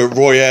Road to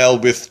Royale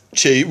with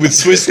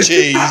Swiss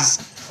cheese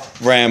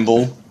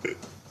ramble.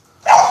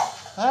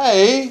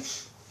 Hey,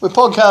 we're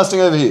podcasting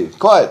over here.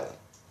 Quiet.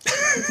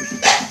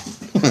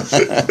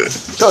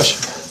 Josh.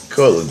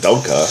 Call it a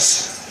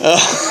dogcast.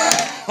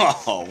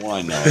 Oh,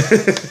 why not?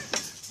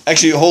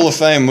 Actually, Hall of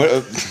Fame, what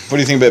do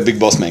you think about Big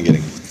Boss Man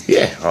getting?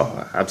 Yeah,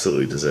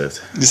 absolutely deserved.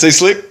 Did you see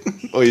Slick?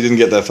 Or you didn't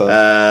get that far?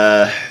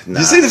 No. Did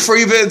you see the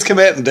Freebirds come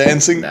out and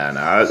dancing? No,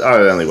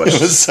 I only watched.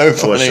 It was so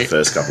funny. I watched the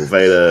first couple.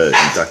 Vader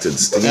inducted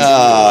Sting.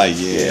 Ah,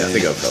 yeah. I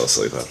think I fell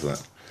asleep after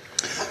that.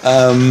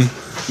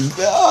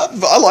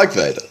 I like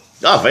Vader.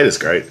 Oh, Vader's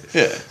great.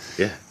 Yeah.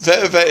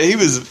 He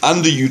was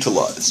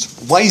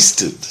underutilized,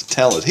 wasted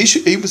talent.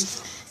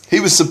 He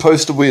was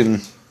supposed to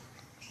win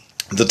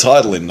the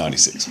title in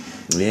 '96.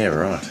 Yeah,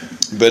 right.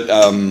 But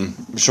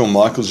Shawn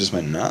Michaels just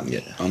went, nah,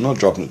 I'm not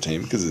dropping it to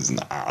him because he's an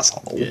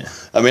asshole. Yeah.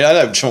 I mean, I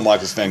know Shawn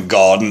Michaels fan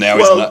God, and now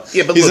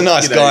he's a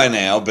nice guy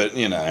now, but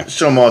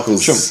Shawn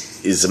Michaels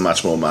is a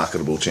much more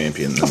marketable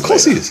champion than Of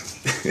course he is.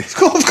 Of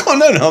course,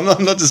 no, I'm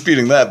not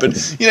disputing that, but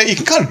you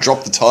can kind of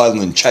drop the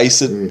title and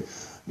chase it.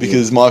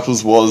 because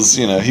Michaels was,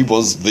 he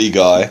was the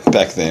guy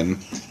back then.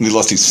 And he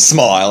lost his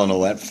smile and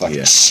all that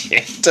fucking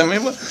shit. I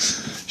mean,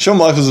 Shawn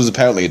Michaels was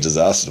apparently a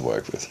disaster to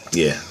work with.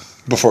 Yeah.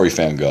 Before he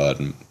found God.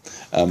 And,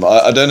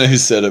 I don't know who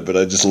said it, but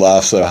I just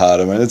laughed so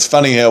hard. I mean, it's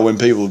funny how when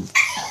people...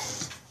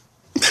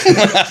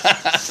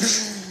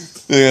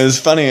 it's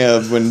funny how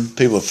when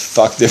people have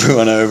fucked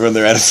everyone over and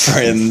they're out of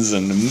friends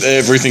and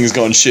everything's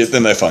gone shit,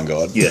 then they find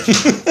God. Yeah.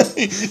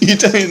 You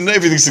don't,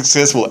 everything's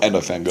successful and I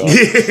found God. I mean,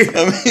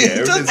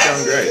 everything's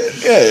going great.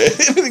 Yeah,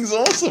 everything's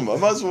awesome. I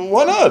might as well,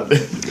 why not?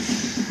 But,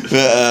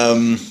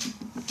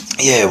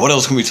 what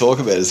else can we talk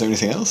about? Is there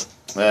anything else?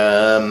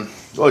 I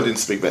didn't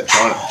speak about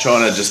China.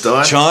 China just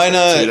died. 2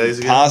 days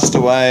ago. Passed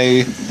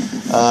away.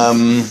 I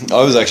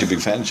was actually a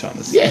big fan of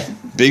China's. Yeah.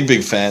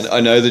 Big fan. I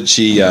know that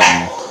she...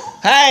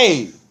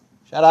 hey!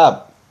 Shut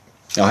up.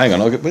 Oh, hang on.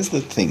 Where's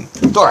the thing?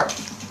 Dora.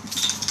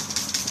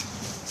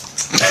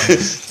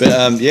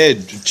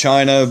 But,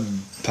 China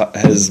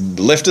has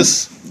left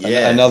us.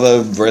 Yeah.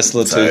 Another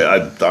wrestler too.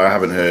 I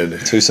haven't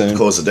heard too soon.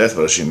 Cause of death,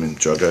 but I assume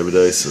drug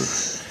overdose or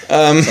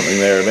something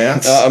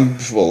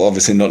thereabouts. Well,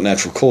 obviously not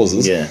natural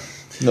causes. Yeah.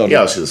 She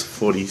was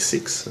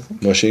 46, I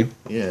think. Was she?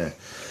 Yeah.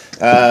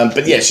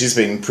 But yeah, she's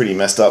been pretty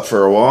messed up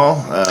for a while.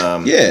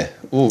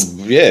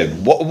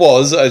 What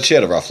was she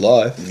had a rough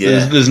life.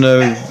 Yeah. There's no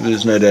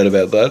doubt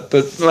about that.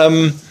 But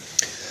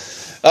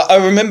I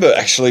remember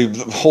actually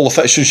Hall of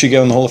Fame. Should she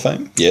go in the Hall of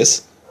Fame?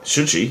 Yes.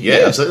 Should she?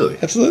 Yeah,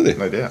 absolutely,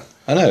 no doubt.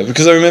 I know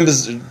because I remember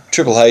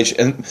Triple H,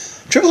 and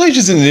Triple H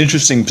is in an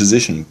interesting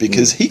position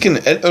because he can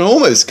and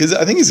almost because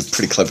I think he's a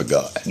pretty clever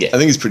guy. Yeah, I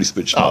think he's pretty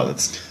switched on. Oh,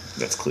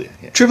 that's clear.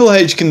 Yeah. Triple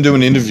H can do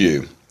an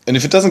interview. And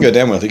if it doesn't go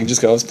down well, he can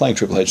just go, I was playing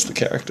Triple H the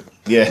character.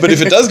 Yeah. But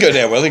if it does go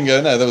down well, he can go,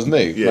 no, that was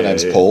me. Yeah, my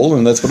name's Paul,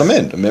 and that's what I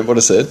meant. I meant what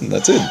I said, and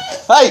that's it.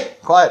 Hey!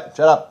 Quiet.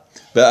 Shut up.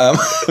 But,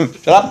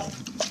 shut up.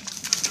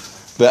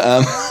 But,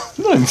 I'm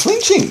not even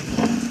flinching.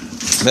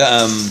 But,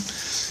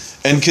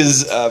 and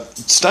because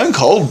Stone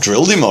Cold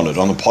drilled him on it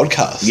on a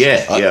podcast.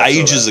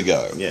 Ages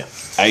ago. Yeah.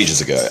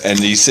 Ages ago. And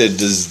he said,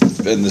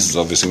 and this is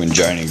obviously when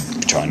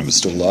China was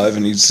still alive,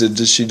 and he said,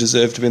 does she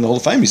deserve to be in the Hall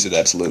of Fame? He said,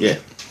 absolutely. Yeah.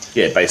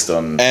 Yeah, based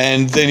on...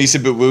 And then he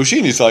said, but will she?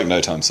 And he's like, no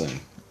time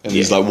soon. And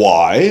he's like,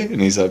 why? And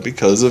he's like,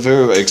 because of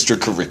her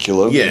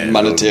extracurricular,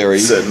 monetary...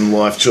 certain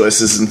life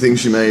choices and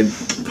things she made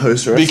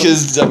post-wrestling.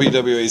 Because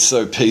WWE is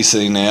so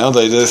PC now,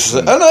 they just...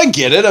 And I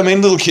get it. I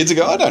mean, little kids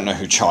go, I don't know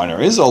who China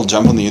is. I'll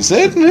jump on the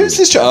internet. And who's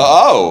this China?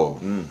 Oh,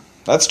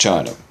 that's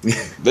China.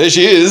 There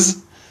she is.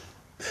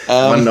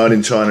 One Night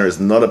in China is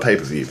not a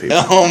pay-per-view, people.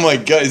 Oh my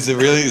God, is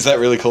that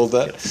really called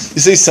that?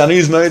 You see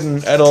Sonny's made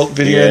an adult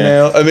video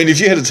now. I mean, if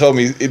you had told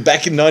me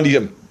back in 90,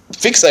 I'm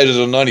fixated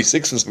on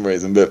 96 for some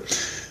reason, but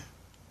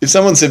if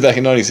someone said back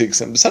in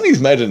 96, Sonny's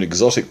made an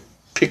exotic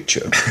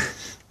picture,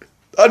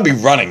 I'd be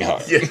running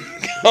home. Yeah.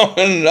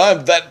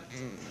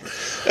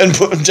 And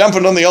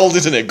jumping on the old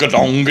internet.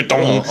 Gadong,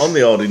 gadong. Well, on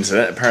the old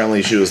internet,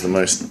 apparently she was the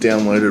most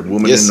downloaded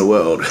woman in the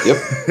world.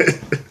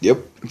 Yep.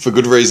 For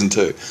good reason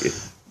too. Yeah.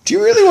 Do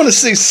you really want to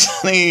see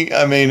Sonny?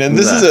 I mean, and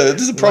this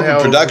is a proper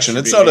production.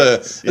 It's not a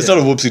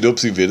whoopsie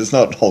doopsie vid. It's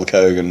not Hulk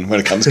Hogan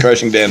when it comes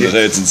crashing down. It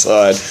hurts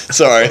inside.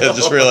 Sorry, I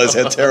just realised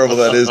how terrible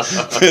that is.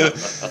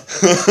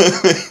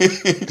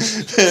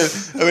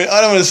 I mean,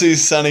 I don't want to see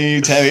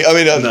Sonny, Tammy. I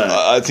mean,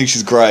 I think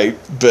she's great,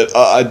 but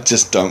I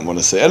just don't want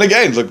to see. And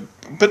again, look,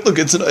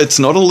 it's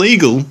not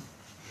illegal.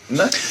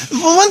 No.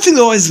 Well, one thing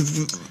that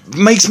always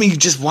makes me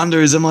just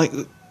wonder is I'm like,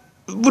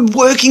 would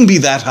working be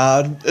that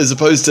hard as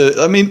opposed to?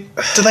 I mean,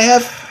 do they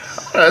have?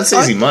 It's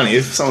easy money.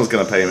 If someone's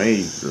going to pay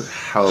me a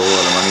hell of a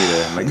lot of money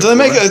to make do they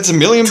make it? It's $1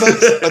 million.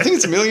 I think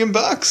it's $1 million.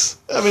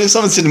 I mean, if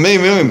someone said to me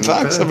 $1 million,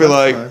 I'd be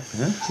like,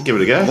 give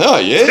it a go. Oh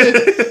yeah.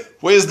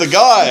 Where's the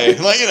guy?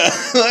 Like,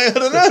 I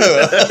don't know.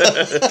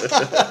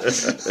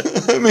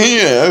 I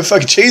mean,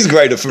 fucking cheese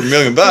grater for $1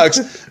 million, but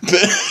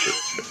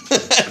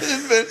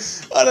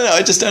I don't know.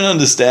 I just don't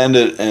understand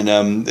it, and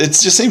it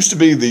just seems to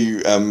be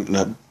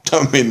the.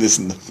 Don't mean this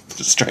in a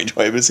strange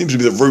way, but it seems to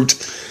be the route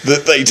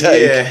that they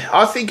take. Yeah,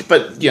 I think,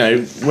 but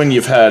when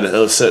you've had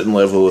a certain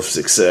level of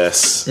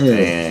success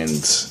and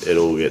it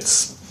all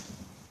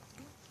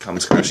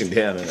comes crashing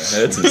down and it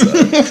hurts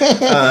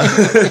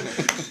inside.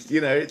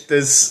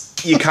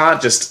 You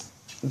can't just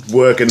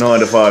work a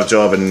 9-to-5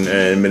 job and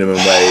minimum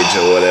wage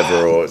or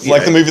whatever, or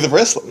like the movie The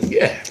Wrestler.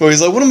 Yeah, where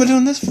he's like, "What am I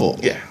doing this for?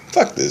 Yeah,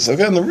 fuck this! I'll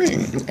go in the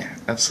ring." Yeah,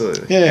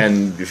 absolutely. Yeah,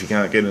 and if you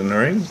can't get in the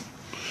ring,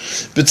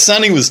 but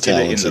Sonny was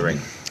talented. In the ring.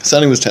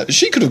 Sonny was talented.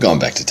 She could have gone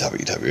back to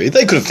WWE.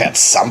 They could have found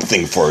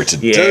something for her to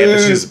do. Yeah, but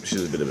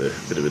she's a bit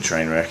of a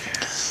train wreck.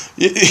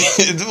 Yeah,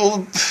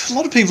 well, a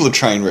lot of people are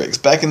train wrecks.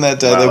 Back in that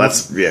day,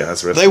 that's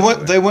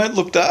wrestling. They weren't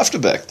looked after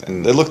back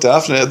then. They looked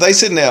after. They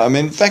said now. I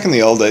mean, back in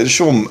the old days,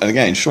 Shawn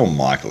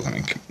Michaels.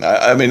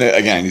 I mean,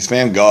 again, he's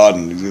found God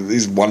and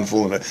he's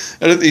wonderful and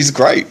he's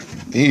great.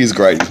 He is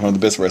great. He's one of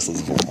the best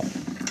wrestlers of all time.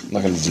 I'm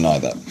not going to deny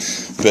that.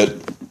 But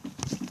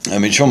I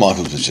mean, Shawn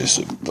Michaels was just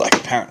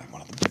apparently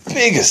one of the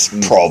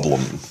biggest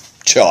problem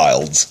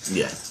childs.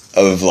 Yeah.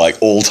 Of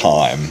all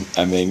time.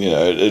 I mean,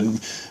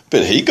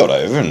 But he got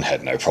over and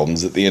had no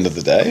problems at the end of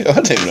the day. I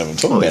don't even know what I'm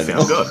talking about.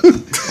 Found God.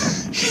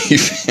 He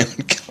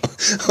found God.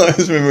 I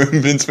just remember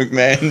when Vince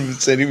McMahon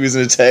said he was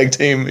in a tag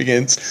team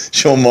against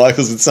Shawn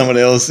Michaels and someone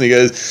else, and he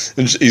goes,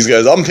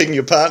 I'm picking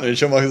your partner, and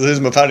Shawn Michaels says,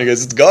 who's my partner? He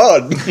goes, it's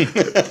God.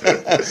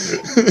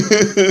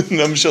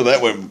 And I'm sure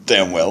that went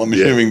down well. I'm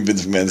assuming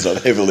Vince McMahon's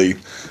not heavily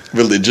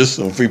religious,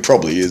 or if he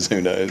probably is, who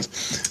knows.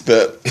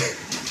 But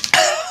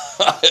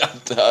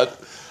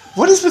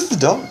what is with the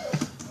dog?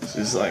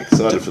 She's like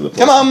excited for the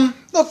Come on,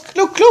 look.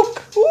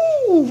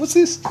 Ooh, what's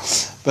this?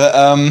 But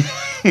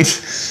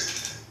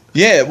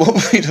yeah, what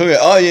were we talking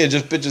about? Oh yeah,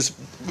 just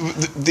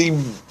the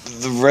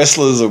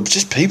wrestlers, or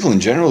just people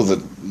in general, that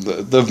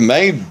they've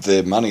made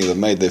their money, they've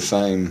made their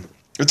fame.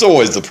 It's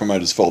always the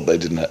promoter's fault they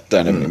don't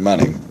have any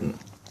money,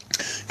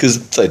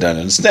 because they don't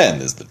understand.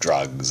 There's the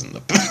drugs and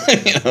the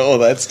all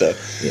that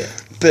stuff. Yeah,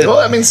 but well,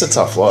 I mean, it's a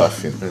tough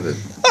life. Over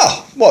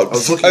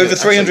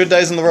 300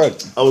 days on the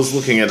road. I was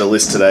looking at a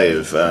list today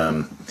of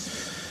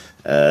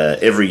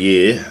every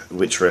year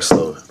which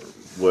wrestler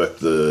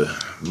worked the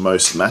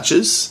most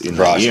matches in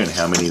that year and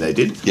how many they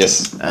did.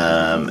 Yes.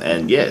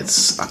 And yeah,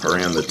 it's up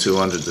around the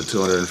 200 to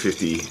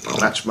 250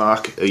 match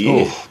mark a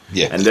year. Oh,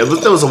 yeah. And there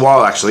was a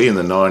while actually in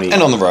the 90s.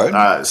 And on the road.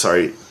 On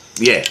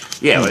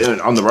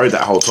the road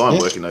that whole time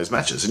working those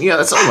matches. And yeah,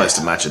 that's almost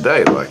a match a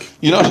day. Like,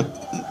 you're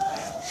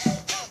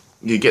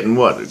getting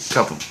what,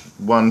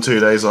 1-2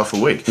 days off a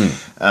week.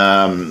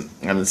 And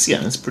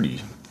it's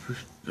pretty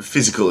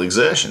physical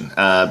exertion.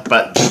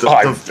 But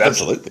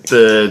absolutely.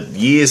 The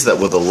years that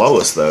were the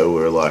lowest, though,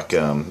 were like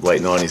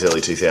late 90s,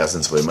 early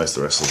 2000s, where most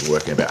of the wrestlers were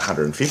working about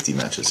 150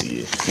 matches a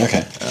year.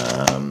 Okay.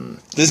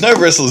 There's no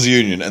wrestlers'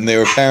 union, and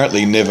there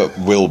apparently never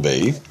will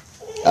be.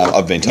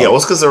 I've been told. Yeah, well,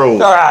 it's because they're all...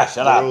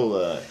 shut up. They're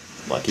all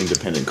like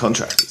independent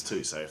contractors,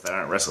 too. So if they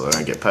don't wrestle, they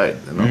don't get paid.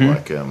 They're not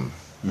like...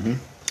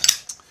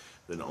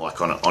 They're not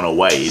like on a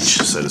wage,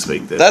 so to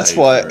speak. That's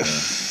why...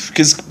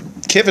 Because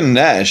Kevin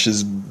Nash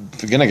is...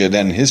 We're going to go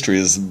down in history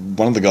as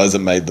one of the guys that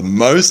made the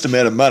most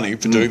amount of money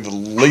for doing the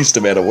least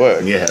amount of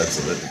work. Yeah,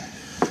 absolutely.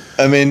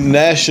 I mean,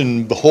 Nash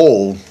and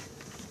Hall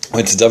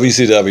went to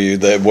WCW.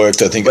 They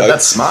worked, I think... But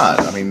that's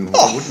smart. I mean,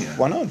 why wouldn't you?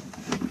 Why not?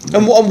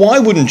 And why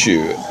wouldn't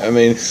you? I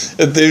mean,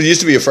 there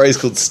used to be a phrase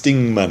called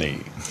Sting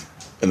money.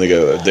 And they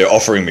go, they're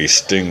offering me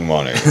Sting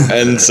money.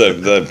 And so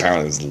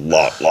apparently there's a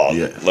lot.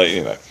 Yeah.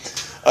 Like,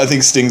 I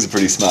think Sting's a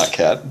pretty smart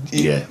cat.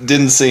 You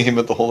didn't see him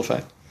at the Hall of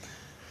Fame.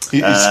 He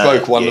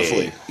spoke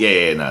wonderfully.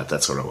 Yeah, no,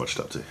 that's what I watched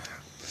up to.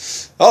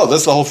 Oh,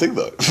 that's the whole thing,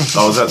 though.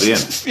 Oh, was that the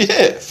end?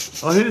 Yeah.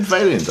 Oh, who did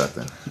Vader induct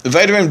then?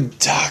 Vader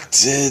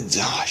inducted...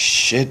 Oh,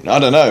 shit. I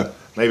don't know.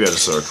 Maybe I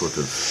just saw a clip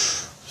of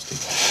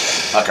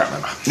Sting. I can't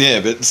remember.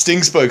 Yeah, but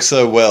Sting spoke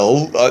so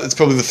well. It's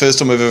probably the first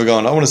time I've ever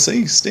gone, I want to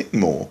see Sting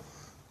more.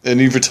 And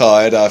he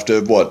retired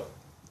after,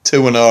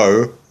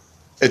 2-0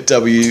 at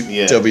W...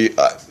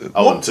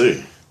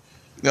 0-2.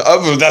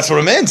 Oh, that's what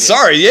I meant.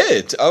 Sorry,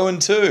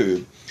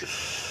 0-2.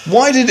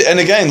 Why did... And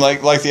again,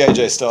 like the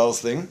AJ Styles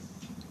thing,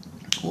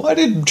 why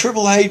did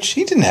Triple H...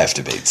 He didn't have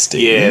to beat Sting.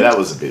 Yeah, that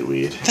was a bit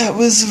weird. That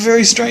was a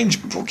very strange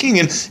booking,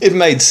 and it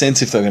made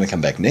sense if they were going to come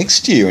back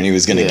next year and he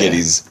was going to get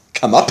his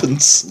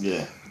comeuppance.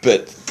 Yeah.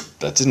 But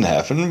that didn't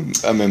happen.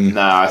 I mean...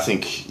 No, I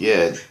think,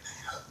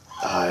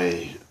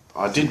 I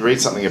did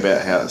read something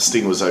about how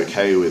Sting was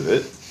okay with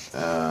it.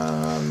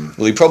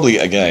 Well, he probably,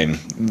 again,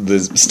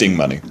 there's Sting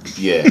money.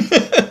 Yeah.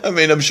 I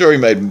mean, I'm sure he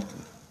made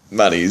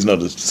money. He's not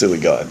a silly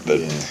guy, but...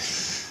 Yeah.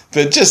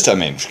 But just, I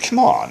mean, come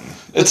on.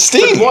 It's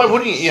Sting. But why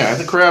wouldn't you? You know,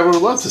 the crowd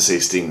would love to see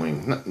Sting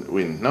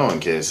win. No one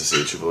cares to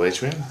see Triple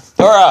H win.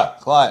 All right,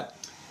 quiet.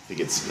 I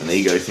think it's an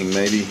ego thing,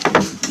 maybe.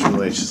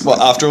 Triple H.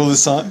 What, after all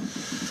this time?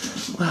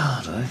 Well,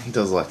 I don't know. He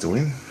does like to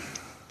win.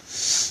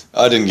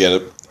 I didn't get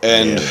it.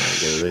 And I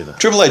didn't get it either.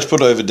 Triple H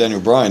put over Daniel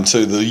Bryan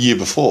too the year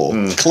before.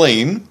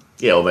 Clean.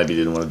 Yeah, or maybe he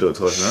didn't want to do it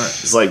twice in a row.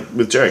 It's like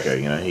with Jericho,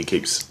 he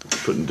keeps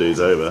putting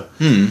dudes over.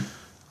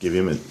 Give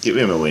him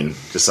a win.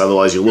 Just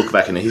otherwise, you look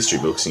back in the history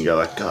books and you go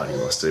like, God, he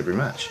lost every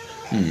match.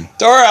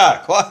 Dora,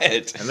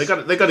 quiet. And they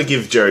got to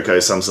give Jericho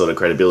some sort of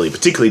credibility,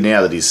 particularly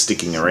now that he's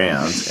sticking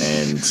around.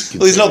 And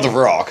well, he's not The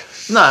Rock.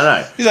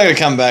 No. He's not going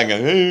to come back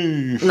and go,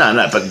 hey.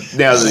 No. But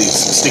now that he's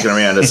sticking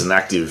around as an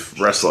active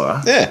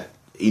wrestler,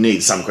 he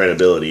needs some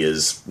credibility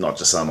as not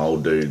just some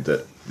old dude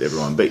that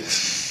everyone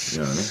beats. You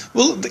know what I mean?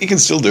 Well, he can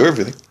still do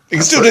everything. He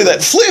can still do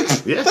that flip.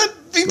 Yeah.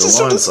 He just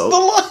does the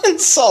lion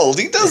salt.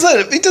 He does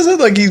that. He does it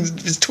like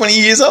he's 20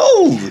 years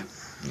old.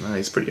 No,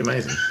 he's pretty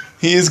amazing.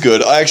 He is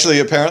good. I actually,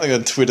 apparently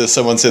on Twitter,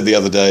 someone said the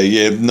other day,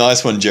 yeah,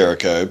 nice one,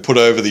 Jericho. Put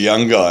over the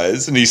young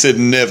guys. And he said,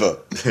 never.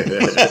 So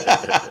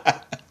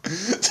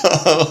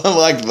I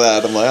liked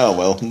that. I'm like, oh,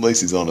 well, at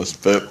least he's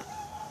honest. But,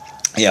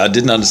 yeah, I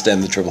didn't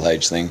understand the Triple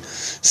H thing.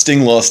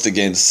 Sting lost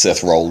against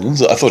Seth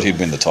Rollins. I thought he'd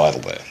win the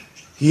title there.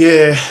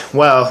 Yeah,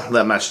 well,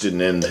 that match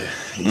didn't end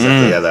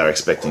exactly how they were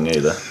expecting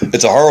either.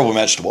 It's a horrible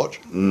match to watch,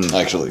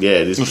 actually. Yeah,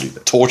 it is.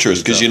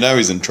 Torturous, because you know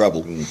he's in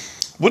trouble.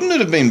 Wouldn't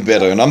it have been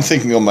better? And I'm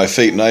thinking on my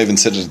feet, and I even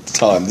said it at the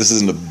time, this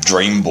isn't a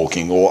dream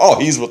booking or, oh,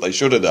 here's what they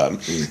should have done.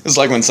 It's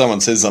like when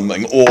someone says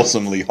something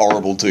awesomely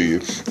horrible to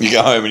you, you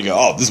go home and you go,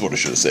 oh, this is what I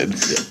should have said.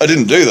 Yeah. I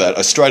didn't do that.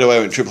 I straight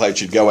away went Triple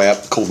H, you'd go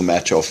out, call the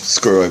match off,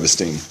 screw over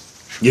Sting.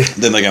 Yeah.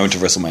 Then they go into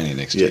WrestleMania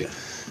next year.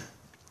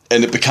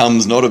 And it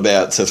becomes not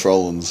about Seth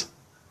Rollins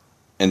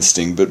and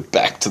Sting, but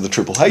back to the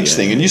Triple H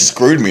thing. And you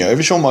screwed me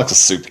over. Shawn Michaels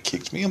super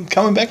kicked me. I'm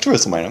coming back to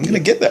WrestleMania. I'm going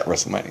to get that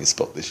WrestleMania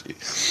spot this year.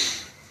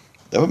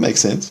 That would make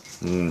sense.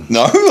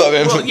 No? Am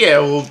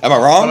I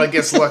wrong? Well, I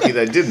guess lucky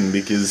they didn't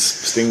because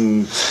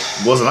Sting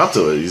wasn't up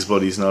to it. His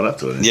body's not up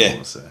to it anymore.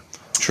 Yeah. So.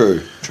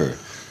 True.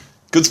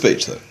 Good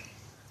speech, though.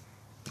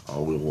 I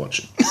will watch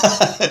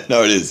it.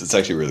 No, it is. It's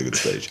actually a really good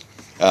speech.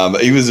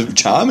 He was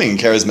charming,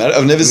 charismatic.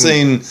 I've never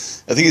seen...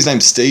 I think his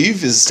name's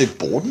Steve. Is it Steve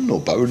Borden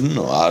or Bowden?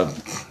 Or I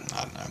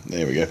don't know.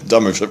 There we go.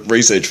 Dumb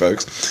research,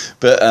 folks.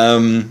 But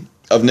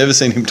I've never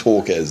seen him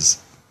talk as...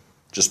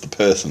 just the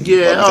person,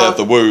 without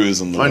the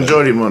woos and the... I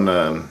enjoyed him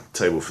on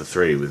Table for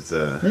Three with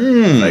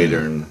Vader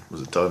and...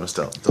 Was it Diamond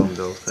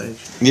Page?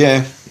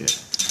 Yeah.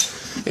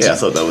 I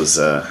thought that was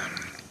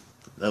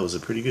a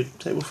pretty good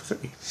Table for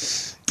Three.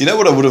 You know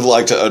what I would have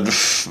liked to...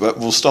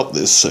 we'll stop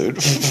this soon.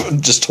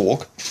 Just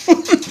talk.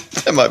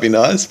 That might be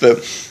nice, but...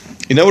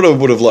 You know what I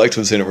would have liked to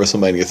have seen at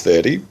WrestleMania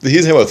 30?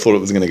 Here's how I thought it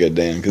was going to go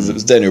down, because it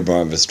was Daniel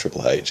Bryan versus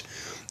Triple H.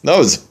 That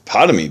was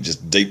part of me,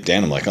 just deep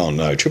down, I'm like, oh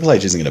no, Triple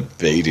H isn't going to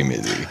beat him,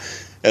 is he?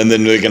 And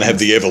then we're going to have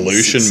the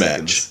Evolution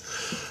match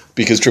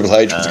because Triple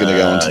H was going to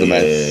go into the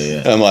match.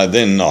 And I'm like,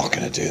 they're not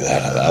going to do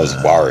that. I was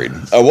worried.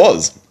 I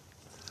was.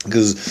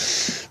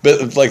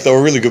 But like they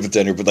were really good with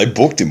Daniel, but they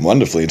booked him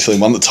wonderfully until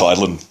he won the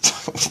title and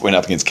went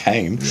up against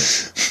Kane.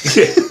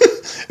 Yeah.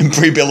 And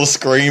Brie Bella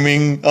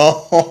screaming.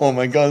 Oh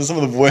my God, some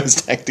of the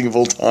worst acting of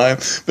all time.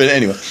 But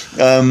anyway,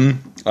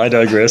 I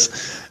digress.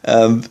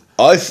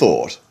 I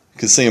thought,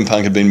 because CM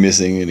Punk had been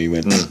missing and he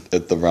went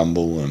at the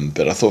Rumble,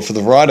 but I thought for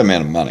the right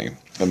amount of money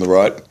and the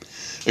right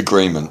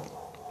agreement,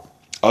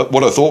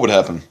 what I thought would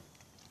happen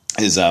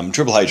is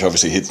Triple H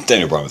obviously hits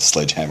Daniel Bryan with a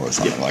sledgehammer or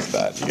something like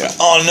that. You go,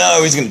 oh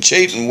no, he's going to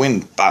cheat and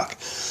win, fuck.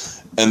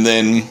 And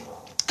then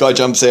guy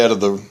jumps out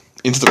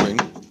into the ring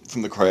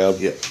from the crowd,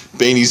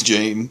 beanie's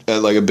jean,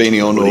 like a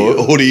beanie on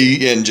or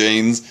hoodie and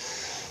jeans,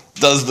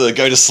 does the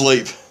go to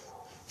sleep,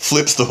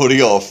 flips the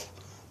hoodie off,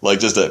 like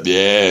just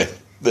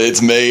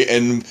it's me,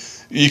 and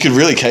you could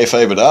really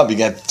kayfabe it up. You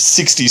can have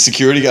 60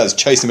 security guards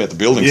chasing him out the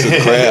building through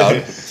the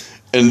crowd,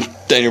 and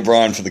Daniel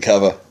Bryan for the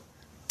cover.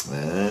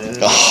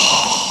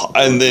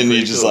 And then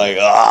you're just like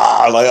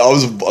I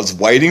was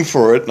waiting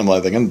for it, and I'm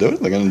like, they're going to do it,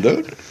 and they didn't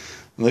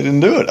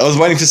do it. I was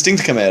waiting for Sting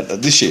to come out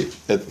this year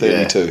at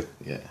 32.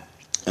 Yeah.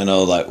 And I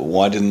was like,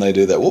 why didn't they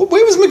do that? Well,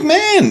 where was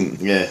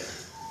McMahon? Yeah.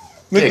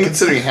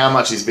 Considering how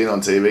much he's been on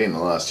TV in the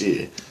last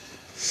year.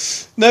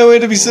 Nowhere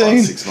to be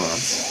seen. 6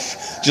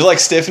 months. Do you like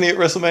Stephanie at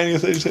WrestleMania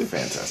 32?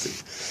 Fantastic.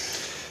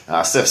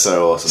 Steph's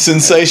so awesome.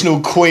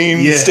 Sensational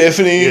Queen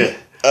Stephanie. Yeah.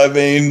 I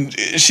mean,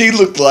 she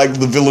looked like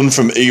the villain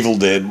from Evil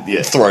Dead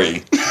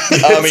 3.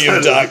 Army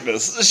of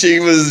Darkness. She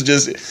was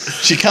just...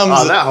 She comes...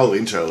 Oh, that whole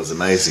intro was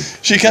amazing.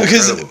 She comes...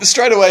 Because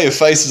straight away her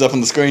face is up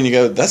on the screen, you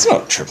go, that's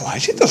not Triple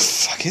H. What the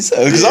fuck is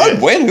that? Because I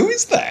went, who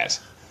is that?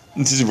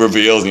 And she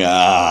reveals, and you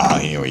go,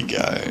 here we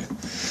go.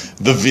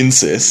 The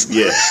Vincess.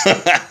 Yeah.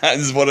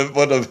 This is what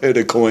I've heard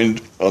her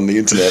coined on the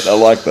internet. I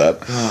like that.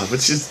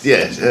 But she's,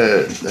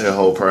 her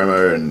whole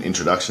promo and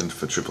introduction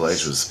for Triple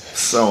H was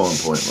so on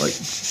point.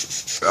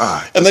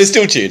 And they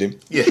still cheered him.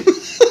 Yeah.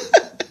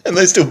 And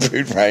they still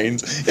booed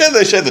Reigns. Yeah,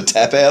 they show the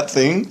tap out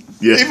thing.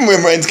 Yeah. Even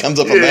when Reigns comes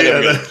up on that,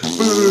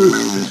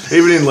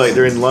 even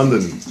they're in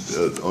London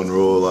on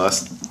Raw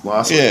last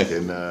week,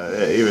 and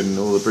even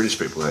all the British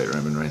people hate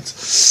Roman Reigns.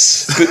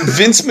 But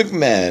Vince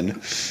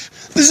McMahon.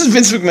 This is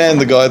Vince McMahon,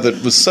 the guy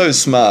that was so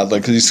smart,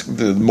 like he's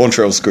the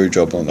Montreal screw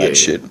job on that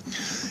shit.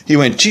 He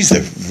went, geez,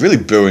 they're really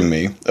booing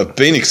me. I've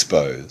been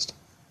exposed.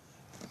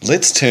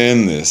 Let's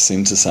turn this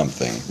into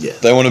something. Yeah.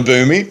 They want to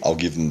boo me, I'll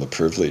give them the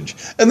privilege.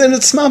 And then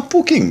it's smart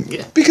booking.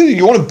 Yeah. Because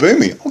you want to boo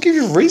me, I'll give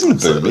you a reason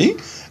to boo me.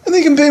 And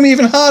then you can boo me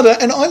even harder,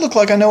 and I look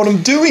like I know what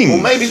I'm doing.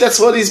 Well, maybe that's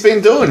what he's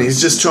been doing.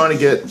 He's just trying to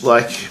get,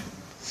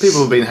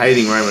 people have been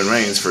hating Roman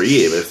Reigns for a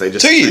year, but if they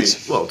just... 2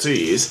 years. 2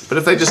 years. But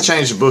if they just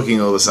change the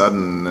booking all of a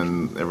sudden,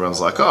 and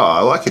everyone's like, oh,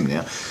 I like him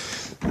now.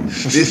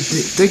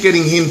 They're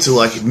getting him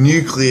to,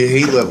 nuclear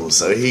heat levels,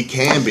 so he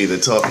can be the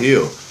top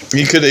heel.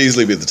 He could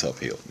easily be the top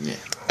heel. Yeah.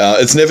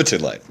 It's never too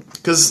late.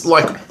 Because,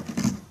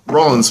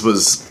 Rollins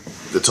was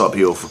the top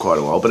heel for quite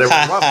a while, but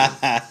everyone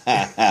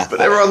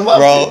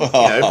loved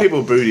him.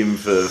 People booed him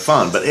for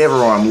fun, but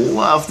everyone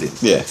loved him.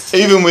 Yeah.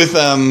 Even with,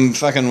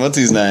 what's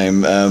his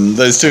name?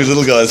 Those two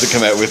little guys that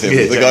come out with him.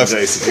 Yeah, the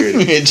J&J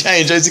Security.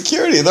 J&J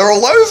Security. They're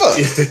all over.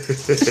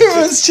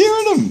 Everyone's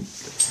cheering them.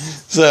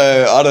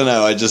 So, I don't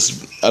know. I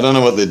don't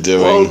know what they're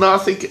doing. Well, no, I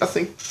think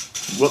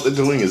what they're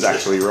doing is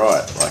actually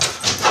right.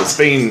 It's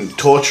been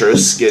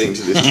torturous getting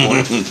to this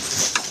point.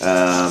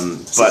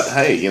 But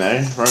hey,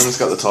 Roman's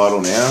got the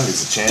title now.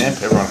 He's a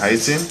champ. Everyone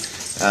hates him.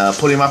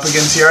 Put him up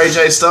against your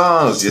AJ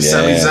Styles, your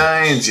Sami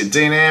Zayns, your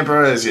Dean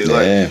Ambrose. You've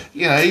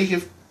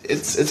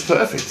It's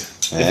perfect.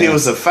 If he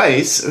was a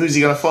face, who's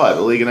he going to fight?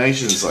 The League of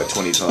Nations like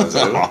 20 times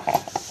over.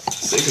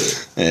 Sick of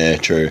it. Yeah,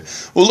 true.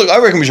 Well, look, I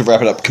reckon we should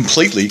wrap it up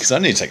completely because I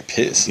need to take a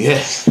piss.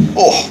 Yeah.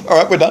 Oh, all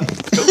right, we're done.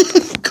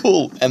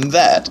 Cool. And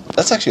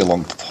that's actually a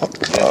long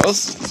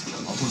podcast.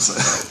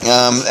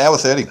 Yeah. Hour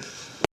 30.